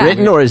 Is it Yeah.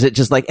 written or is it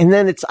just like? And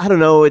then it's I don't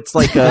know. It's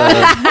like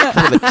a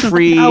kind of a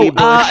tree.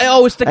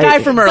 It's the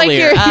guy from like earlier.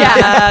 your-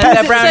 yeah.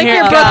 That brown It's like hair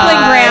your Brooklyn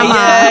guy. grandma.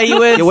 Yeah, he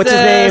was Yeah, what's his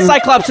name?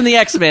 Cyclops in the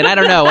X-Men. I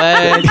don't know.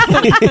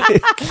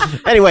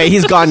 Anyway,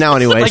 he's gone now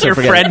anyway. Like so your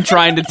forget friend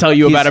trying to tell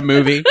you about a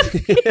movie.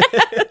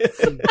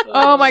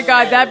 Oh my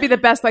God, that'd be the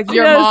best. Like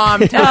your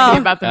mom telling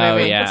you about the Oh,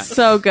 movie. yeah.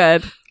 So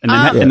good. And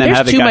then, There's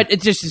have the too guy, much.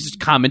 It's just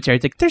commentary.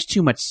 It's like there's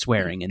too much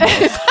swearing in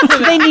this.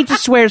 They need to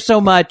swear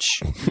so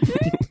much.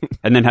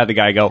 and then have the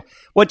guy go,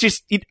 well,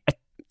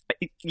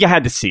 you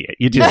had to see it.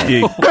 You just,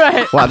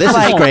 Right. Wow, this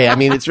is great. I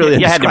mean, it's really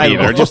you had to be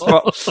there.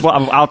 indescribable. Just,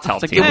 I'll tell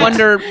It's like you. you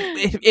wonder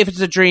if it's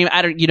a dream.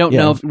 You don't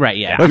know. Right?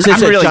 Yeah. Or it's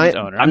just a really- giant-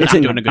 I'm not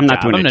doing a good job.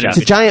 I'm not It's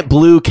a giant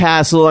blue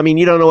castle. I mean,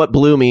 you don't know what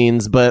blue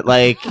means, but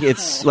like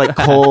it's like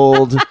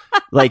cold,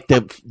 like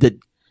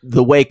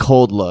the way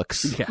cold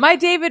looks. My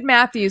David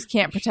Matthews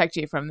can't protect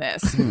you from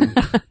this.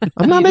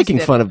 I'm not You making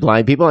just fun of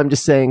blind people. I'm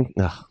just saying,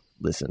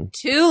 listen,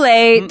 Too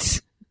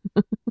late.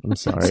 I'm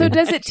sorry. So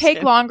does it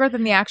take longer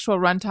than the actual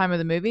runtime of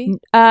the movie?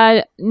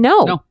 No.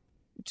 No.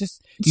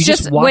 Just It's You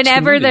just just watch the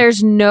whenever movie.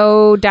 there's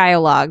no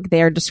dialogue,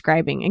 they're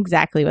describing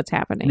exactly what's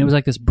happening. And it was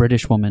like this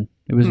British woman.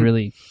 It was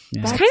really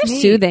yeah. it's That's kind of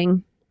neat.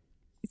 soothing.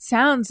 it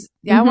sounds.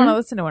 Yeah, I Mhm. want to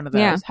listen to one of those.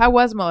 Yeah. How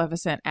was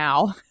Maleficent,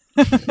 Al?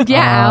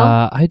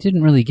 Yeah. I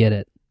didn't really get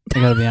it. I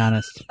gotta be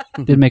honest.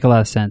 Didn't make a lot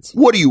of sense.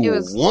 What are you, It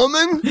was- a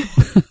woman?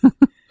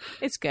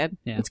 It's good.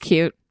 Yeah. It's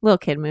cute. Little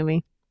kid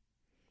movie.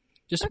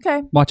 Just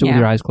Okay. watch it with Yeah.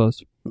 your eyes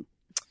closed.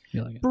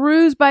 You like it.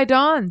 Bruised by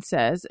Dawn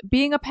says,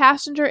 being a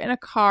passenger in a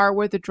car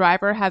where the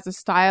driver has a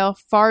style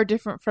far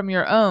different from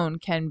your own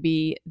can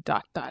be ...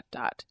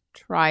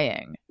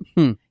 trying.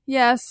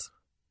 Yes.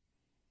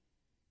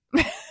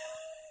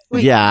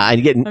 yeah, I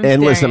get an I'm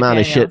endless staring at amount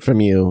of Daniel. shit from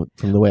you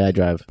from the way I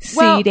drive.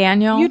 Well,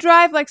 Daniel. You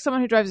drive like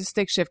someone who drives a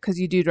stick shift because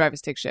you do drive a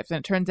stick shift. And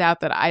it turns out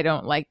that I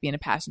don't like being a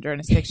passenger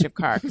in a stick shift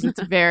car because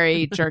it's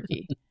very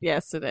jerky.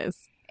 Yes, it is.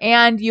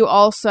 And you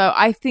also,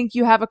 I think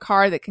you have a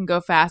car that can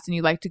go fast and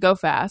you like to go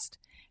fast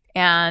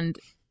and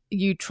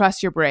you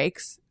trust your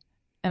brakes.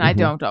 And I Mhm.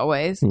 don't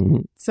always.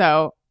 Mhm.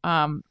 So,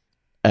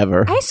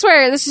 Ever. I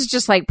swear this is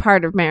just like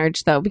part of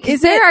marriage though, because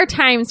Is there it? are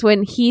times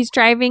when he's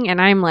driving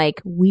and I'm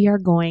like, we are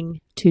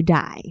going to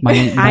die. My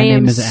I name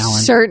am is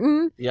Allan.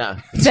 certain Yeah.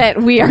 that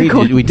we are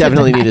going We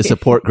definitely to need a die.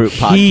 support group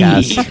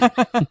podcast.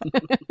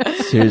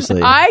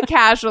 Seriously. I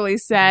casually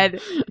said,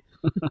 is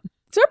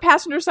there a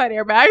passenger side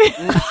airbag?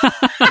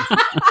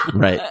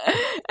 Right.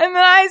 And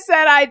then I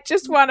said,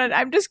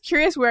 I'm just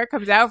curious where it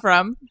comes out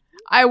from.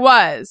 I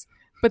was.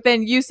 But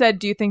then you said,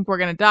 do you think we're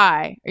going to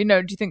die? Or,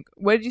 do you think,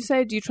 what did you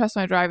say? Do you trust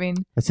my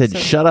driving? I said, So-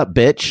 shut up,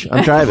 bitch.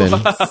 I'm driving.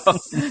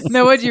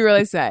 No, what did you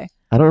really say?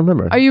 I don't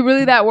remember. Are you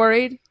really that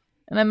worried?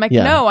 And I'm like,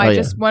 Yeah. no, Oh, I'm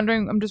just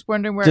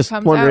wondering where Just it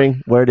comes wondering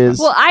out. where it is.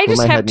 Well, I where just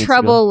my have head needs to go.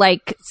 trouble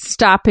like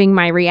stopping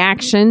my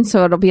reaction,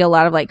 so it'll be a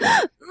lot of like,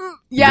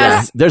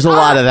 Yes. There's a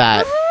lot of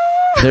that.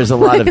 There's a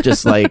lot of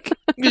just like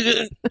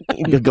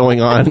going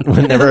on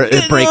whenever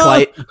a brake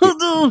light.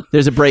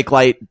 There's a brake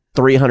light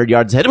 300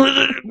 yards ahead.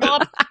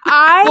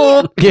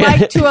 I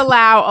like to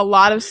allow a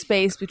lot of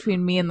space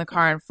between me and the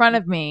car in front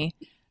of me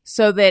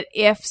so that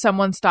if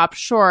someone stops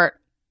short,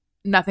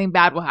 nothing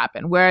bad will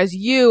happen. Whereas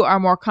you are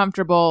more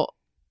comfortable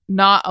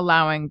not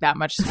allowing that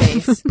much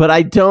space. But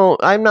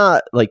I'm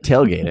not like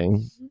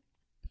tailgating.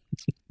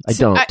 I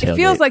don't. It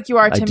feels like you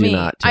are I to do me.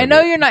 not I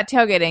know tailgate. you're not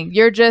tailgating.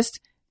 You're just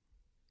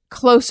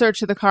closer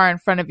to the car in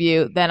front of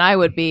you than I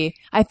would be.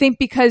 I think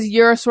because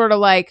you're sort of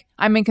like,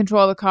 I'm in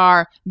control of the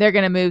car, they're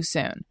going to move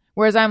soon.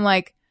 Whereas I'm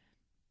like,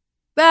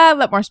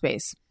 let more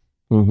space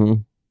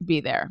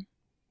be there.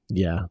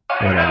 Yeah,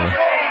 whatever.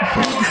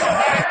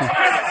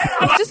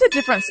 It's just a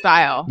different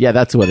style. Yeah,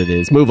 that's what it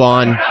is. Move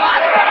on. Anyway,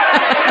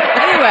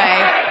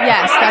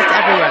 yes, that's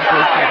everyone.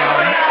 Please move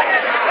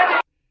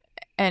on.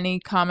 Any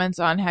comments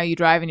on how you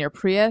drive in your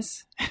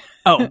Prius?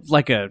 Oh,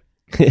 like a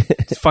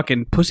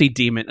fucking pussy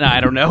demon. I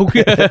don't know.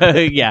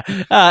 Yeah.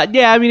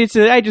 I mean,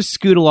 I just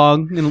scoot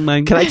along. In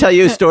my Can I tell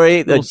you a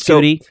story? little So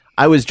scooty.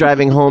 I was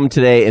driving home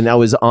today, and I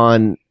was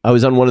on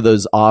one of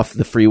those off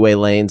the freeway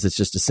lanes. It's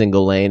just a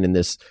single lane, and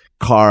this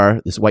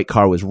white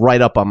car, was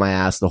right up on my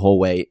ass the whole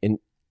way. And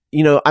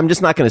I'm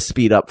just not going to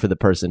speed up for the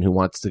person who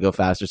wants to go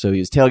faster. So he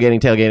was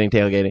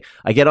tailgating.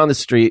 I get on the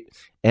street,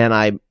 and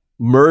I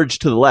merge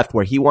to the left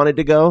where he wanted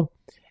to go,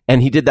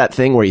 and he did that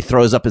thing where he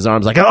throws up his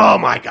arms like, "Oh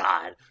my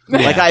god."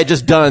 Like I had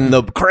just done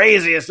the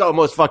craziest,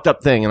 almost fucked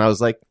up thing. And I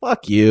was like,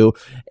 fuck you.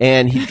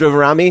 And he drove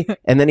around me.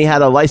 And then he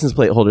had a license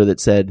plate holder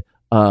that said,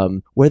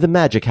 where the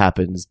magic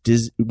happens,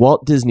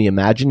 Walt Disney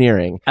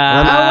Imagineering.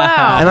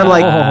 wow. And I'm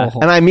like,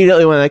 and I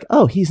immediately went like,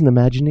 oh, he's an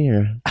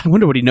Imagineer. I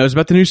wonder what he knows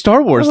about the new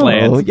Star Wars Oh,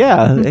 land.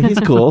 yeah, he's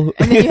cool.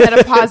 And then you had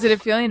a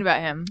positive feeling about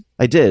him.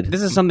 I did.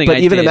 This is something But I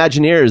even did.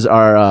 Imagineers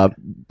are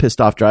pissed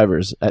off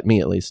drivers, at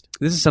me at least.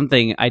 This is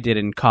something I did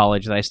in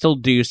college that I still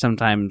do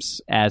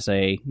sometimes as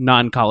a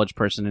non-college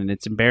person, and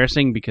it's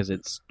embarrassing because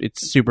it's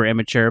super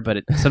immature, but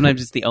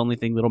sometimes it's the only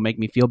thing that'll make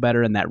me feel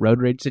better in that road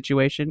rage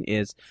situation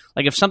is,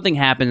 like, if something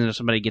happens and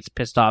somebody gets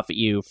pissed off at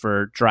you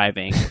for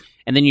driving,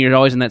 and then you're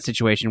always in that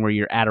situation where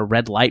you're at a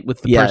red light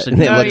with the Yeah, person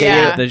and they you look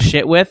at the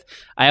shit with.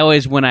 I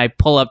always, when I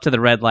pull up to the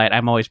red light,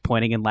 I'm always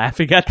pointing and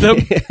laughing at them.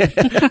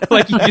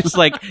 Like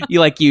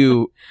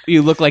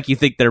you look like you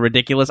think they're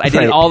ridiculous. I did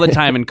Right. it all the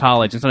time in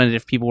college, and sometimes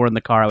if people were in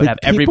the car, I would But have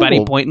everybody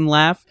people- point and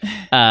laugh.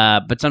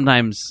 But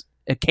sometimes,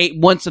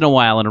 once in a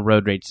while, in a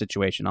road rage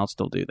situation, I'll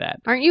still do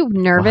that. aren't you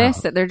nervous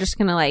Wow. that they're just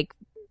gonna like?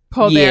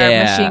 Pull their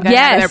Yeah. machine gun out of their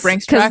Yes,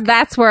 Brinks because truck.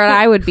 that's where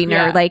I would be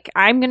nervous. Yeah. Like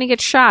I'm gonna get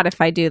shot if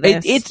I do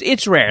this.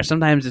 It's rare.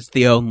 Sometimes it's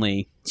the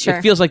only. Sure.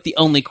 It feels like the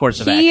only course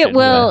of He action.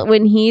 will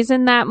when he's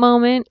in that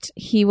moment.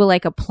 He will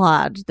like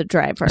applaud the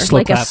driver, Slow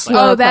like a clap.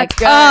 slow. Oh, that's like,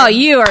 good. oh,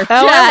 you are just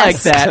I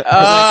like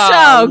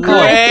that. so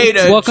great.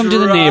 Welcome to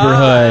the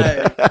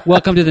neighborhood.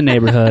 Welcome to the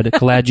neighborhood.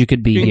 Glad you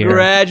could be here.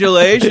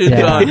 Congratulations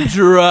Yeah. on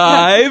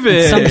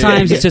driving.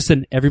 Sometimes it's just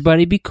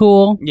everybody be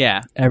cool.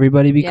 Yeah,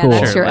 Everybody be Yeah, cool.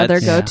 that's Sure, your other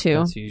that's- go-to.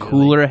 that's usually-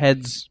 cooler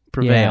heads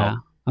prevail. Yeah,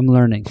 I'm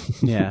learning.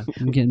 Yeah.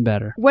 I'm getting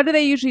better. What do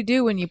they usually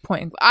do when you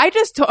point? I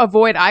just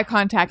avoid eye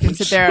contact and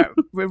sit there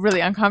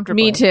really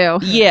uncomfortably. Me too.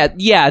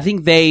 Yeah. I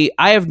think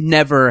I have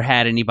never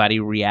had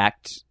anybody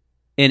react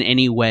in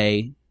any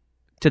way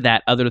to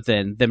that other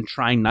than them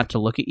trying not to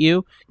look at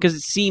you, because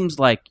it seems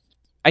like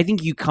I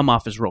think you come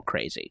off as real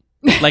crazy.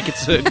 Like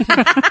it's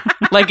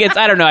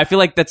I don't know. I feel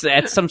like that's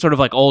some sort of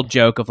like old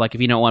joke of like, if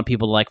you don't want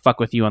people to like fuck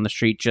with you on the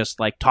street, just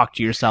like talk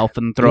to yourself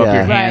and throw up Yeah.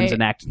 your hands Right.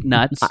 and act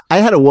nuts. I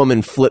had a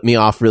woman flip me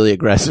off really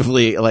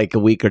aggressively like a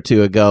week or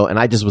two ago, and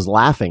I just was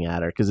laughing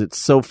at her because it's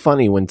so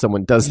funny when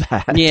someone does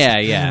that.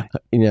 Yeah.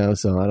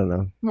 So I don't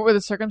know. What were the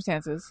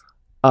circumstances?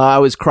 I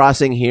was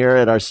crossing here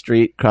at our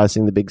street,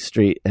 crossing the big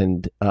street,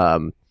 and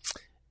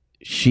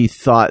she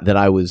thought that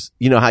I was,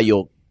 how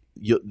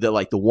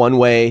the one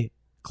way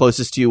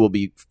closest to you will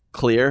be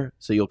clear,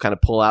 so you'll kind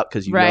of pull out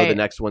because know Right. the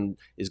next one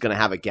is going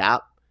to have a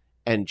gap,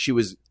 and she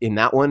was in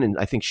that one, and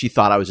I think she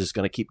thought I was just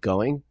going to keep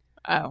going.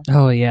 Oh,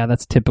 Oh yeah,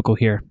 that's typical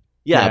here.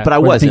 Yeah, Yeah. but I Or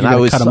I wasn't. think you're I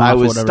gonna was cut 'em off I or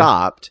was whatever.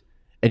 stopped,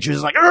 and she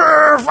was like,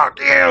 "Fuck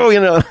you!"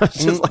 I was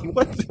just like,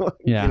 "What?"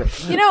 Yeah.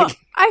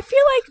 I feel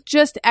like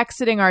just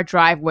exiting our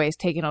driveway is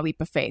taking a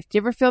leap of faith. Do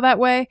you ever feel that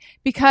way?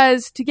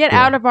 Because to get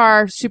out of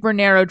our super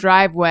narrow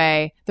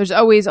driveway, there's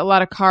always a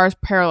lot of cars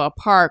parallel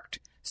parked.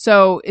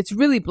 So it's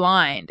really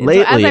blind. And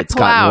Lately, so as I it's pull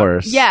gotten out,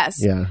 worse. Yes.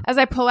 Yeah. As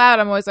I pull out,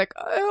 I'm always like,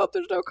 I hope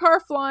there's no car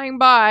flying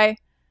by.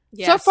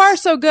 Yes. So far,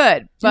 so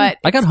good. But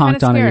I got it's honked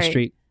kinda on at your scary.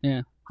 street.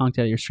 Yeah, honked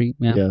out of your street.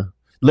 Yeah. Yeah.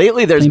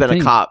 Lately, there's Same been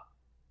thing. a cop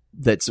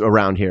that's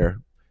around here,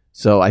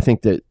 so I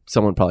think that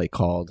someone probably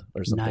called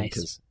or something. Nice.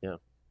 'cause, yeah.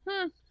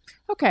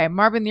 Okay,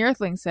 Marvin the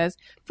Earthling says,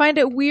 find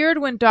it weird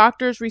when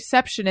doctor's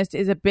receptionist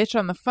is a bitch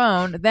on the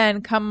phone,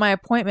 then come my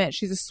appointment,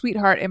 she's a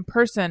sweetheart in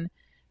person.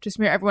 Just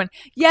mirror everyone.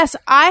 Yes,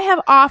 I have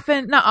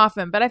not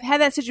often, but I've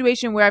had that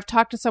situation where I've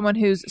talked to someone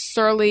who's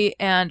surly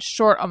and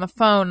short on the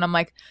phone. And I'm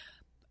like,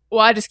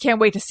 well, I just can't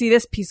wait to see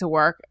this piece of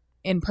work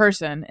in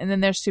person. And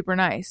then they're super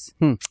nice.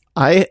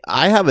 I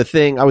have a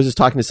thing. I was just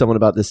talking to someone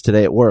about this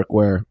today at work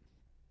where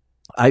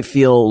I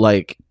feel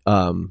like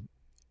I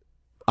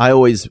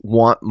always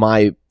want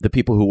the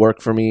people who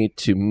work for me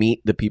to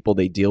meet the people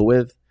they deal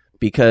with,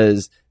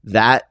 because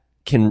that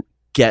can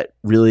get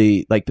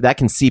really, like, that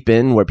can seep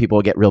in where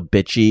people get real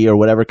bitchy or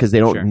whatever because they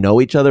don't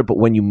know each other. But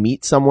when you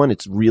meet someone,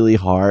 it's really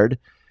hard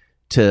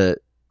to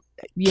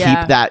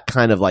keep that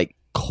kind of like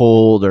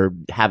cold or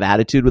have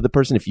attitude with the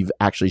person if you've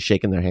actually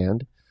shaken their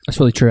hand. That's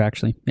really true,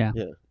 actually. Yeah.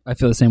 I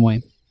feel the same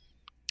way.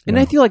 And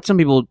I feel like some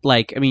people,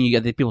 like, I mean, you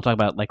get people talk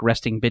about like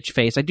resting bitch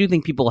face. I do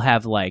think people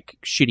have like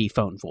shitty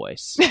phone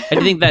voice. I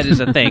think that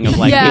is a thing of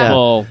like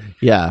people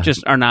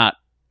just are not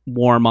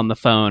warm on the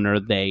phone,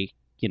 or they,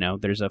 you know,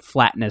 there's a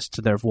flatness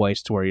to their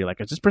voice to where you're like,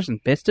 is this person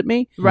pissed at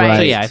me? Right.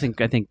 So yeah, I think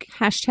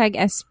hashtag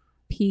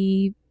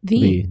SPV.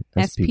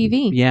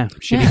 SPV. Yeah,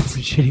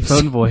 shitty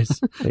phone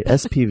voice. Wait,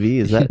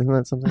 SPV, isn't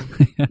that something?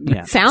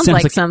 Yeah. Sounds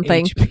like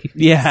something. HP.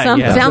 Yeah,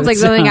 sounds like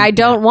something I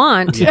don't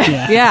want.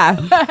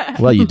 Yeah.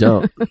 Well, you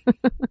don't.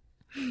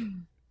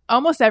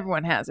 Almost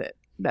everyone has it.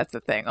 That's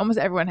the thing. Almost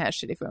everyone has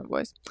shitty phone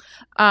voice.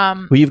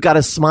 Well, you've got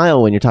to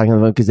smile when you're talking on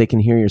the phone because they can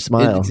hear your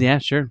smile. Yeah,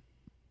 sure.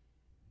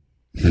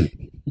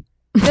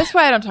 That's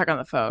why I don't talk on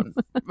the phone.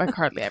 Like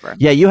hardly ever.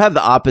 Yeah, you have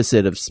the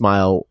opposite of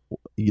smile.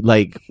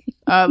 Like,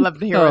 I'd love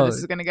to hear where this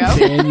is going to go.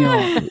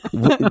 Daniel.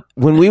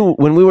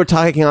 when we were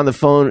talking on the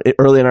phone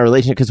early in our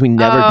relationship, because we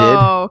never did.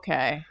 Oh,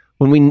 okay.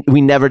 When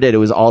we never did, it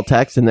was all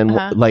text, and then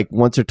like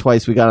once or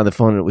twice we got on the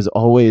phone, and it was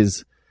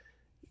always.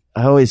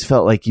 I always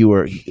felt like you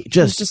were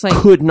just like,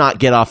 could not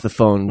get off the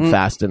phone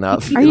fast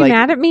enough. Are you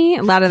mad at me?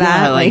 A lot of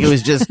that. Yeah, like it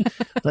was just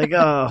like,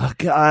 oh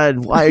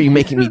God, why are you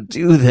making me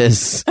do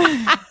this?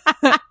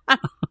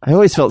 I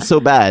always felt so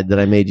bad that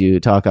I made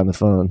you talk on the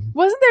phone.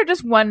 Wasn't there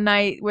just one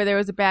night where there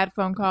was a bad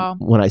phone call?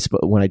 When I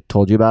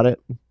told you about it?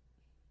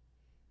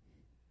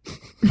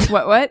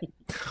 What?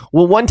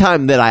 Well, one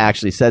time that I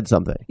actually said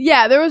something.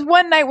 Yeah, there was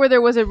one night where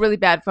there was a really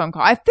bad phone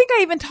call. I think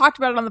I even talked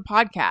about it on the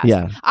podcast.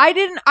 Yeah.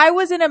 I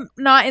was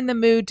not in the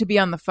mood to be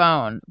on the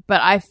phone,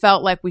 but I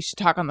felt like we should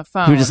talk on the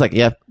phone. You were just like,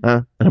 yeah,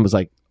 and I was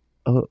like,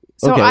 oh,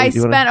 so okay. I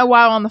spent a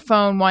while on the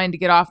phone wanting to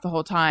get off the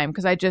whole time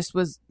because I just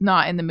was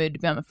not in the mood to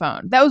be on the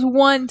phone. That was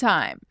one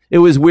time. It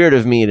was weird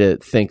of me to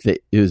think that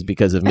it was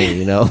because of me,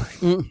 you know?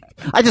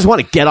 I just want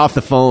to get off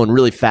the phone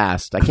really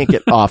fast. I can't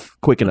get off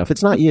quick enough.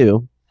 It's not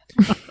you.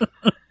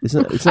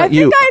 It's not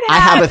you. I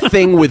have a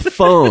thing with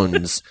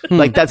phones.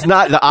 Like that's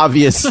not the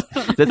obvious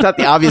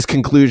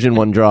conclusion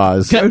one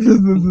draws. In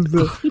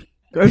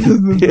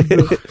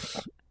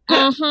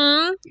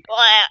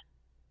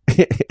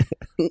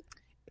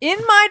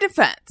my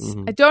defense,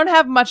 I don't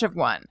have much of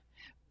one.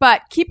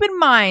 But keep in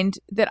mind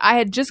that I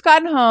had just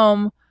gotten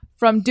home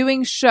from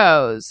doing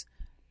shows.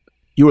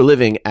 You were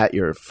living at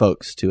your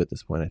folks too at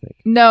this point, I think.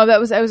 No, I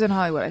was in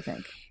Hollywood, I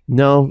think.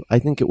 No, I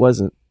think it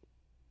wasn't.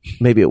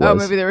 Maybe it was. Oh,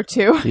 maybe there were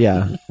two.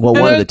 Yeah. Well,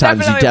 one of the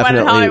times you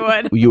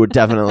were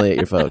definitely at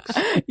your folks.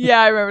 Yeah,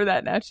 I remember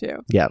that now too.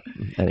 Yeah.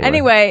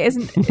 Anyway,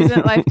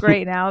 isn't life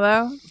great now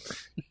though?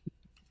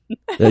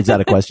 Is that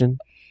a question?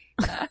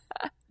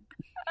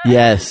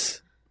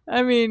 Yes.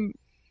 I mean,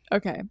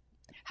 okay.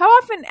 How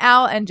often,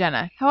 Al and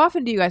Jenna, how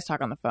often do you guys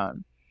talk on the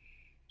phone?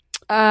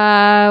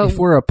 If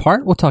we're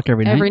apart, we'll talk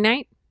every night. Every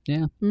night?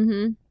 Yeah.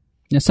 Mm-hmm.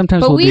 Yeah,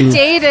 sometimes but we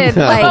dated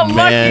like the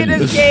look you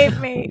just gave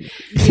me.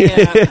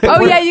 Yeah.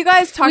 Oh yeah, you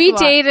guys talked. We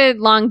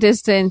dated long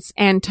distance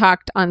and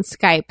talked on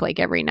Skype like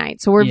every night,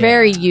 so we're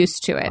very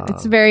used to it.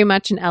 It's very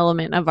much an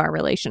element of our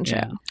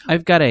relationship. Yeah.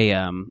 I've got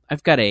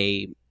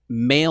a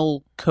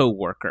male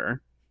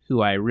coworker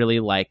who I really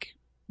like,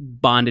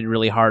 bonded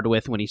really hard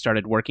with when he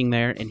started working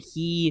there, and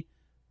he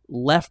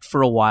left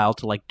for a while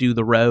to like do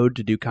the road,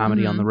 to do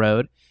comedy on the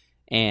road,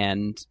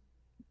 and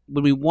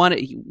when we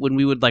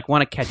would like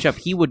want to catch up,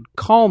 he would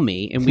call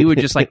me and we would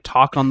just like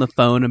talk on the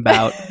phone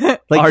about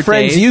like our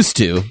friends days. used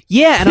to.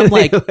 Yeah, and I'm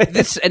like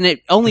this, and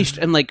it only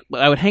and like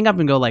I would hang up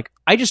and go like,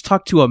 I just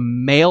talked to a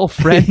male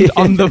friend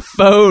on the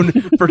phone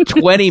for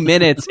 20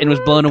 minutes and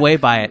was blown away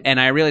by it. And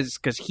I realized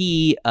because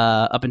he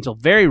up until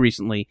very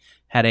recently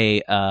had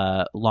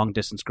a long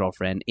distance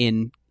girlfriend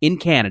in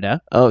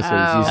Canada. Oh, so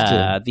he's used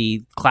to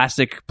the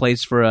classic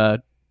place for a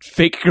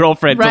fake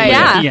girlfriend. Right.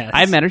 Yeah. Yes.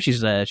 I met her.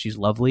 She's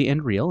lovely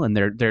and real, and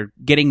they're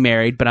getting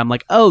married. But I'm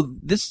like, oh,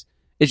 this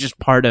is just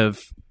part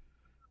of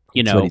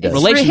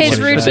relationship his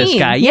for this routine.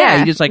 guy.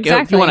 Yeah, you just like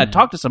exactly. if you want to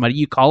talk to somebody,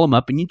 you call them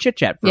up and you chit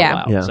chat for a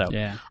while. Yeah. So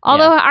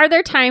Although, are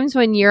there times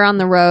when you're on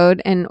the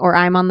road or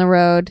I'm on the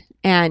road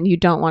and you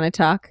don't want to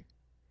talk?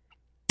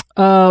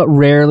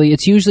 Rarely.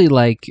 It's usually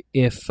like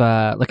if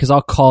because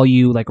I'll call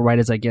you like right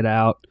as I get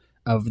out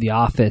of the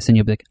office, and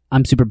you'll be like,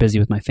 I'm super busy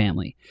with my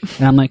family.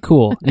 And I'm like,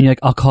 cool. And you're like,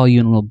 I'll call you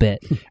in a little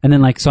bit. And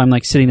then so I'm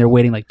like sitting there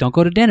waiting, like, don't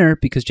go to dinner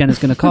because Jenna's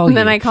going to call you. And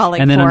then I call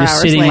like and then 4 I'm just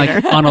hours sitting later.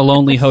 like on a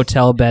lonely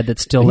hotel bed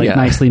that's still like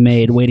nicely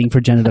made, waiting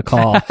for Jenna to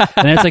call. And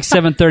then it's like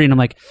 7:30, and I'm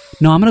like,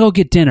 no, I'm going to go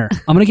get dinner.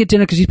 I'm going to get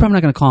dinner because she's probably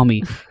not going to call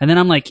me. And then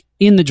I'm like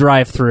in the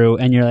drive-thru,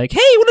 and you're like, hey,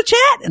 you want to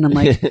chat? And I'm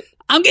like,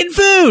 I'm getting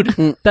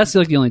food. That's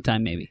like the only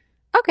time, maybe.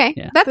 Okay,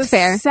 Yeah. that's The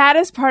fair.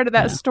 saddest part of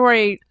that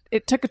story,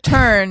 it took a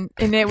turn,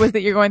 and it was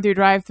that you're going through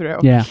drive-through.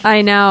 Yeah.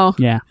 I know.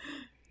 Yeah.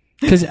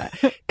 Because it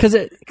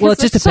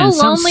just it's so depends.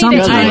 lonely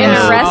to Sometimes. eat in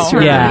a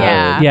restaurant.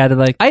 Yeah. They're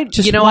like,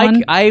 Just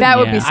one. That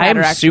would be sad,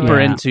 I'm actually. super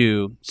Yeah.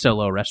 into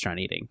solo restaurant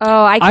eating.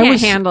 Oh, I can't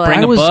was- handle Bring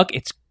it. a was- book.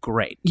 It's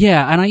great.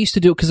 Yeah, and I used to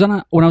do it because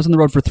when I was on the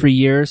road for 3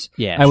 years,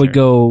 Yeah, I would sure.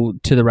 go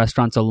to the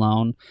restaurants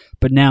alone.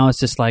 But now it's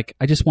just like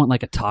I just want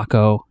like a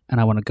taco, and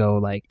I want to go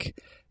like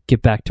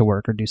get back to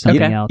work or do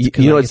something Okay. else. You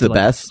 'cause know I what's get to, the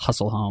like, best?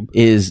 Hustle home.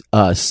 Is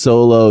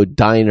solo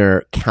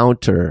diner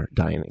counter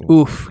dining.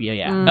 Oof. Yeah,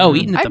 yeah. Mm. Oh,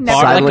 eating at the I've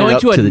bar. never- Like going Sidling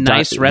to up a to the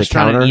nice the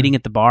restaurant and counter. eating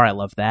at the bar. I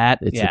love that.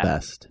 It's yeah. the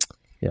best.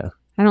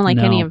 I don't like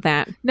No. any of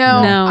that.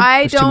 No, No.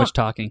 I There's too don't much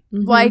talking.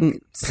 Mhm. like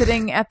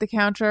sitting at the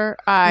counter.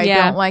 I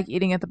Yeah. don't like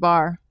eating at the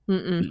bar.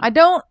 Mm-mm. I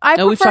don't. I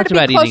Oh, we've prefer talked to be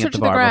about eating closer at the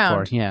to the bar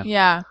ground. before, yeah.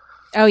 Yeah.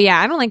 Oh yeah,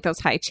 I don't like those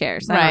high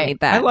chairs. I Right. don't need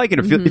that. I like it.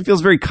 It feels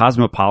very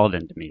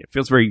cosmopolitan to me. It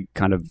feels very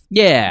kind of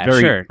Yeah,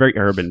 very sure. very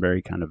urban,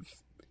 very kind of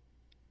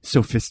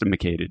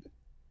sophisticated.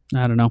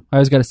 I don't know. I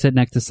always got to sit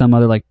next to some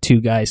other like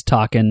two guys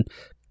talking,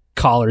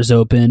 collars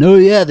open. Oh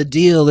yeah, the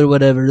deal or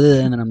whatever.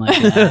 And then I'm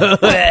like,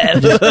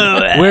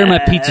 where are my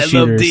pizza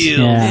shooters?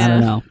 Yeah, I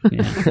don't know.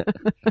 Yeah.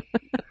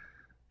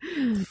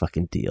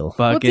 Fucking deal.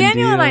 Well, Fucking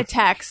Daniel and deal. I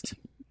text.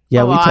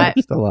 Yeah, a we lot.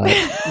 text a lot.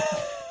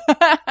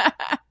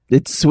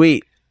 It's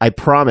sweet. I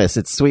promise.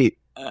 It's sweet.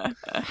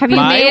 Have you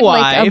My made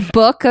like a wife-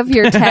 book of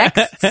your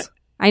texts?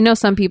 I know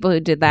some people who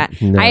did that.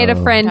 I had a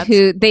No. friend That's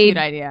who a they cute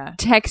idea.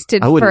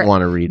 texted I wouldn't for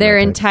want to read their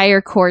my text.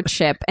 entire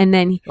courtship, and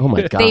then Oh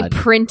my god. they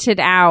printed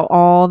out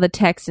all the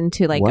texts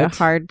into like a What?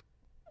 hard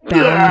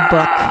bound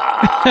book.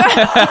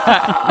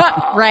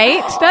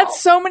 Right?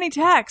 That's so many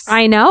texts.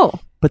 I know.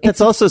 but that's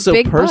it's a also so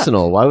big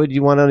personal. Why would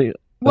you want to?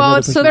 well,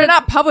 it's so they're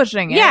not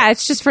publishing it. Yeah,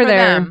 it's just for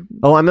their. them.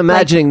 Oh, I'm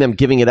imagining them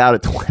giving it out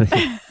at 20.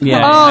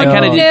 Yeah, Oh, I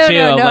kind of no, did too.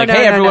 no, I'm no, like, no,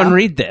 hey, no, everyone, no.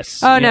 read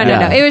this. Oh no,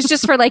 Yeah. no! It was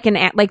just for like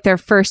like their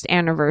first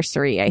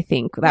anniversary. I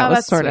think that Oh, was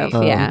that's sort sweet.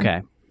 of yeah.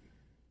 Okay.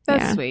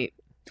 That's Yeah. sweet.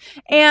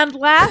 And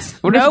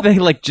last, What nope. if they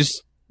like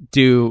just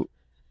do,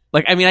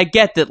 like, I mean, I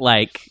get that,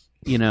 like,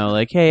 you know,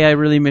 like, hey, I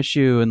really miss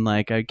you, and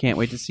like, I can't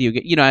wait to see you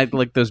again. You know, I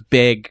like those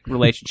big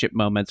relationship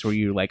moments where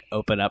you like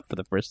open up for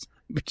the first.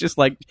 But just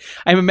like,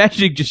 I'm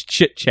imagining just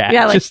chit chat.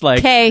 Yeah, like just like,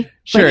 okay,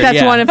 sure, like that's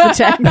yeah. one of the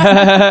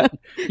texts.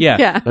 yeah.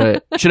 Yeah.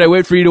 Right. Should I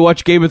wait for you to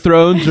watch Game of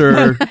Thrones,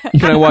 or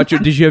can I watch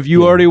it? Did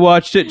you already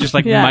watched it? Just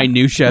like Yeah.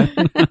 minutia.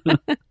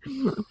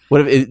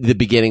 What if the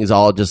beginning is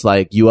all just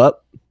like, you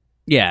up?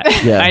 Yeah.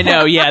 Yeah. I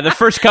know. Yeah, the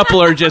first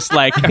couple are just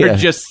like Yeah.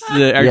 just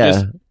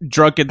Yeah.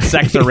 drunken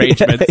sex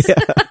arrangements.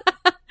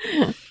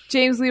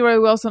 James Leroy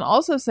Wilson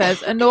also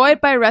says, annoyed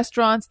by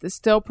restaurants that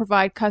still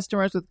provide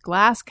customers with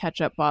glass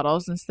ketchup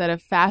bottles instead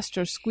of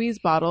faster squeeze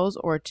bottles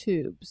or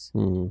tubes.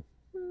 Hmm.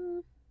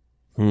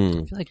 I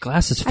feel like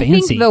glass is I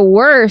fancy. think the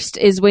worst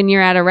is when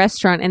you're at a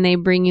restaurant and they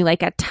bring you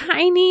like a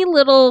tiny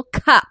little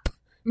cup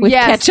with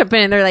Yes. ketchup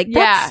in it. They're like,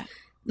 Yeah. that's like,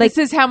 This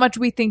is how much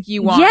we think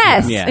you want.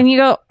 yes. Yeah. And you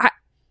go,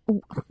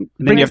 And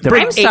then you have to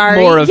bring I'm eight sorry.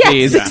 more of yes,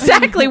 these.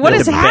 exactly. What You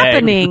is have to beg.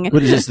 happening?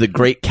 What is this, the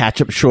great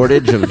ketchup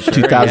shortage of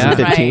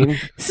 2015?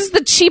 This is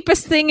the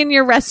cheapest thing in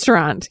your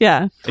restaurant.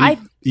 Yeah. And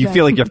you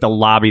feel like you have to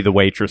lobby the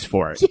waitress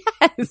for it.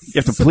 Yes.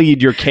 You have to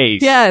plead your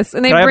case. Yes.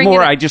 And they Can I have bring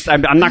more? it.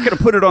 I'm not going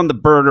to put it on the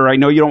burger. I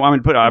know you don't want me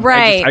to put it.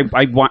 Right.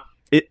 I want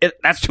it.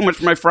 That's too much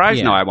for my fries.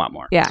 Yeah. No, I want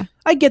more. Yeah.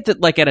 I get that,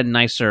 like at a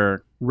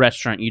nicer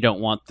restaurant, you don't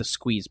want the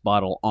squeeze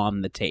bottle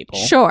on the table.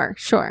 Sure.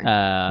 Sure.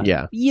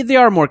 Yeah. They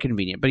are more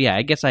convenient, but yeah,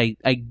 I guess I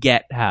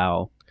get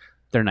how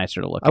they're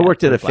nicer to look at. I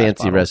worked at the a glass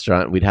fancy bottles.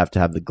 restaurant. We'd have to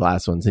have the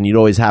glass ones, and you'd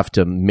always have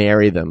to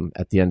marry them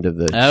at the end of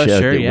the Oh,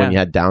 shift sure, yeah. when you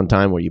had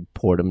downtime where you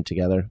poured them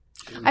together.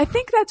 I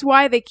think that's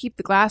why they keep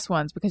the glass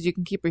ones, because you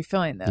can keep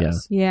refilling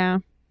those. Yeah.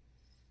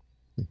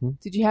 yeah.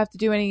 Did you have to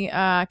do any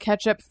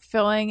ketchup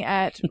filling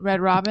at Red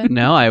Robin?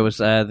 No, I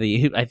was I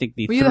think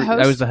the Were you the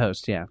host? I was the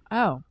host. Yeah,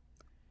 Oh.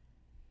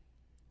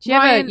 Do you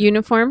have Ryan- a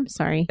uniform?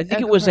 Sorry. I think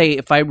Yeah, it was go ahead.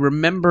 if I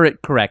remember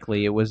it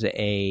correctly, it was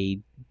a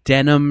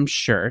denim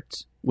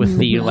shirt with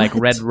the like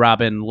Red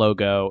Robin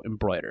logo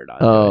embroidered on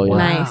Oh, it. yeah.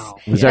 Nice.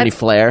 Was there any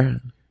flair?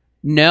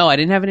 No, I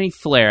didn't have any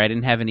flair. I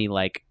didn't have any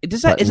like.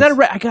 Is Buttons. that a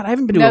red? I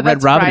haven't been to No, a Red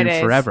that's Robin in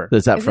Fridays. forever.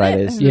 Is that Isn't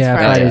Fridays? it? yeah,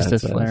 Fridays. Fridays Yeah,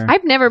 does that's flare.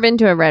 I've never been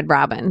to a Red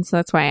Robin, so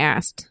that's why I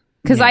asked.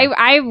 Because Yeah.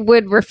 I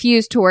would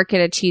refuse to work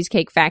at a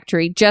cheesecake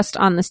factory just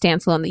on the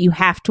stance alone that you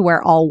have to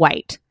wear all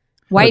white.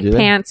 White do they?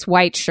 pants,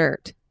 white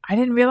shirt. I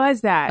didn't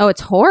realize that. Oh,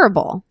 it's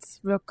horrible. It's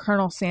real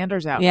Colonel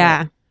Sanders outfit.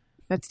 Yeah.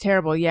 That's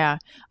terrible, yeah.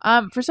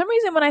 For some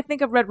reason, when I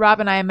think of Red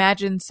Robin, I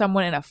imagine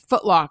someone in a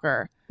Foot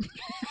Locker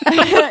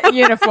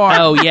uniform.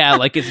 Oh yeah,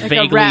 like it's Like a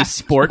vaguely rep.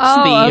 sports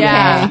Oh, themed.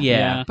 okay.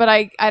 Yeah. But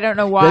I don't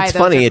know why. That's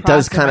funny. It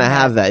does kind of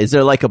have that. Is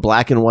there like a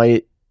black and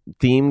white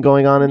theme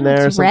going on in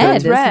there? It's or something? red.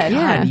 It's red.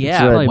 Yeah.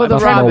 Yeah. Right. With a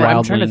Buffalo robin. I'm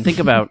Wild trying to Wings. think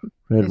about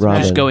Red It's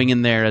Robin. just going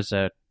in there as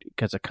a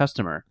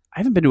customer. I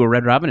haven't been to a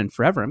Red Robin in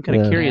forever. I'm kind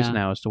of Yeah. curious Yeah.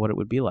 now as to what it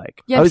would be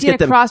like. Yeah, I I've always seen get a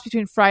them- cross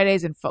between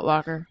Fridays and Foot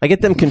Locker. I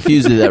get them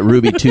confused with that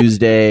Ruby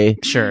Tuesday.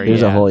 Sure. There's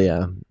yeah. a whole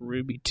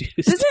Ruby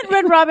Tuesday. Doesn't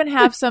Red Robin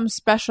have some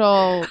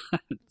special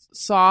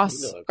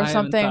sauce or I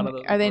haven't thought of something?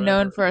 those Are they forever.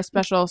 known for a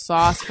special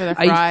sauce for their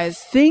I fries?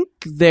 think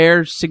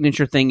their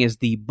signature thing is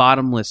the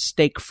bottomless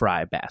steak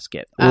fry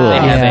basket. Oh. They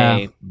have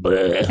Yeah.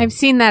 Blech. I've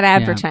seen that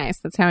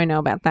advertised. That's how I know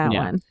about that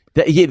Yeah. one.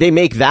 They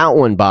make that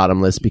one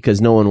bottomless because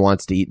no one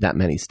wants to eat that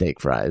many steak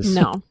fries.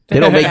 No. They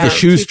don't make the Yeah.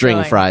 shoestring Too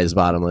filling. fries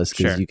bottomless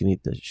because Sure. you can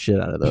eat the shit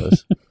out of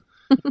those.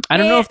 I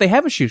don't know if they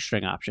have a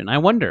shoestring option. I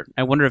wonder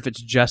if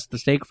it's just the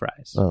steak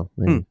fries. Oh,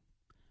 maybe.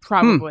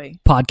 Probably.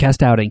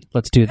 Podcast outing.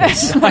 Let's do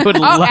this. I would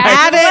love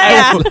add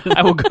it.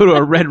 I will go to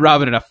a Red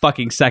Robin in a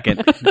fucking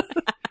second.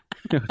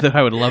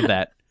 I would love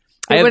that.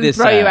 I They have wouldn't this,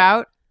 throw you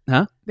out?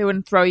 Huh? They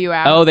wouldn't throw you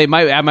out? Oh, I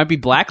might be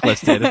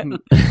blacklisted.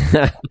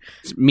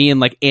 It's me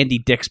and like Andy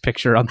Dick's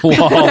picture on the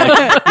wall.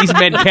 Like, these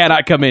men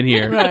cannot come in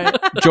here. Right.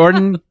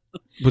 Jordan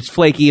was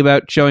flaky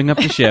about showing up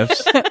to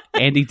shifts.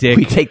 Andy Dick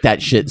We take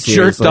that shit jerked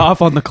seriously.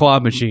 off on the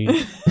claw machine.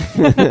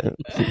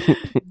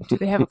 Do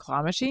they have a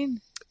claw machine?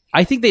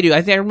 I think they do. I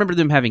remember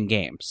them having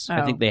games.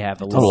 I Oh. think they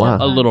have Oh, wow.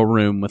 a little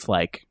room with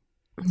like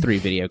 3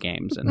 video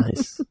games. And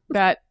Nice.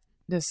 That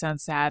just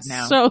sounds sad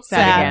now. So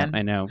sad. again.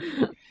 I know.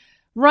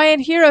 Ryan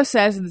Hero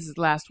says, and this is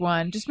the last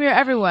one, just mirror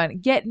everyone,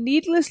 get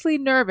needlessly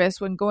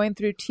nervous when going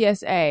through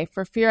TSA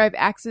for fear I've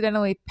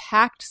accidentally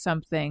packed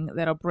something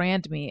that'll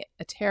brand me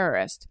a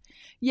terrorist.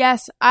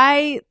 Yes,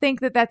 I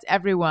think that that's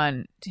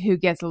everyone who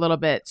gets a little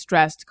bit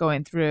stressed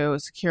going through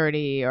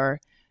security or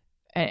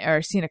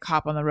seeing a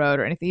cop on the road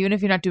or anything, even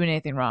if you're not doing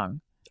anything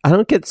wrong. I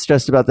don't get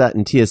stressed about that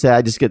in TSA.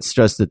 I just get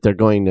stressed that they're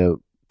going to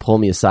pull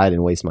me aside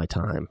and waste my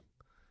time.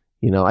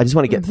 You know, I just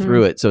want to get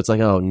through it. So it's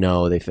like, oh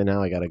no,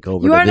 now I got to go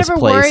over You to are this never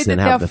place worried that and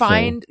they'll have the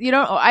find, thing. you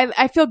know,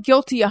 I feel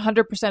guilty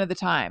 100% of the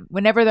time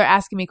whenever they're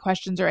asking me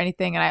questions or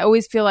anything. And I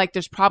always feel like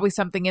there's probably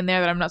something in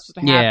there that I'm not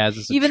supposed to have. Yeah, it's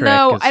just a even trick.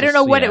 though It's I don't just-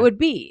 know what yeah. it would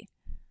be.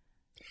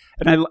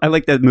 And I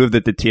like that move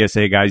that the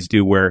TSA guys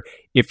do where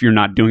if you're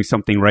not doing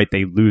something right,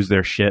 they lose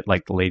their shit,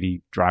 like the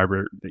lady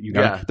driver that you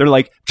got. Yeah. They're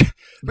like,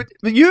 but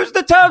use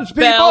the tubs,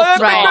 people.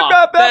 Belts Right.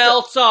 off.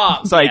 Belts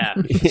off. It's like,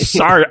 Yeah.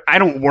 sorry, I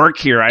don't work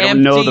here. I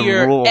don't know the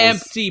your rules.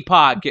 empty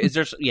pod. Is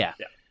there? Yeah.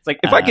 It's like,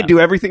 if I could do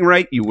everything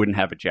right, you wouldn't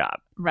have a job.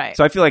 Right.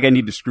 So I feel like I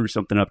need to screw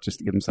something up just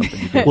to give them something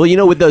to do. Well, you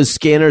know, with those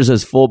scanners,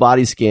 those full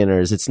body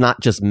scanners, it's not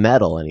just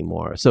metal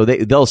anymore. So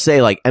they'll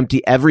say like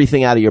empty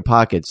everything out of your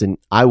pockets. And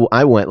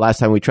I went last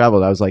time we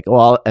traveled. I was like, oh,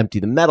 I'll empty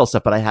the metal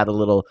stuff, but I had a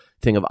little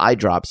thing of eye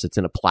drops that's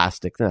in a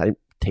plastic thing. I didn't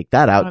take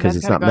that out because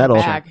that's it's gotta not go in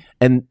a metal.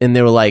 bag. And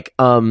they were like,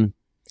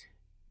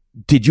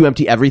 did you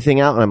empty everything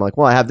out? And I'm like,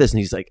 well, I have this. And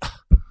he's like,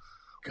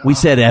 we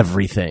said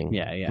everything.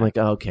 Yeah, yeah. I'm like,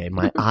 okay,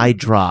 my eye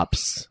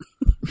drops.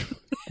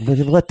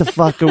 What the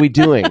fuck are we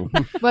doing?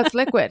 What's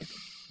liquid?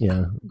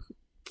 Yeah,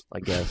 I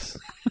guess.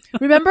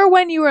 Remember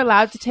when you were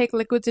allowed to take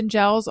liquids and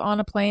gels on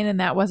a plane and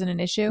that wasn't an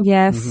issue?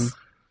 Yes.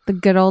 The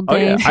good old Oh,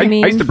 yeah. days. I you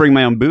mean? used to bring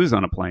my own booze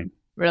on a plane.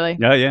 Really?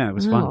 Yeah, it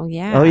was Oh, fun.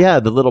 yeah. Oh yeah,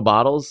 the little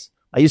bottles.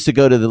 I used to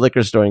go to the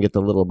liquor store and get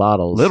the little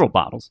bottles. Little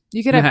bottles.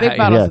 You could have big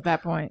bottles Yeah. at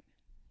that point,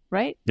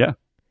 right?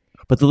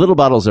 But the little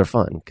bottles are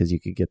fun because you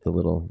could get the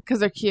little Because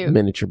they're cute.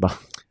 miniature bottle.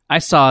 I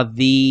saw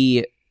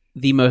the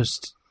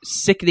most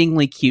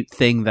sickeningly cute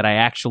thing that I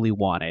actually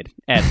wanted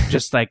at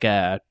just like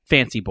a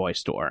fancy boy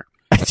store.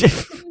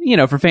 You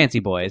know, for fancy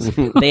boys,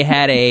 they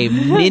had a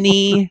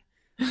mini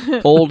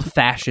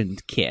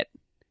old-fashioned kit.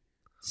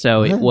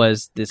 So it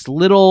was this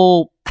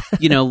little,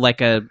 you know,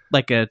 like a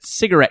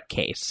cigarette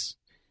case.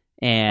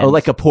 And Oh,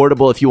 like a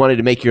portable if you wanted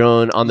to make your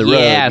own on the road.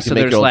 yeah, you could so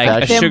make there's your own like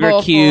a fashioned. sugar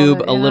Thimble cube,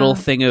 full of a it, little yeah.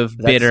 thing of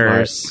That's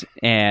bitters,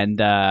 and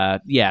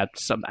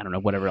some I don't know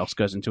whatever else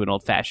goes into an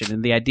old fashioned.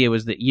 And the idea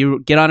was that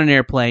you get on an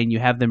airplane, you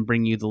have them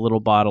bring you the little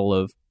bottle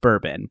of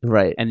bourbon,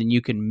 Right. and then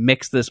you can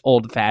mix this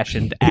old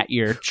fashioned at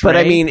your tray. But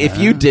I mean, if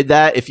you did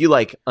that, if you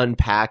like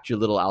unpacked your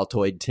little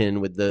Altoid tin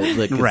with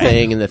the Right.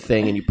 thing and the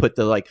thing, and you put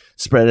the like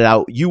spread it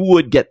out, you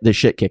would get the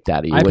shit kicked out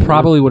of you. I wouldn't you?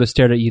 probably would have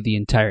stared at you the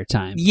entire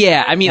time.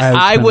 yeah, I mean, I was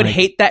I kinda would like,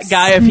 hate that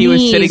guy if he was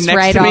sitting sneeze next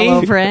right to me. all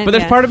over it, But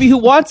there's yeah. part of me who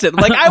wants it.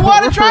 Like, I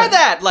want to try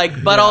that.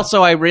 Like, but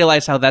also I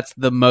realize how that's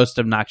the most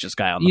obnoxious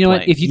guy on the You know plane.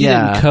 what? If you did it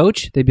Yeah. in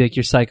coach, they'd be like,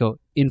 "You're psycho."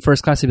 In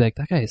first class, they'd be like,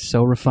 "That guy is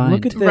so refined."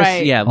 look at this,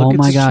 Right. yeah. Look oh at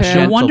my this gosh! No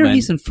gentleman. wonder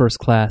he's in first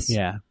class.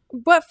 Yeah.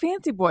 What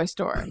fancy boy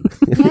store?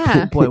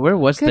 Yeah. Boy, where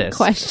was Good this?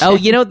 question. Oh,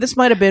 you know, this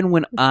might have been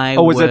when I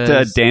Oh, was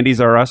it Dandies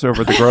R Us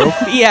over the Grove?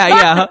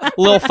 yeah,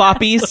 little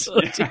foppies.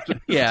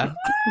 Yeah.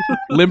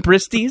 Limp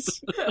wristies.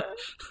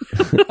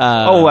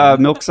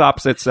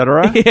 Milksops,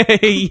 etc.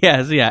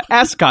 Yes, yeah.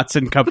 Ascots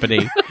and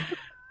Company.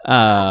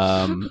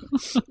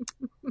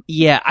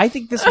 Yeah, I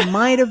think this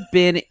might have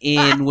been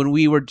in when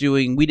we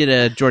did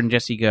a Jordan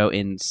Jesse Go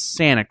in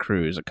Santa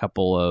Cruz a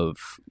couple of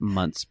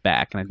months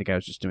back, and I think I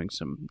was just doing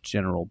some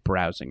general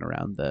browsing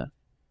around the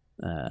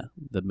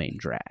main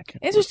drag.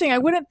 Interesting. I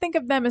wouldn't think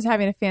of them as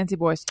having a fancy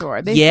boy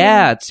store.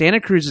 Santa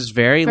Cruz is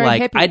very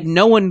like hippie.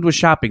 no one was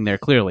shopping there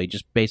clearly,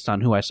 just based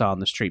on who I saw on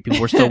the street.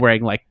 People were still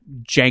wearing like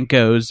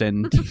Jankos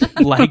and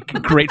like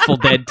Grateful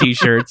Dead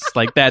t-shirts.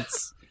 Like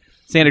that's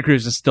Santa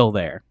Cruz is still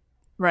there.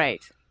 Right.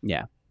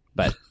 Yeah,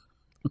 but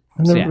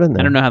I've never been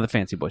there. I don't know how the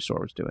fancy boy store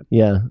was doing.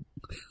 Yeah.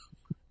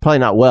 Probably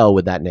not well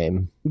with that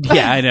name.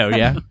 Yeah, I know.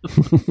 Yeah.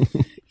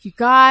 You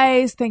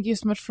guys, thank you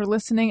so much for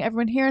listening.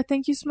 Everyone here,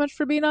 thank you so much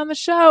for being on the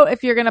show.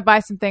 If you're going to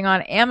buy something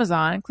on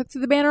Amazon, click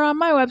through the banner on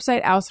my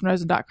website,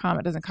 AlisonRosen.com.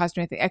 It doesn't cost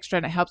you anything extra,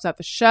 and it helps out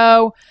the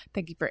show.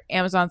 Thank you for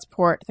Amazon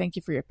support. Thank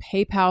you for your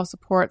PayPal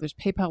support. There's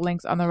PayPal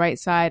links on the right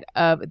side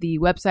of the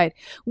website.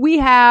 We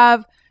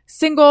have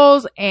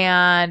singles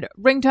and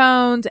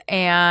ringtones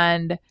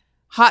and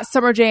hot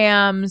summer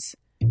jams.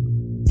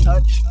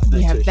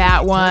 We have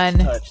that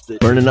one.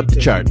 Burning up the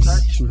charts.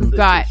 We've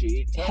got,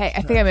 hey,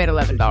 I think I made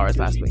 $11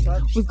 last week.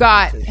 We've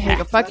got, hey,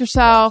 go fuck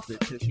yourself.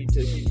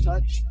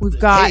 We've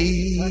got,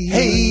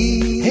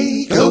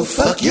 Hey, go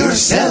fuck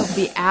yourself.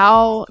 the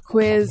Al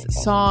quiz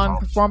song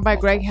performed by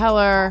Greg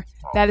Heller.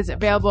 That is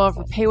available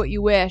for Pay What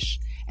You Wish.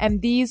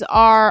 And these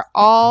are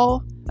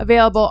all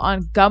available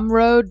on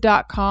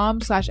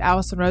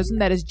gumroad.com/Alison Rosen.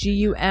 That is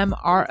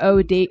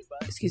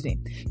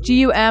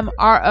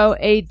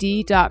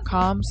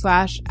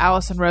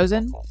GUMROAD.com/Alison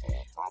Rosen.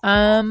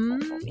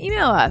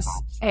 Email us,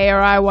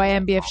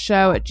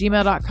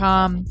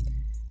 ARIYMBFshow@gmail.com.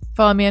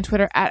 Follow me on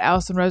Twitter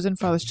 @Alison Rosen.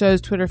 Follow the show's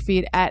Twitter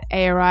feed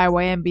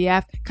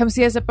 @ARIYMBF. Come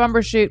see us at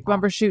Bumbershoot,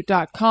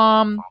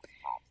 bumbershoot.com.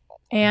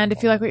 And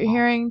if you like what you're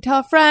hearing, tell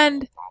a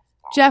friend.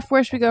 Jeff,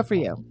 where should we go for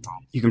you?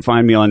 You can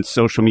find me on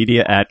social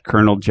media at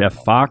Colonel Jeff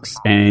Fox,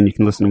 and you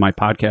can listen to my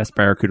podcast,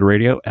 Barracuda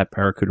Radio, at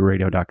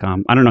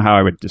barracudaradio.com. I don't know how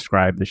I would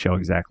describe the show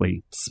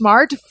exactly.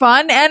 Smart,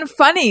 fun, and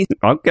funny.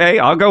 Okay,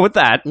 I'll go with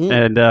that.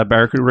 And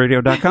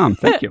barracudaradio.com.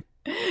 Thank you.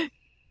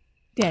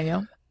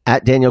 Daniel.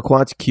 At Daniel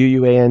Quantz,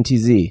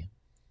 QUANTZ.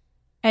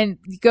 And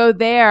go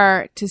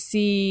there to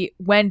see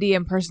Wendy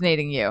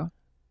impersonating you.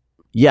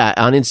 Yeah,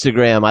 on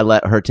Instagram, I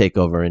let her take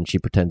over, and she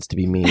pretends to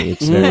be me.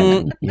 It's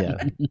very,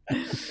 yeah.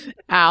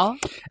 Al.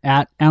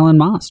 At Allan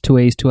Moss, 2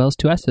 A's, 2 L's,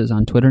 2 S's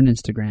on Twitter and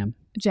Instagram.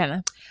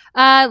 Jenna.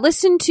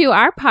 Listen to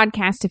our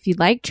podcast if you'd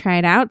like. Try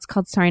it out. It's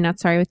called Sorry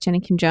Not Sorry with Jenna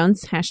Kim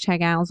Jones.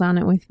 #Al's on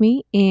it with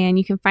me. And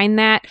you can find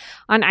that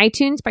on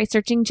iTunes by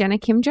searching Jenna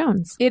Kim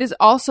Jones. It is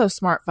also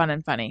smart, fun,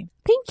 and funny.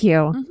 Thank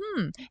you.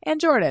 Mm-hmm.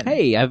 And Jordan.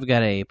 Hey, I've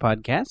got a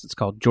podcast. It's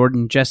called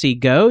Jordan Jesse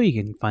Go. You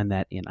can find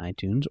that in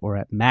iTunes or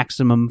at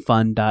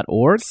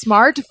MaximumFun.org.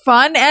 Smart,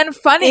 fun, and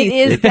funny.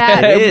 It is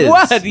that. It is.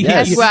 What?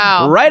 Yes.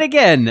 Wow. Right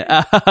again.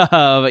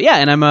 Yeah,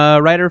 and I'm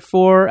a writer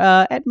for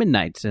At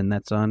Midnights, and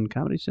that's on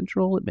Comedy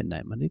Central at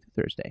midnight, Monday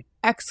through Thursday.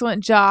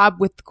 Excellent job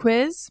with the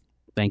quiz.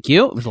 Thank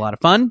you. It was a lot of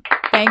fun.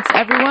 Thanks,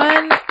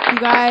 everyone. You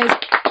guys,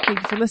 thank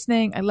you for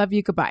listening. I love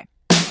you. Goodbye.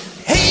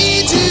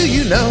 Hey, do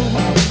you know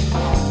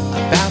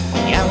about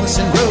the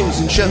Alison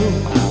Rosen Show?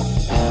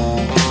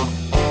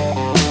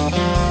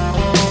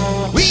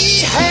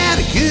 We had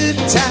a good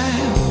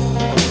time,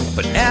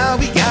 but now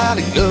we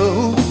gotta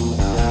go.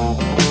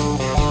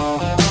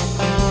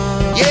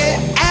 Yeah,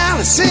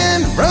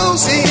 Alison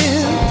Rosen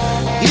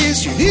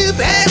is your new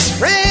best